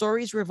wonderful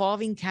stories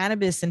revolving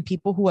cannabis and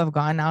people who have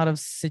gotten out of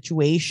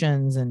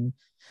situations. And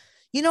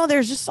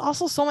there's just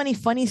also so many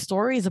funny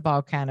stories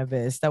about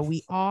cannabis that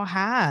we all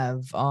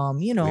have.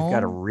 We've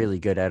got a really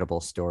good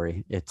edible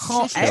story. It's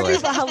hello.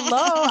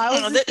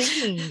 I was just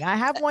thinking, I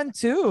have one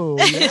too.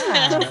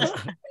 Yeah.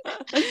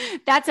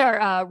 That's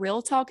our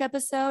real talk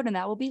episode, and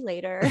that will be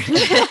later.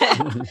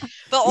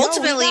 But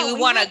ultimately, we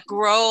want have- to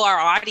grow our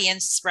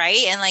audience,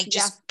 right? And like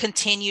just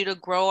continue to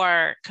grow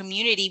our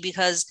community,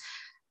 because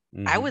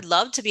I would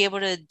love to be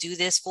able to do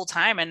this full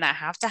time and not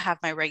have to have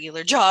my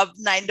regular job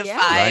 9 to 5,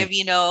 Right.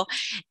 you know,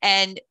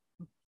 and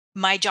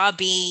my job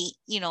be,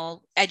 you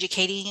know,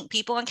 educating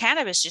people on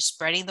cannabis, just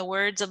spreading the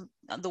word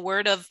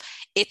of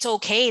it's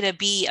okay to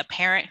be a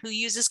parent who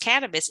uses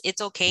cannabis.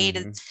 It's okay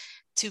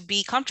to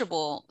be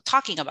comfortable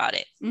talking about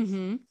it.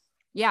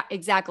 Yeah,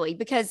 exactly.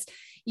 Because,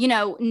 you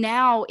know,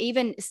 now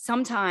even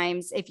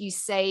sometimes if you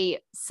say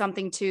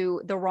something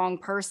to the wrong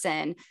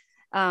person,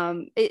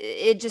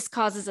 it just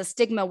causes a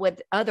stigma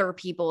with other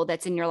people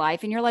that's in your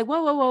life. And you're like,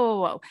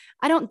 whoa.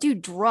 I don't do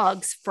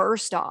drugs.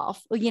 First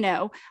off, you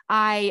know,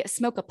 I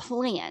smoke a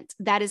plant.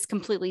 That is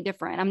completely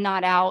different. I'm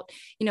not out,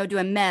 you know,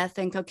 doing meth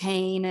and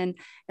cocaine and,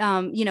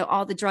 you know,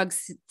 all the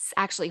drugs. It's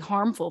actually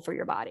harmful for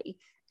your body.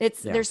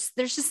 There's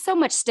just so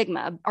much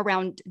stigma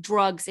around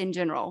drugs in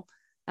general.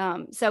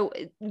 So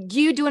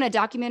you doing a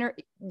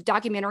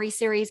documentary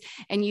series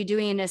and you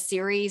doing a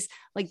series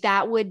like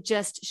that would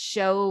just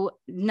show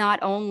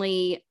not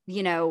only,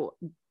 you know,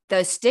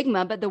 the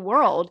stigma, but the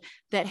world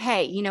that,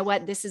 hey, you know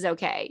what, this is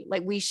okay.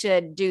 Like we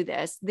should do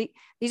this.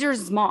 These are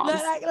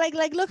moms.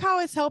 Like, look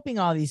how it's helping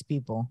all these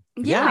people.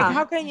 Yeah. Like,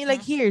 how can you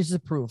here's the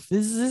proof.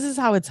 This is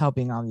how it's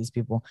helping all these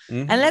people.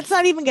 And let's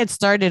not even get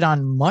started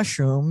on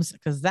mushrooms,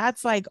 because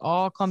that's like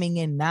all coming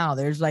in now.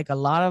 There's like a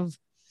lot of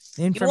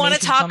you want to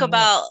talk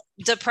about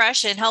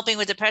depression, helping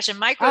with depression.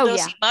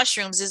 Microdosing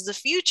mushrooms is the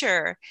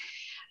future.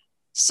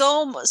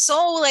 So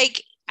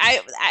like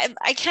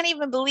I can't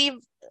even believe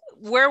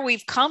where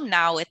we've come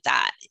now with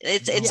that.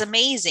 It's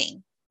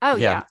amazing. Oh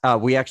yeah.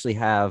 We actually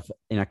have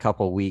in a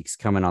couple of weeks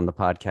coming on the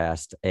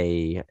podcast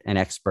an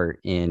expert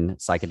in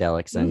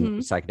psychedelics and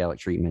psychedelic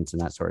treatments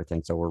and that sort of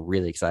thing. So we're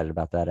really excited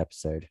about that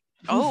episode.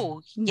 Oh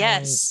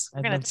yes,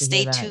 we're gonna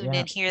stay tuned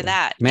and hear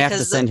that. May have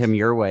to send him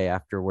your way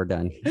after we're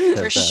done.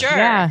 For sure.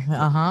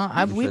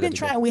 Yeah. We've been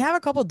trying. We have a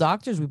couple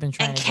doctors we've been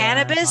trying. And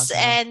cannabis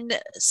and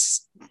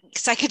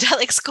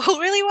psychedelics go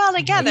really well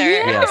together.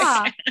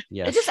 Yeah.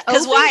 Yes. It just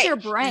opens your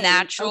brain.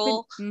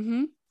 Natural,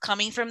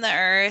 coming from the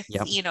earth.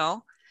 You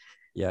know.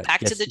 Yeah. Back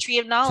to the tree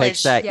of knowledge.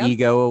 Takes that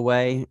ego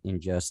away and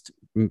just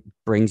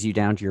brings you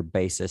down to your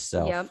basis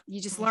self. Yep.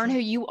 You just learn who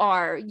you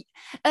are.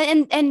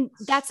 And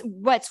that's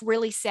what's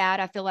really sad.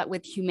 I feel like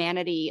with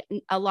humanity,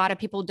 a lot of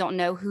people don't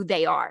know who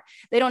they are.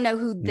 They don't know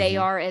who they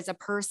are as a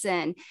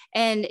person.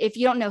 And if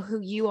you don't know who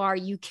you are,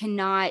 you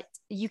cannot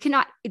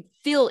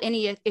feel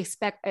any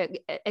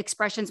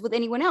expressions with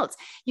anyone else.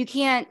 You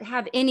can't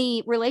have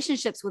any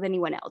relationships with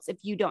anyone else if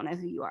you don't know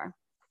who you are.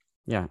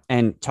 Yeah.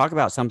 And talk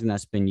about something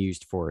that's been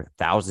used for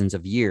thousands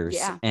of years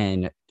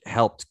and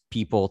helped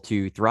people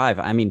to thrive.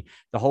 I mean,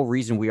 the whole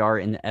reason we are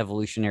in the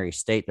evolutionary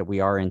state that we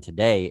are in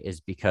today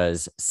is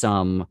because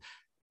some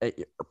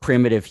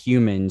primitive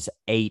humans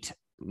ate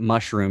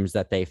mushrooms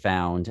that they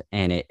found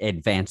and it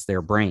advanced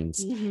their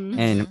brains.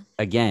 And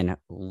again,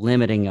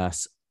 limiting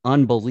us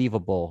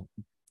unbelievable,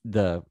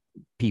 the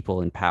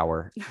people in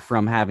power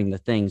from having the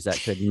things that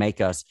could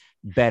make us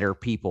better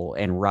people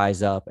and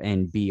rise up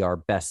and be our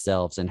best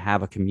selves and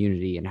have a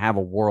community and have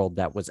a world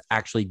that was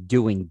actually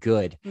doing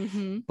good.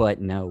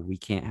 But no, we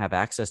can't have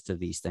access to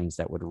these things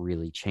that would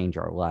really change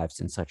our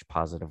lives in such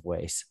positive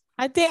ways.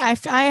 I think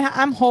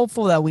I'm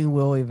hopeful that we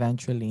will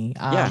eventually.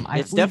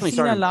 It's definitely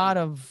seen a lot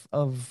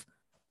of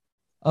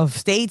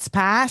states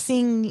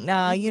passing,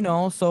 you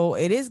know, so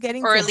it is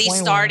getting, or at least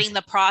starting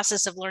the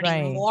process of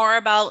learning more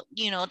about,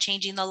 you know,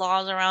 changing the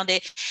laws around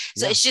it.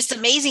 So it's just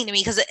amazing to me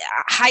because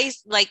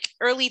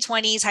early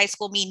 20s, high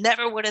school me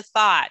never would have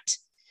thought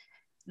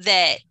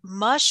that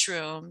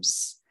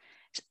mushrooms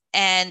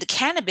and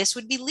cannabis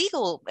would be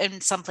legal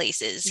in some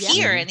places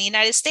here in the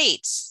United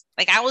States.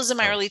 Like I was in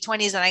my early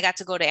 20s and I got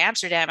to go to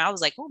Amsterdam. I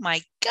was like, oh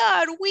my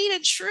God, weed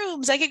and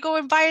shrooms. I could go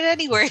and buy it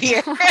anywhere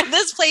here.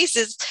 This place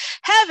is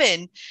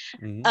heaven.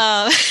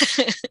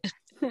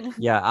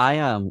 Yeah, I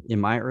in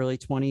my early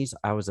 20s,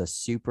 I was a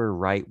super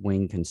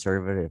right-wing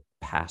conservative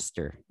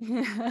pastor.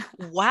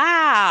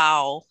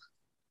 Wow.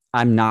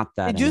 I'm not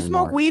that. Did you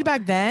smoke weed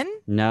back then?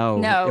 No,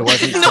 it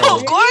wasn't. No,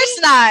 of course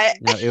not.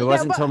 No, it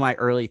wasn't until my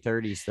early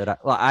 30s that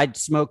I'd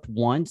smoked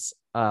once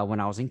when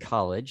I was in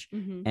college,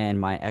 and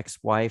my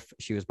ex-wife,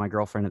 she was my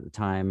girlfriend at the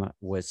time,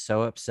 was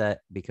so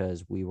upset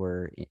because we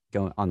were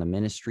going on the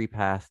ministry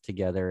path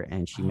together,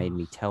 and she made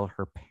me tell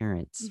her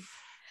parents,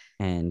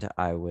 and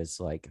I was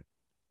like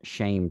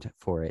shamed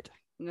for it.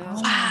 Oh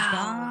my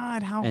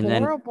God, how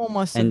horrible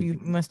must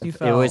you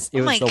felt? It was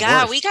oh my the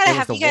God, worst. we gotta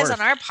have you guys on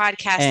our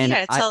podcast. And you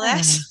gotta tell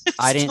that.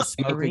 I didn't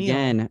smoke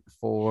again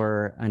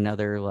for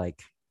another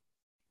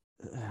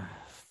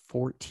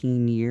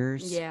 14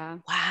 years. Yeah.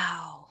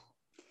 Wow.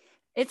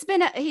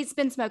 He's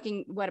been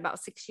smoking about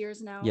 6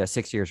 years now. Yeah,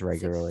 6 years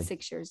regularly.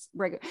 6 years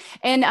regular.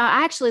 And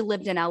I actually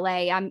lived in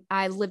LA.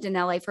 I lived in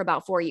LA for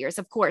about 4 years.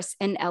 Of course,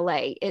 in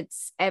LA,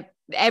 it's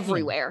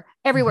everywhere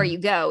you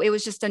go. It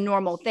was just a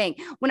normal thing.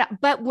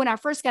 But when I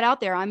first got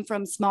out there, I'm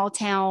from small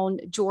town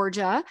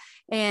Georgia,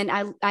 and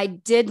I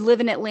did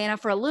live in Atlanta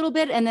for a little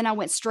bit, and then I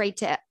went straight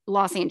to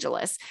Los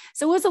Angeles.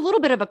 So it was a little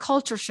bit of a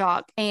culture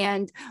shock.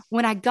 And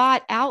when I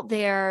got out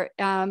there,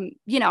 I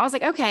was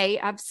like, okay,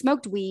 I've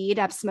smoked weed,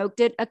 I've smoked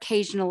it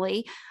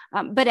occasionally,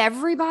 but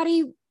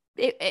everybody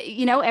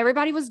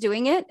was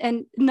doing it,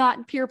 and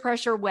not peer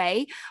pressure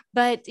way.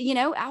 But,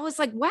 I was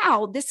like,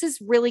 wow, this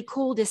is really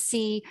cool to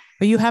see.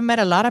 But you have met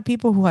a lot of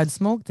people who had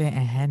smoked it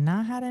and had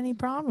not had any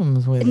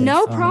problems with it.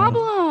 No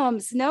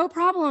problems.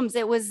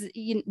 It was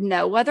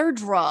no other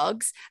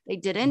drugs. They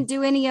didn't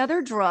do any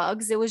other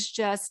drugs. It was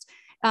just,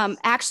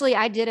 actually,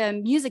 I did a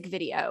music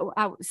video.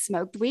 I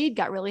smoked weed,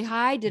 got really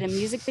high, did a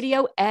music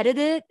video,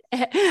 edited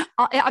it.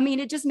 I mean,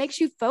 it just makes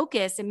you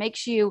focus. It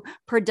makes you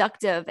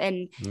productive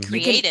and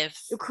creative.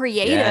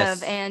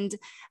 Yes. And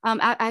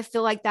I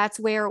feel like that's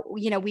where,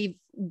 we've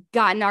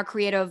gotten our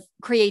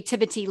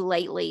creativity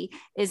lately,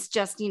 is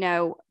just,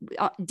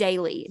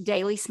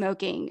 daily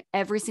smoking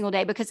every single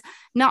day, because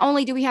not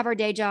only do we have our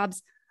day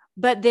jobs,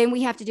 but then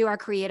we have to do our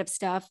creative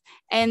stuff.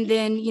 And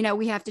then,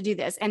 we have to do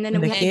this. And then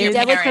we have to do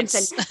Deadly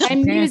Crimson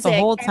and music the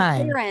whole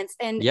time. And parents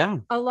and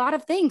a lot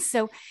of things.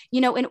 So,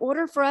 in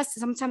order for us,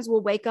 sometimes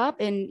we'll wake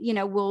up and,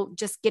 we'll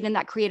just get in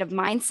that creative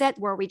mindset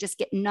where we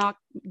just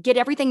get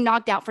everything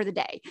knocked out for the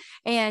day.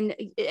 And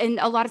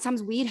a lot of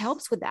times weed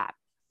helps with that.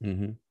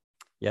 Mm-hmm.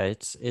 Yeah,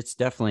 it's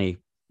definitely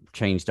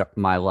changed up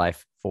my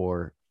life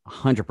for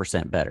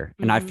 100% better.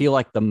 Mm-hmm. And I feel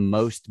like the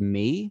most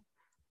me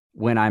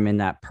when I'm in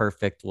that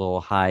perfect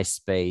little high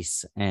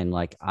space and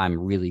like I'm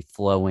really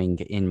flowing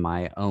in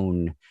my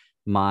own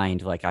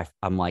mind. Like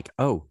I'm like,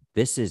 oh,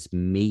 this is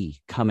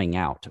me coming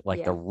out,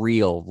 like the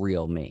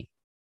real me.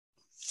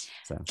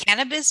 So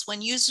cannabis,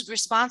 when used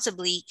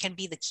responsibly, can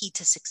be the key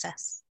to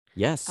success.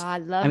 Yes. I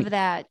love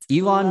that.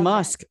 Elon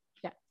Musk,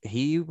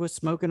 he was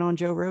smoking on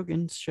Joe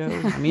Rogan's show.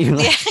 I mean,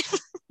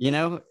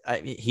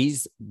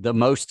 he's the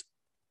most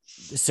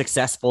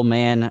successful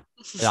man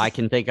that I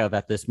can think of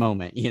at this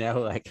moment,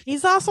 like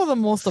he's also the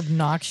most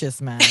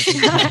obnoxious man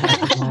at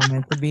this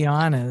moment, to be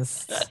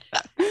honest.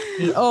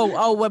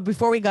 Well,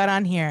 before we got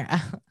on here,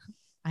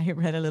 I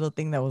read a little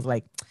thing that was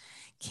like,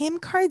 Kim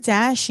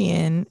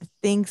Kardashian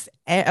thinks,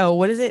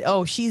 what is it?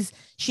 Oh, she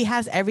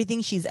has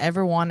everything she's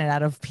ever wanted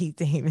out of Pete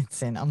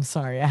Davidson. I'm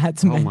sorry, I had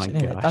to mention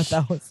it. I thought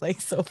that was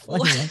like so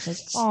funny. I was like,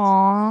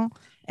 aw.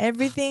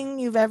 Everything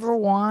you've ever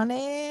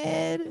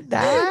wanted.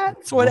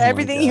 That's what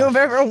everything you've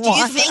ever wanted. Do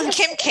you think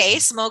Kim K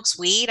smokes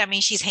weed? I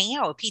mean, she's hanging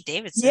out with Pete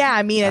Davidson. Yeah,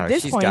 I mean, at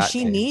this point,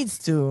 she needs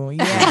to.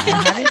 Yeah,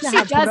 having to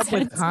have put up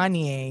with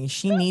Kanye,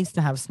 she needs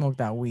to have smoked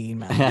that weed,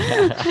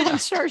 man. I'm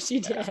sure she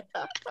did.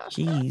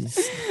 Jeez,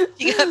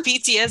 she got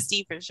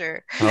PTSD for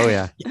sure. Oh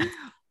yeah.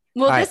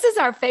 Well, this is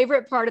our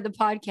favorite part of the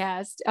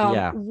podcast.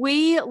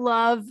 We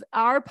love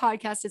our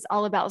podcast is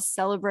all about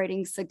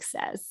celebrating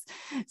success.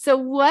 So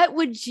what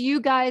would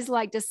you guys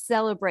like to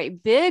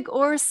celebrate, big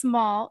or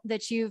small,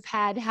 that you've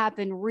had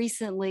happen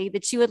recently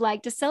that you would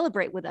like to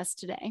celebrate with us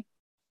today?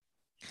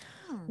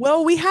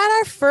 Well, we had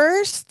our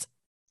first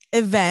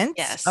event,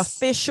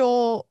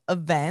 official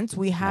event.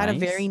 We had a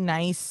very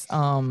nice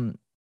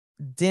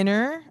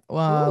dinner.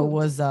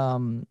 Was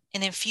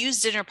an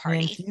infused dinner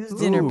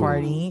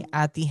party.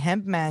 At the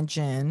Hemp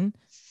Mansion.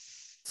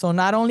 So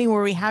not only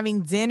were we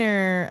having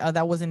dinner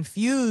that was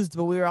infused,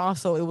 but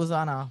it was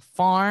on a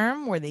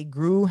farm where they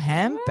grew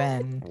hemp.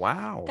 And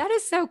wow, that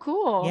is so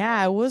cool.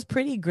 Yeah, it was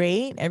pretty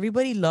great.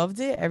 Everybody loved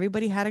it.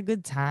 Everybody had a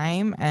good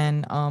time.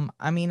 And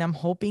I'm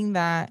hoping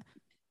that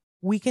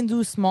we can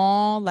do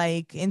small,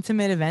 like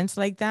intimate events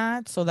like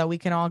that so that we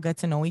can all get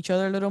to know each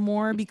other a little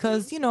more,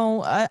 because,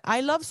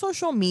 I love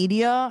social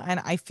media, and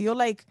I feel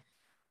like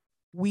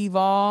we've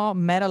all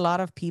met a lot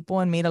of people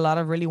and made a lot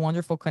of really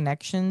wonderful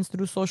connections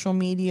through social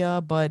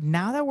media. But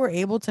now that we're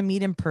able to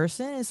meet in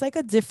person, it's like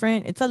a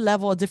different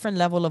level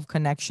of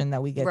connection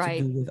that we get to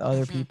do with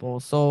other people.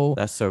 So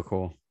that's so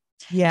cool.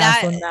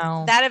 Yeah.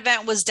 That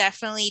event was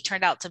definitely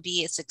turned out to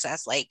be a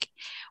success. Like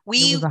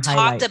we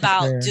talked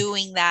about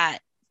doing that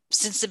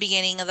since the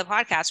beginning of the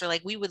podcast. We're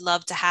like, we would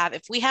love to have,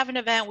 if we have an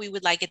event, we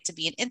would like it to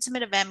be an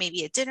intimate event,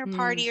 maybe a dinner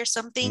party or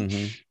something.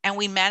 Mm-hmm. And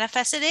we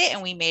manifested it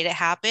and we made it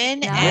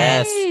happen.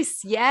 Nice.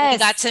 Yes. We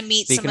got to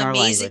meet some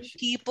amazing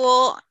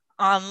people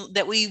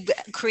that we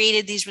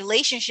created these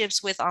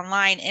relationships with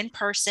online, in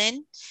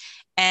person.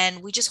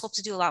 And we just hope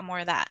to do a lot more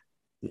of that.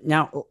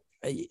 Now,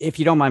 if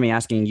you don't mind me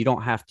asking, you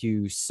don't have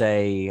to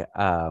say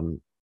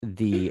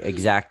the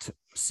exact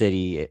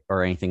city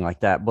or anything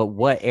like that, but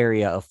what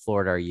area of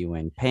Florida are you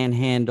in?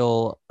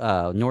 Panhandle,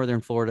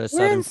 northern Florida,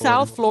 We're in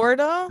South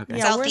Florida. Okay.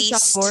 Yeah, we're in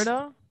South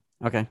Florida.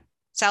 Okay.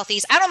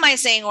 Southeast. I don't mind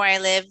saying where I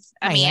live.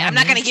 I mean, I'm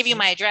not going to give you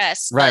my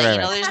address, but right.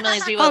 there's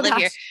millions of people that live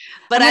here.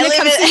 But I live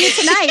see you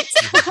tonight.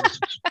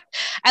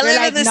 I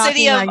live in the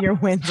city of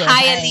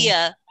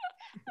Hialeah.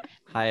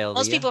 Hialeah.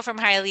 Most people from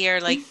Hialeah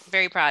are like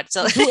very proud.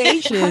 So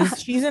she's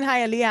in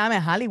Hialeah. I'm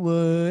in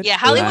Hollywood. Yeah,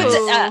 Hollywood.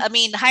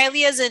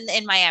 Hialeah's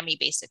in Miami,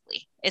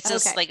 basically. It's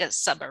just like a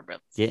suburb of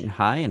getting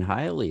high in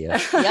Hialeah.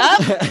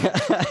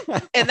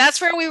 Yep. And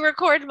that's where we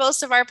record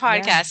most of our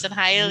podcasts in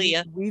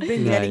Hialeah. We've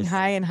been getting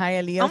high in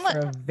Hialeah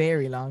for a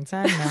very long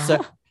time now.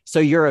 So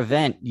your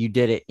event, you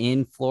did it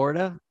in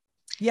Florida?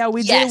 Yeah,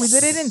 we did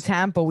it in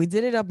Tampa. We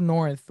did it up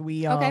north.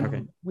 We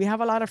we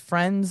have a lot of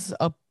friends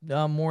up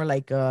more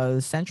like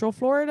Central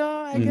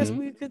Florida, I guess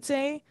we could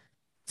say.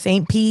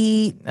 St.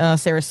 Pete,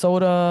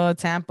 Sarasota,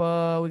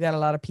 Tampa. We got a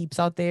lot of peeps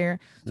out there.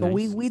 So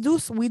we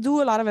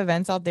do a lot of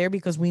events out there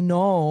because we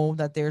know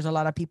that there's a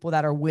lot of people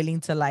that are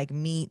willing to like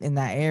meet in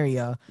that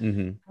area.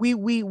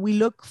 We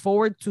look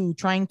forward to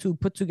trying to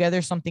put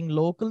together something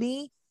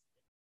locally.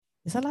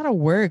 It's a lot of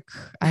work.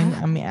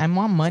 I mean, I'm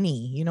on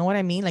money. You know what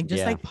I mean? Like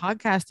just like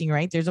podcasting,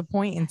 right? There's a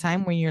point in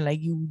time when you're like,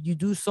 you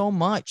do so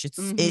much.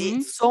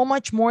 It's so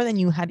much more than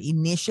you had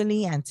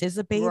initially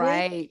anticipated.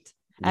 Right.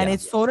 And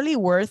it's totally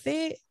worth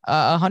it,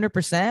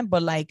 100%.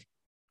 But like,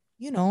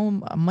 you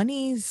know,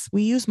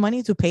 we use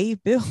money to pay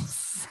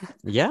bills.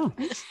 Yeah.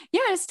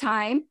 Yeah, it's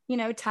time,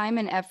 time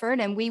and effort.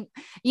 And we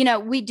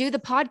do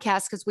the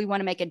podcast because we want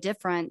to make a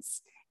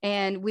difference.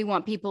 And we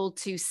want people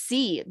to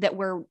see that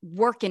we're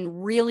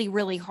working really,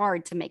 really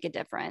hard to make a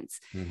difference.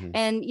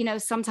 And,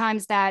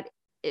 sometimes that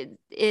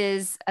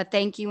is a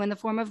thank you in the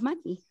form of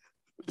money.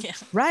 Yeah.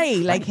 Right.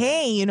 Like,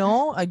 hey,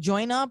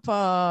 join up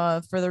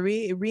for the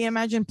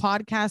Reimagine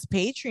Podcast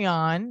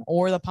Patreon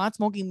or the Pot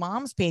Smoking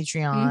Moms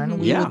Patreon.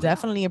 We would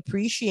definitely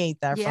appreciate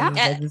that from you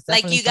guys.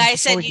 Like you guys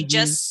said, you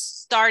just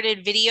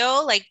started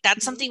video. Like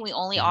that's something we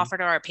only offer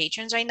to our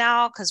patrons right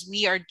now because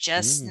we are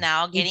just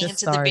now getting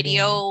into the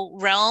video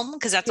realm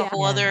because that's a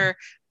whole other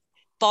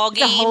ball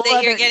game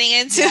that you're getting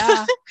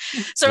into.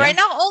 So right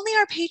now only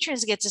our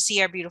patrons get to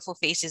see our beautiful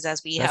faces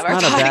as we have our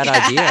podcast. That's not a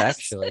bad idea,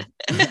 actually.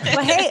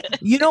 But hey,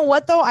 you know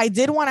what though? I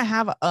did want to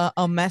have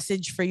a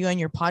message for you on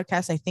your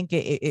podcast. I think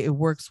it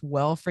works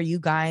well for you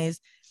guys.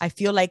 I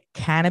feel like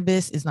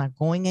cannabis is not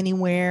going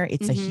anywhere.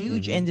 It's a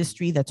huge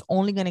industry that's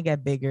only going to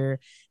get bigger.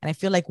 And I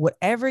feel like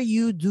whatever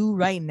you do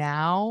right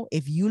now,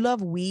 if you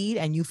love weed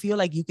and you feel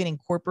like you can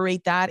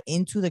incorporate that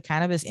into the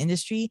cannabis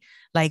industry,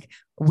 like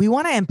we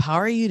want to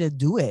empower you to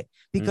do it.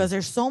 Because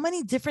there's so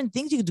many different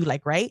things you could do,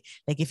 like, right?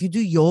 Like if you do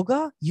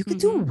yoga, you could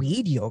do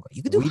weed yoga.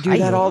 You could do that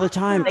yoga all the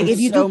time. Like if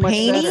you do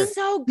painting,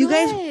 so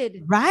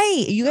good.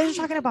 you guys are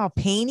talking about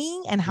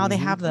painting and how they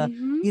have the,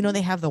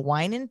 they have the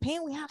wine and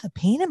paint. We have the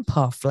paint and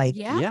puff. Like,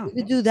 you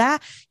could do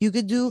that. You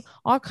could do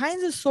all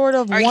kinds of sort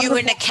of. Are you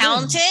an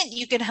accountant? Things.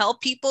 You can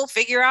help people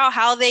figure out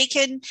how they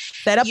can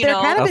set up their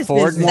cannabis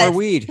afford business. more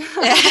weed.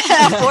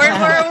 Afford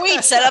more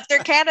weed. Set up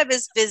their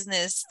cannabis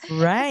business.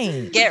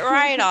 Right. Get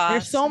right off.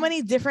 There's so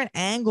many different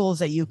angles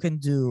that you can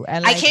do.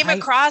 And I came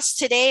across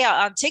today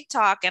on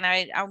TikTok, and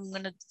I'm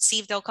gonna see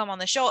if they'll come on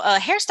the show. A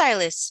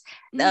hairstylist,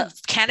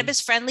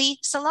 cannabis friendly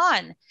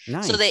salon,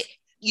 so that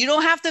you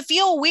don't have to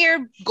feel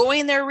weird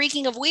going there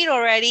reeking of weed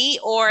already.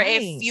 Or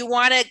if you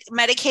want to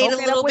medicate a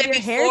little bit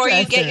before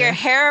you get your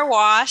hair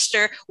washed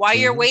or while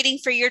you're waiting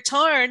for your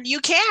turn, you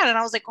can. And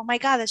I was like, oh my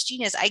God, that's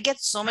genius. I get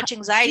so much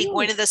anxiety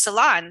going to the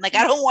salon. Like,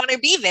 I don't want to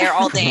be there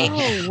all day.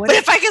 But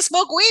if I can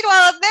smoke weed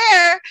while I'm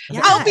there,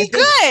 I'll be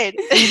good.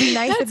 It'd be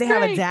nice if they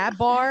have a dab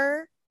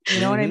bar. You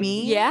know what I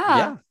mean?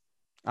 Yeah.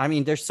 I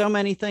mean, there's so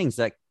many things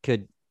that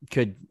could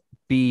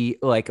be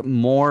like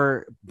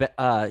more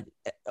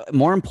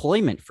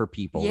employment for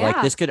people.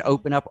 Like this could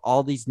open up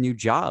all these new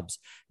jobs.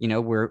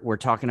 We're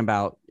talking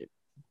about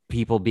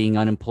people being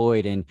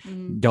unemployed and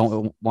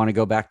don't want to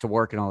go back to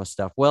work and all this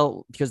stuff.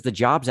 Well, because the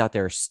jobs out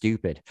there are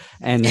stupid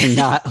and they're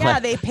not.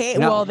 They pay.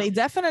 Well, they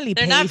definitely.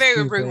 They're not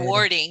very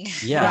rewarding.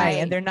 Yeah, right.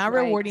 And they're not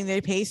rewarding.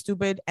 They pay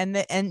stupid.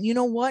 And you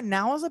know what?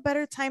 Now is a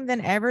better time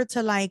than ever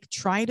to like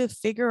try to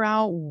figure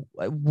out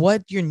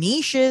what your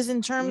niche is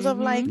in terms of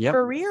like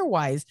career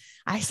wise.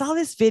 I saw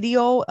this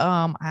video.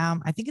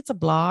 I think it's a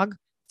blog.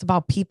 It's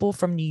about people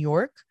from New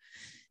York.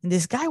 And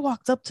this guy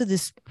walked up to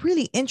this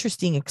really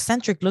interesting,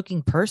 eccentric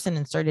looking person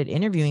and started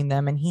interviewing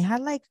them. And he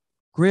had like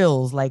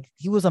grills, like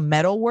he was a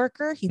metal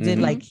worker. He did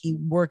he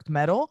worked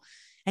metal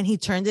and he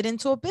turned it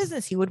into a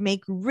business. He would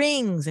make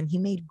rings and he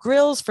made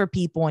grills for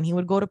people. And he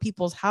would go to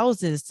people's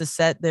houses to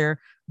set their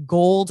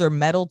gold or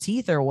metal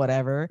teeth or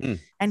whatever.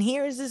 And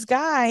here's this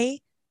guy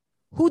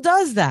who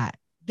does that.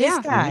 This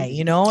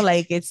guy,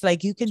 like it's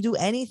like you can do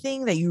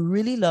anything that you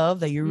really love,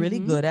 that you're really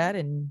good at,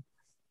 and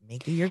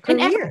make it your career.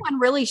 And everyone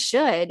really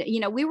should.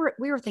 We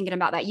were thinking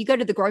about that. You go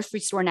to the grocery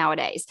store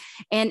nowadays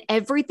and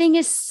everything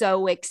is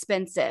so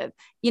expensive.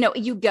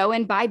 You go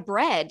and buy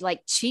bread,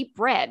 like cheap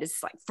bread is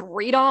like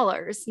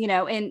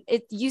 $3, and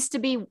it used to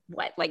be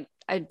like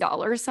 $1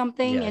 or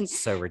something. Yeah, and it's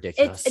so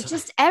ridiculous. It's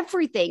just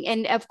everything.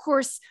 And of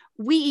course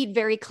we eat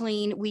very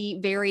clean. We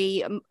eat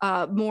very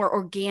more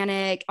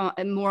organic,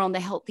 more on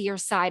the healthier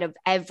side of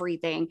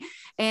everything.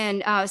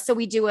 And so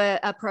we do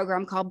a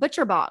program called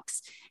Butcher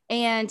Box.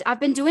 And I've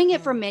been doing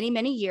it for many,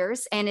 many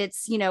years. And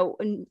it's,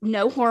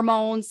 no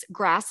hormones,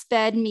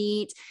 grass-fed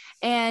meat.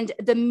 And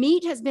the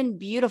meat has been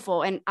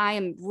beautiful. And I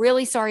am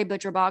really sorry,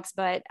 Butcher Box,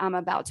 but I'm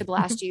about to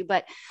blast you.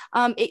 But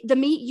the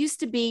meat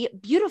used to be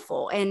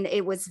beautiful, and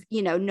it was,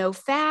 no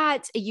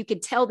fat. You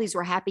could tell these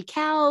were happy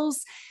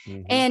cows.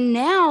 Mhm. And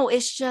now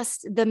it's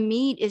just, the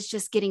meat is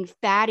just getting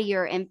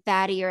fattier and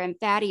fattier and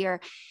fattier.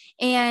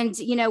 And,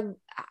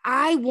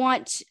 I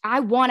want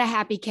a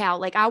happy cow.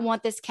 Like, I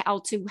want this cow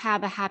to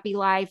have a happy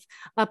life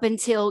up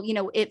until,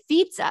 it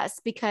feeds us,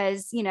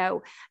 because,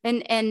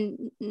 and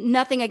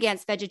nothing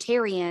against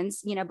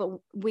vegetarians, but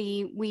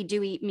we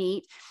do eat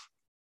meat.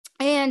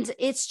 And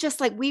it's just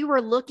like, we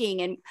were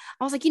looking, and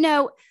I was like,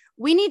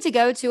 we need to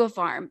go to a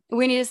farm.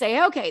 We need to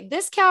say, okay,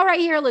 this cow right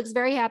here looks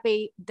very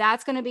happy.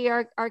 That's going to be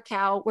our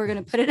cow. We're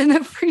going to put it in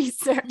the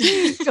freezer.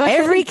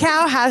 Every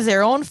cow has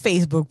their own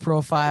Facebook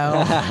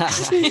profile.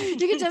 You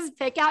can just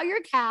pick out your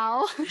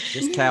cow.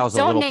 This cow's a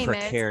Don't little name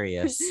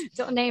precarious.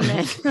 Don't name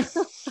it.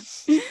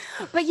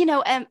 But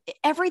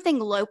everything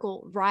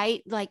local,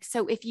 right? Like,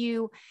 so if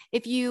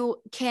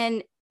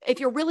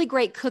you're really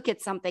great cook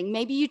at something,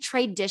 maybe you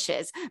trade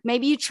dishes,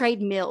 maybe you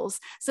trade meals.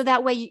 So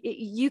that way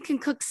you can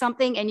cook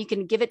something and you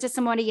can give it to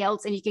somebody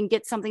else, and you can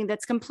get something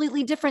that's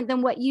completely different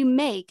than what you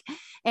make.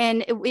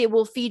 And it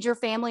will feed your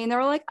family. And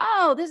they're like,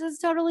 oh, this is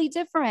totally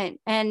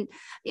different. And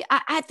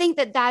I think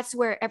that's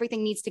where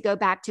everything needs to go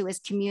back to, is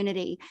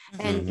community.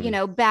 Mm-hmm.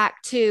 And,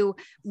 back to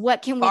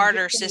what can we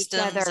barter get from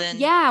systems each other?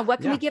 and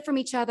what can we get from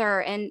each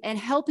other and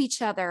help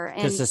each other?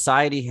 Because And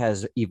society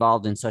has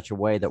evolved in such a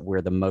way that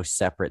we're the most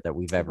separate that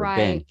we've ever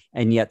been.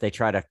 And yet they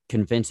try to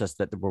convince us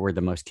that we're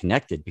the most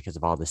connected because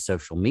of all this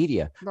social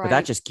media. But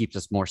that just keeps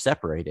us more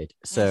separated.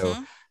 So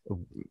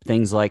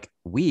things like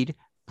weed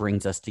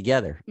brings us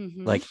together.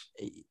 Like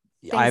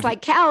things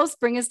like cows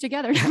bring us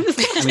together.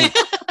 I mean,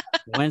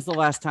 when's the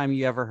last time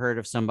you ever heard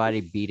of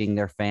somebody beating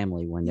their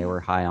family when they were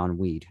high on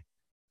weed?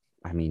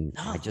 I mean,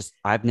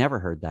 I've never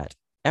heard that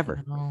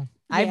ever.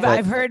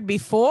 I've heard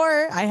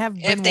before. I have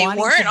been if they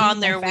wanting weren't to beat on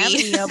my their family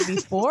weed up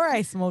before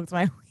I smoked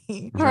my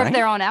weed. Or if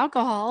they're on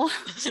alcohol.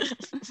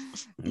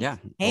 Yeah.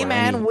 Hey,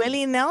 man,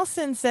 Willie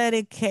Nelson said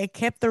it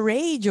kept the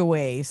rage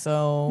away.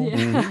 So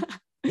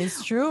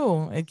it's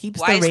true. It keeps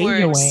Wise the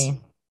rage words. away.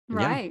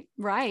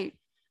 Right.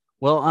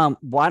 Well,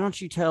 why don't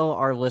you tell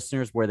our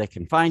listeners where they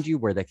can find you,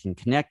 where they can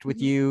connect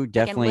with you?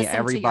 Definitely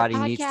everybody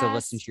needs to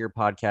listen to your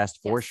podcast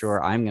for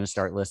sure. I'm going to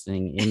start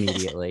listening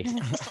immediately.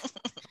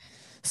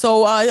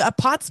 So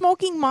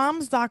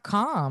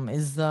potsmokingmoms.com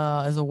is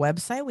a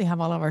website. We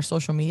have all of our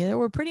social media.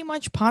 We're pretty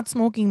much Pot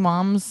Smoking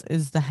Moms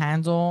is the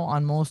handle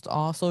on most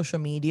all social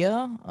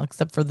media,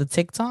 except for the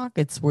TikTok.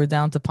 We're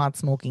down to Pot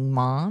Smoking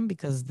Mom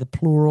because the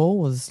plural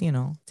was,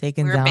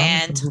 taken down.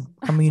 Banned.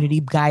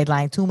 Community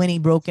guideline. Too many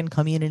broken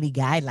community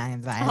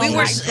guidelines.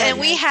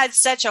 We had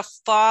such a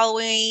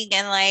following,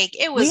 and like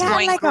it was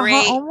going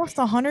great. Almost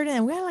 100,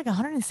 and we had like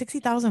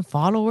 160,000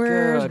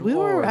 followers. Good we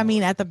were, Lord. I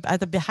mean, at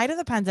the height of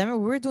the pandemic,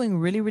 we were doing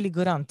really, really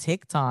good on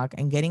TikTok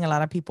and getting a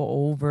lot of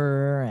people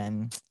over.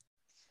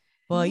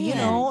 But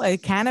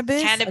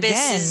cannabis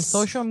again,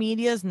 social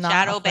media is not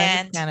shadow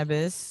banned.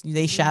 Cannabis,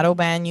 they shadow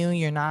ban you.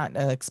 You're not,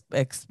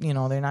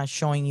 they're not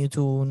showing you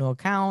to new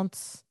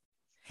accounts.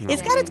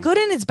 It's got its good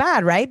and its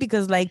bad, right?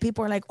 Because like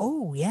people are like,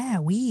 oh yeah,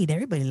 weed.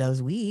 Everybody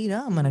loves weed.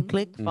 Oh, I'm gonna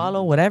click,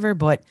 follow, whatever.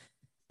 But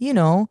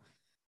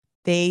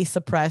they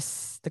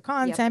suppress the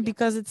content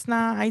because it's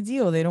not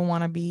ideal. They don't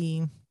want to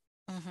be,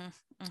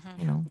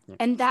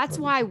 And that's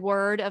why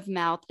word of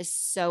mouth is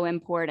so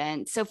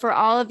important. So for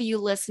all of you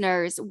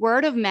listeners,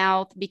 word of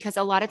mouth, because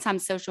a lot of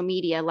times social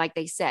media, like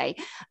they say,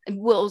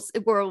 will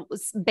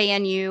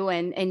ban you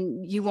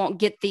and you won't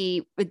get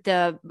the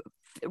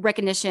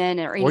recognition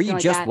or anything, or you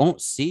like just that.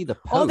 won't see the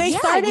post. Oh, they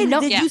started.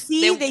 Did you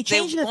see? They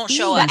changed the feed.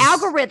 The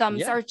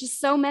algorithms are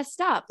just so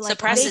messed up. Like,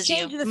 suppresses they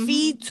changed the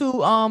feed to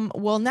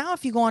well, now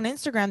if you go on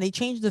Instagram, they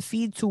changed the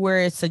feed to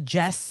where it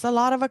suggests a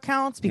lot of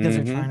accounts because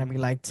they're trying to be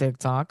like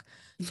TikTok.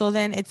 So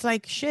then it's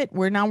like shit.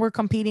 We're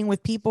competing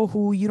with people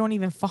who you don't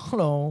even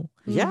follow.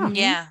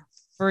 Yeah.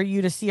 For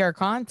you to see our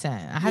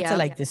content, I had to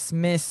like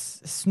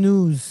dismiss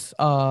snooze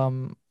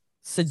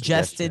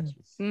suggested.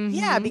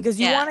 Yeah, because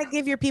you want to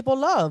give your people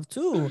love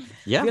too.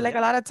 Yeah. You're like a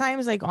lot of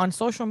times like on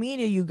social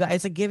media, you guys,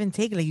 it's a give and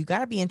take. Like you got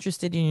to be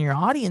interested in your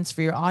audience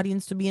for your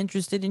audience to be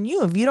interested in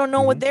you. If you don't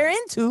know what they're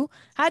into,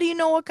 how do you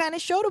know what kind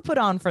of show to put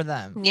on for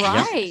them?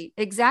 Right.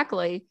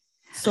 Exactly.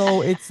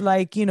 So it's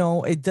like,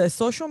 the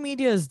social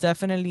media is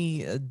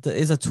definitely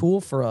is a tool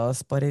for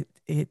us, but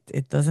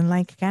it doesn't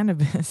like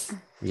cannabis.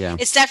 Yeah.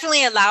 It's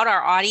definitely allowed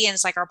our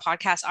audience, like our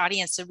podcast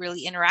audience, to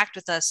really interact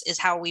with us. Is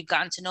how we've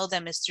gotten to know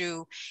them is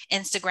through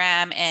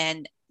Instagram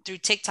and through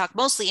TikTok,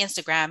 mostly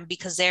Instagram,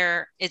 because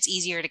there it's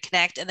easier to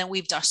connect. And then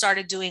we've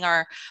started doing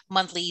our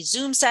monthly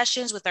Zoom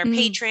sessions with our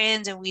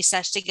patrons, and we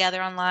sesh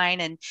together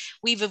online. And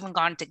we've even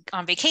gone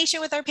on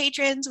vacation with our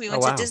patrons. We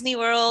went to Disney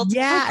World.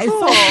 Yeah, it's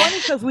so funny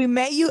because we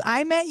met you.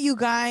 I met you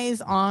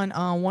guys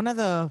on one of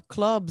the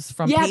clubs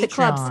from Patreon. The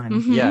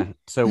clubs. Yeah,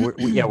 so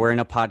we're in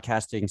a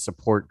podcasting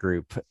support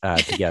group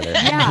together.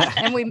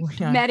 And we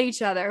met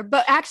each other,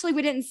 but actually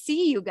we didn't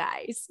see you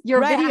guys.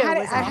 Your video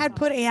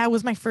it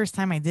was my first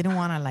time. I didn't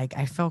want to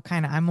I felt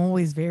I'm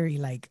always very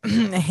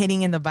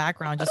hitting in the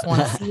background, just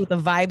want to see what the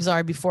vibes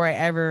are before I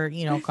ever,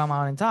 come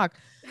out and talk.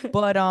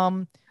 But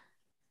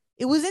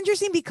it was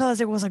interesting because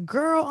there was a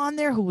girl on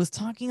there who was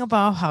talking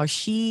about how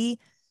it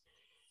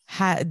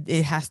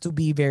has to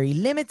be very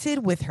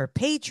limited with her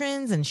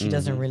patrons, and she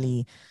doesn't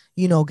really,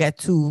 get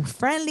too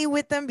friendly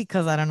with them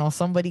because I don't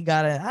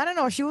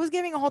know, she was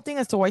giving a whole thing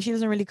as to why she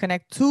doesn't really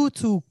connect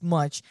too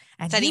much.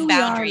 And setting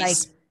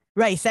boundaries.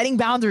 Setting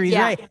boundaries,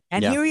 right.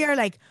 And here we are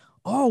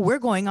oh, we're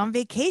going on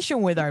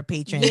vacation with our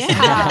patrons. Yeah.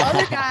 The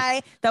other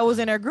guy that was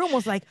in our group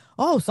was like,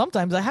 oh,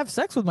 sometimes I have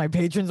sex with my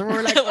patrons. And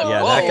we're like,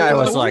 that guy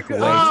was way too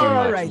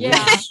much. Right.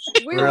 Yeah.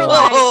 We were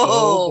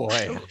oh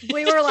boy.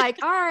 We were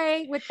like, all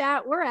right, with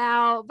that, we're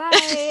out. Bye.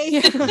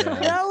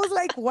 I was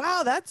like,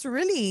 wow, that's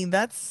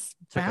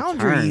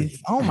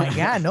boundaries. Oh my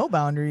God, no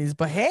boundaries.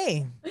 But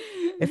hey,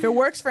 if it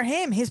works for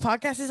him, his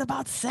podcast is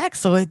about sex.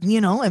 So it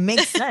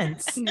makes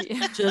sense.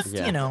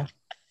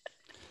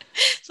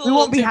 We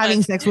won't be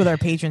having sex with our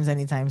patrons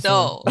anytime soon.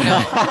 No.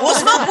 We'll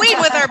smoke weed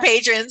with our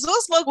patrons.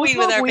 We'll smoke weed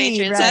with our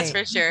patrons. Right. That's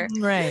for sure.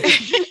 Right.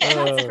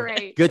 That's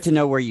great. Good to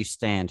know where you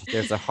stand.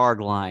 There's a hard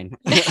line.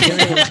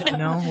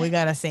 No, we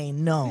got to say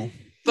no.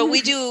 But we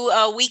do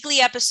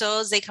weekly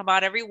episodes. They come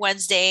out every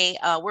Wednesday.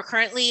 We're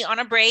currently on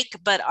a break,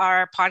 but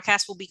our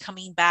podcast will be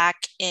coming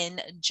back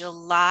in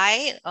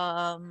July.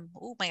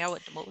 Oh my God,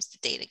 what was the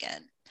date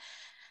again?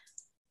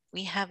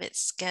 We have it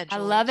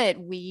scheduled. I love it.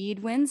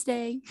 Weed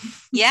Wednesday.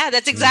 Yeah,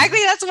 that's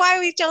why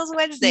we chose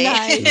Wednesday.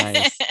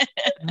 Nice.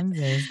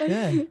 Wednesday's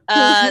good.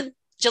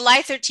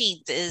 July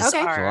 13th is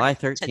our July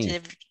 13th.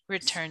 tentative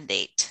return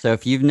date. So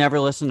if you've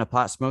never listened to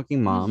Pot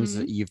Smoking Moms,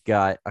 you've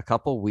got a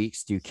couple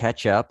weeks to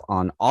catch up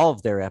on all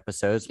of their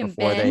episodes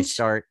before they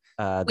start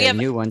their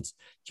new ones,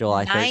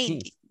 July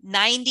 13th.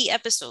 90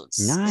 episodes.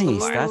 Nice.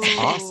 That's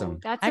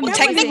awesome. That's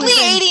technically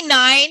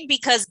 89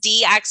 because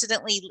D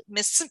accidentally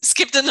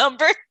skipped a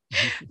number,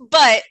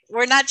 but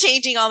we're not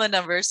changing all the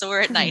numbers, so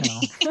we're at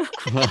 90.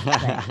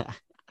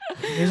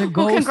 There's a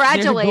ghost,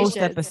 congratulations. There's a ghost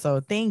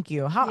episode. Thank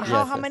you.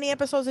 How many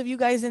episodes have you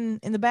guys in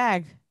the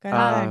bag?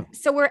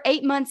 So we're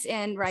 8 months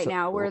in right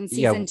now. We're in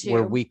season 2.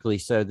 We're weekly.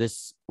 So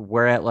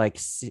we're at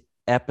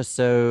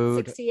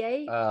episode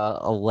 68,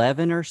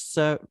 11 or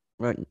so.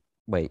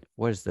 Wait,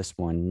 what is this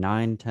one?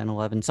 9, 10,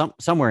 11,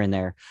 somewhere in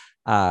there.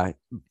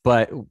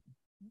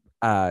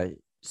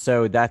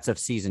 So that's of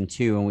season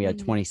 2, and we had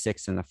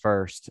 26 in the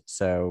first.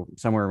 So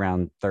somewhere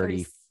around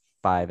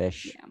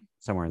 35-ish,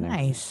 somewhere in there.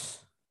 Nice.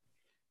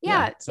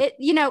 Yeah.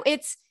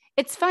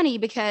 It's funny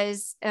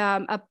because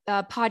a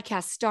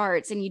podcast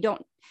starts and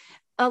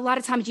a lot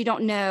of times you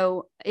don't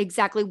know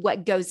exactly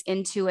what goes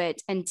into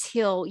it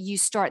until you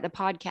start the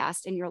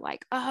podcast and you're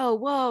like, oh,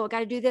 whoa, I got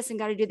to do this and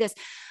got to do this.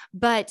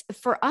 But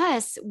for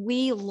us,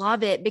 we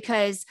love it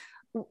because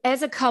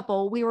as a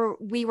couple, we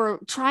were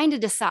trying to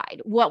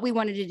decide what we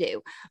wanted to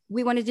do.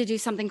 We wanted to do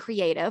something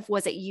creative.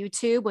 Was it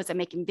YouTube? Was it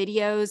making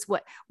videos?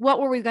 What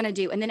were we going to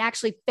do? And then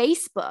actually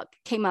Facebook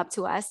came up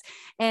to us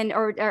and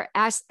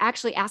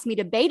actually asked me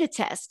to beta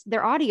test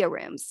their audio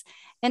rooms.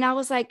 And I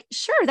was like,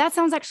 sure, that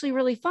sounds actually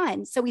really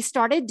fun. So we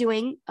started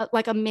doing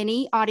a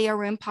mini audio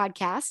room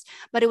podcast,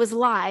 but it was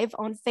live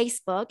on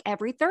Facebook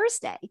every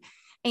Thursday.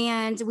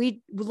 And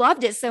we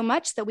loved it so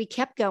much that we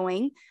kept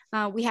going.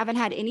 We haven't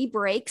had any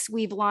breaks.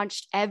 We've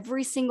launched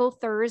every single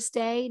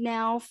Thursday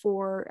now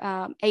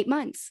for 8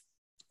 months.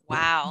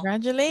 Wow.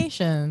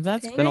 Congratulations.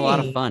 That's been a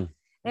lot of fun.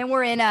 And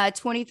we're in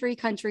 23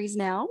 countries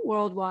now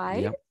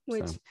worldwide,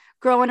 which so.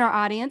 Growing our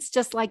audience,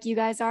 just like you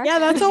guys are. Yeah,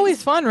 that's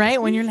always fun, right?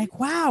 When you're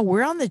like, wow,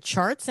 we're on the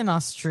charts in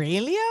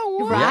Australia.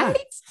 What? Right?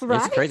 It's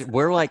crazy.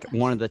 We're like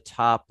one of the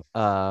top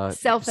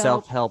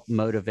self-help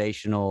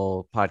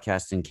motivational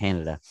podcasts in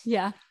Canada.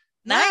 Yeah.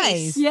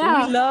 Nice.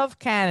 Yeah. We love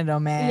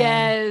Canada, man.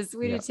 Yes,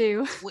 we do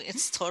too.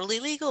 It's totally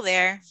legal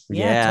there.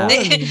 Yeah.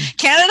 Totally.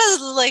 Canada's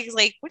like,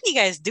 what are you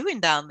guys doing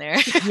down there?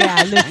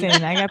 Yeah,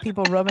 listen, I got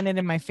people rubbing it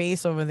in my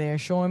face over there,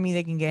 showing me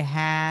they can get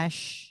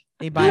hash.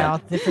 They buy all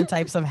different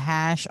types of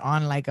hash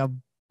on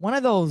one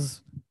of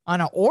those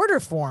on an order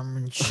form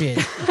and shit.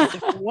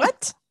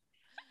 What?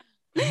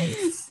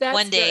 That's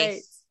one day.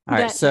 Great.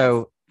 All right.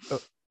 So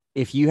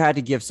if you had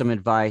to give some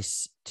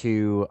advice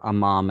to a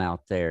mom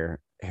out there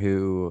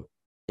who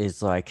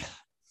is like,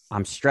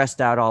 I'm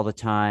stressed out all the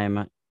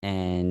time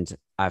and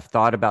I've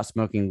thought about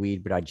smoking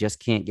weed, but I just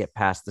can't get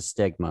past the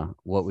stigma,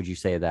 what would you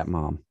say to that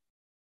mom?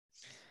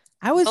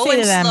 I would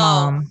say to that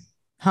mom,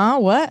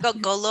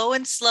 what? Go low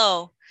and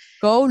slow.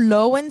 Go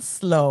low and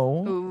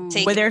slow.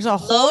 Take but there's a low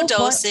whole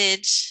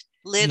dosage,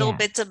 little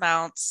bits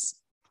amounts.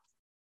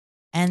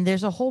 And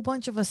there's a whole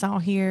bunch of us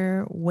out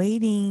here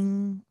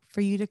waiting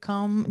for you to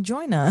come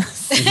join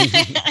us.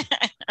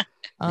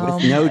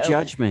 With no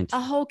judgment. A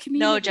whole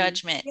community. No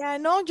judgment. Yeah,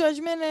 no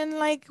judgment. And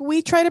like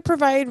we try to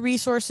provide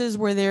resources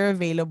where they're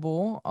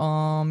available.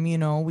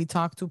 We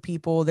talk to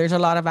people. There's a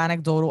lot of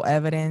anecdotal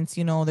evidence.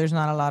 There's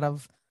not a lot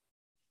of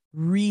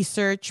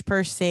research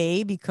per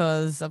se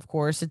because of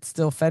course it's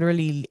still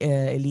federally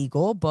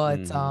illegal,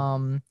 but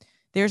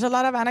there's a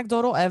lot of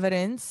anecdotal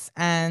evidence.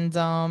 And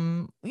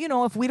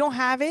if we don't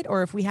have it,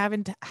 or if we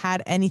haven't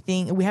had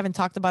anything, we haven't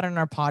talked about it in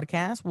our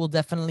podcast, we'll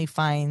definitely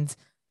find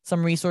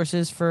some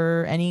resources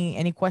for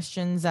any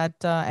questions that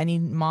any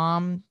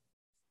mom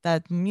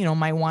that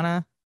might want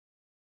to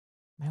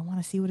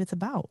see what it's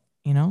about.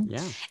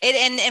 Yeah.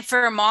 And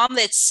for a mom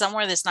that's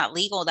somewhere that's not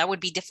legal, that would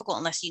be difficult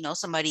unless you know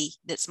somebody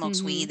that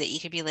smokes weed that you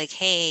could be like,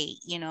 hey,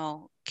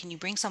 can you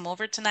bring some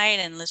over tonight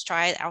and let's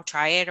try it? I'll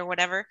try it or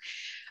whatever.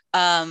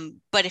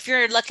 But if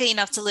you're lucky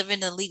enough to live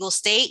in a legal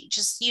state,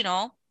 just,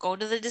 go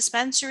to the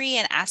dispensary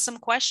and ask some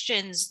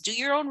questions, do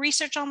your own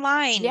research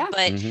online. Yeah.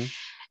 But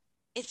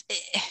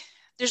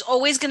there's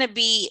always going to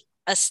be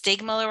a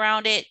stigma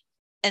around it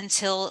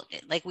until,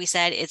 like we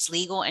said, it's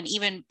legal. And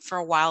even for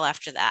a while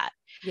after that.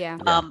 Yeah.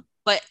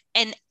 But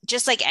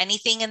just like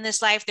anything in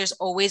this life, there's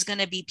always going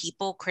to be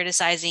people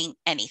criticizing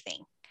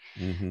anything.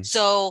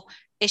 So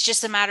it's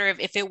just a matter of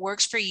if it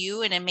works for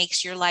you and it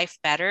makes your life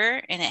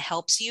better and it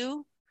helps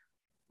you,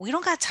 we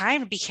don't got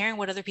time to be caring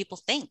what other people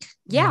think.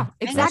 Yeah,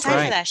 exactly.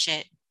 Time for that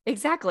shit.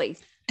 Exactly.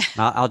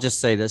 I'll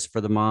just say this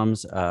for the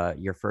moms,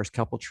 your first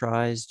couple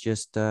tries,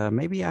 just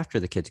maybe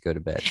after the kids go to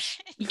bed.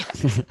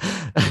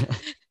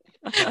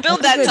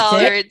 Build that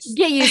tolerance.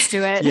 Get used to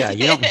it. Yeah,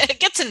 you don't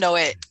get to know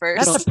it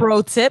first. That's a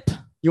pro tip.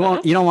 You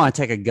don't want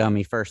to take a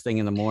gummy first thing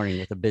in the morning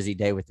with a busy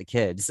day with the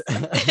kids.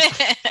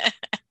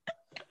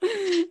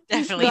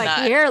 Definitely like,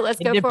 not. Here, let's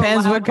go. It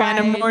depends for a what kind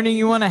of morning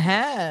you want to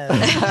have.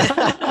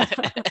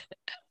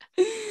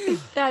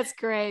 That's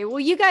great. Well,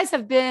 you guys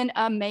have been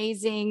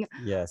amazing.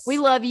 Yes. We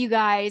love you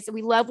guys.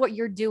 We love what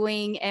you're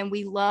doing, and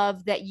we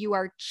love that you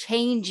are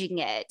changing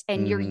it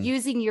and you're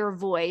using your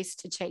voice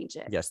to change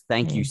it. Yes.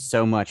 Thank you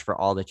so much for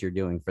all that you're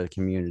doing for the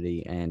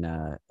community, and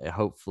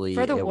hopefully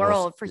for the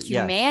world, for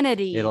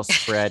humanity. Yeah, it'll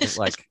spread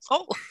like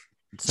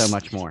so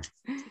much more.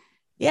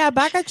 Yeah.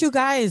 Back at you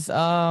guys.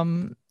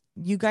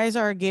 You guys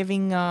are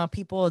giving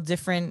people a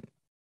different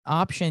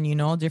option,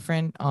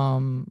 different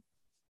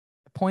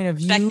point of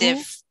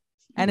view.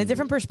 And a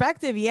different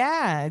perspective.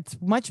 Yeah. It's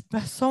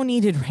so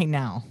needed right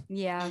now.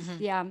 Yeah.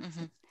 Yeah.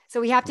 So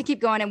we have to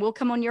keep going, and we'll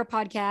come on your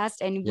podcast,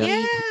 and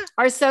we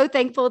are so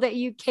thankful that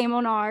you came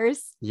on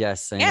ours.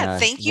 Yes. And,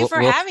 thank you for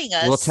having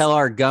us. We'll tell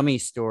our gummy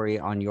story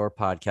on your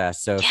podcast.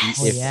 So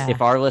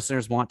if our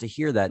listeners want to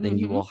hear that, then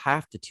you will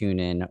have to tune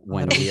in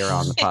when we are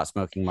on the Pot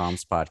Smoking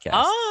Moms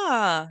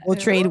podcast.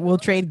 We'll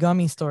trade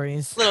gummy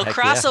stories. Little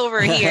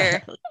crossover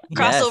here.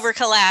 Crossover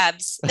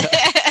collabs.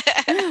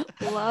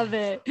 Love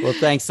it. Well,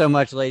 thanks so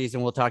much, ladies,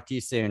 and we'll talk to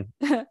you soon.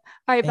 All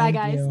right. Bye,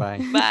 guys.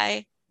 Bye.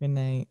 Bye. Good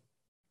night.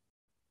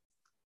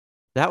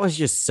 That was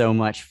just so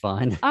much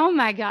fun. Oh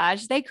my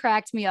gosh. They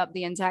cracked me up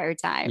the entire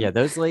time. Yeah,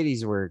 those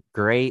ladies were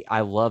great.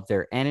 I love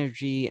their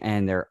energy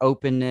and their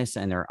openness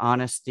and their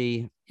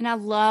honesty. And I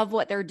love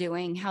what they're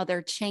doing, how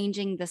they're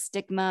changing the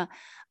stigma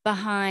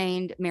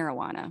behind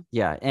marijuana.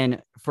 Yeah.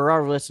 And for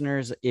our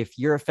listeners, if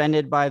you're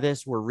offended by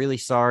this, we're really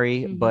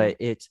sorry, but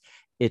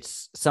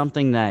it's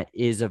something that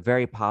is a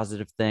very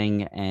positive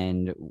thing.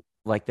 And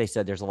like they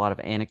said, there's a lot of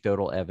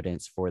anecdotal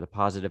evidence for the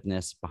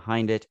positiveness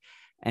behind it.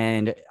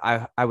 And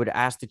I would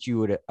ask that you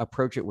would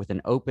approach it with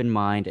an open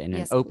mind and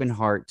an open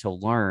heart to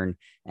learn,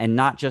 and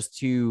not just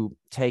to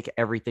take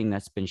everything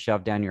that's been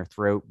shoved down your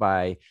throat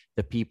by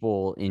the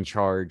people in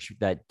charge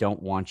that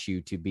don't want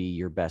you to be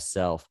your best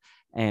self,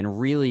 and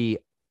really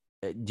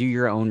do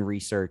your own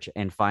research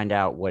and find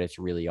out what it's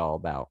really all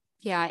about.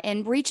 Yeah.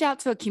 And reach out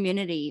to a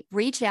community,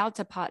 reach out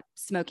to pot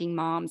smoking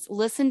moms,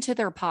 listen to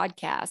their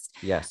podcast.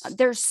 Yes.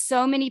 There's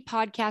so many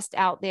podcasts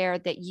out there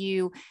that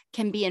you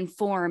can be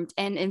informed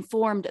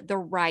the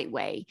right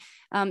way.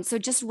 So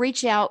just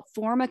reach out,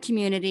 form a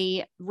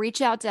community,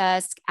 reach out to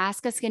us,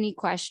 ask us any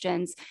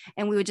questions,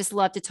 and we would just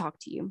love to talk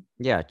to you.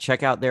 Yeah.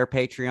 Check out their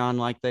Patreon.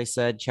 Like they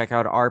said, check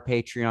out our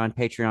Patreon,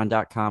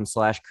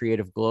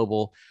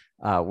 patreon.com/creativeglobal.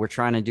 We're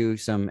trying to do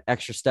some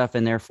extra stuff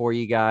in there for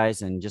you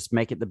guys and just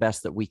make it the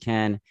best that we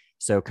can.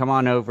 So come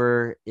on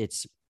over.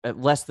 It's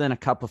less than a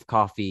cup of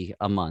coffee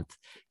a month.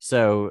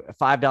 So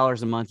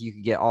 $5 a month, you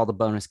could get all the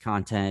bonus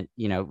content.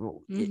 You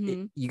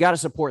got to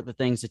support the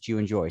things that you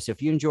enjoy. So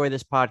if you enjoy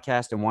this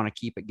podcast and want to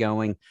keep it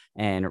going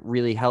and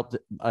really help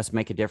us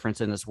make a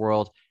difference in this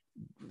world,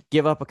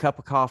 give up a cup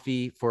of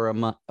coffee for a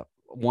month.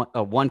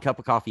 One cup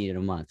of coffee in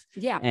a month.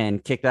 Yeah.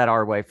 And kick that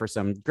our way for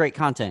some great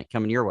content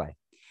coming your way.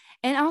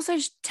 And also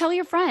tell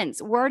your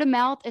friends. Word of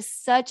mouth is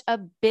such a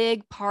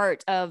big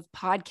part of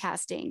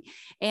podcasting.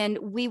 And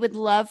we would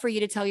love for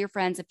you to tell your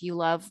friends if you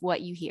love what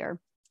you hear.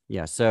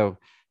 Yeah. So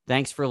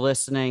Thanks for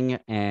listening,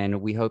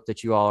 and we hope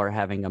that you all are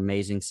having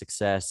amazing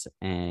success,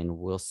 and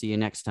we'll see you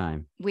next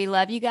time. We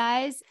love you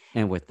guys.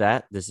 And with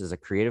that, this is a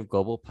Creative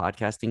Global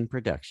Podcasting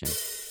production.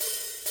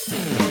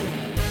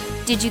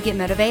 Did you get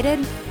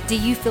motivated? Do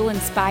you feel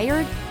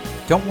inspired?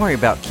 Don't worry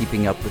about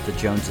keeping up with the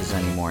Joneses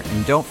anymore,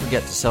 and don't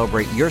forget to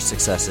celebrate your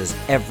successes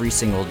every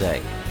single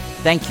day.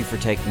 Thank you for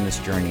taking this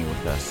journey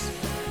with us.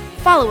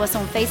 Follow us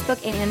on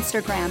Facebook and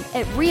Instagram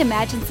at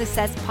Reimagine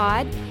Success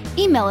Pod.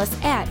 Email us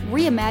at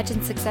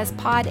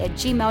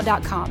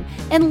reimaginesuccesspod@gmail.com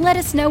and let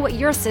us know what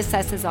your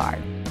successes are.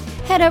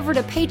 Head over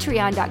to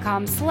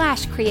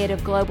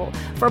patreon.com/Creative Global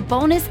for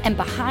bonus and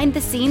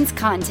behind-the-scenes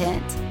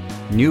content.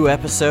 New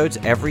episodes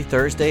every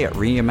Thursday at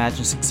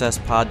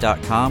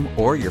reimaginesuccesspod.com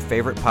or your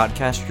favorite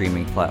podcast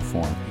streaming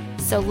platform.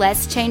 So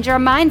let's change our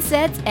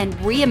mindsets and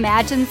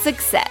reimagine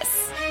success.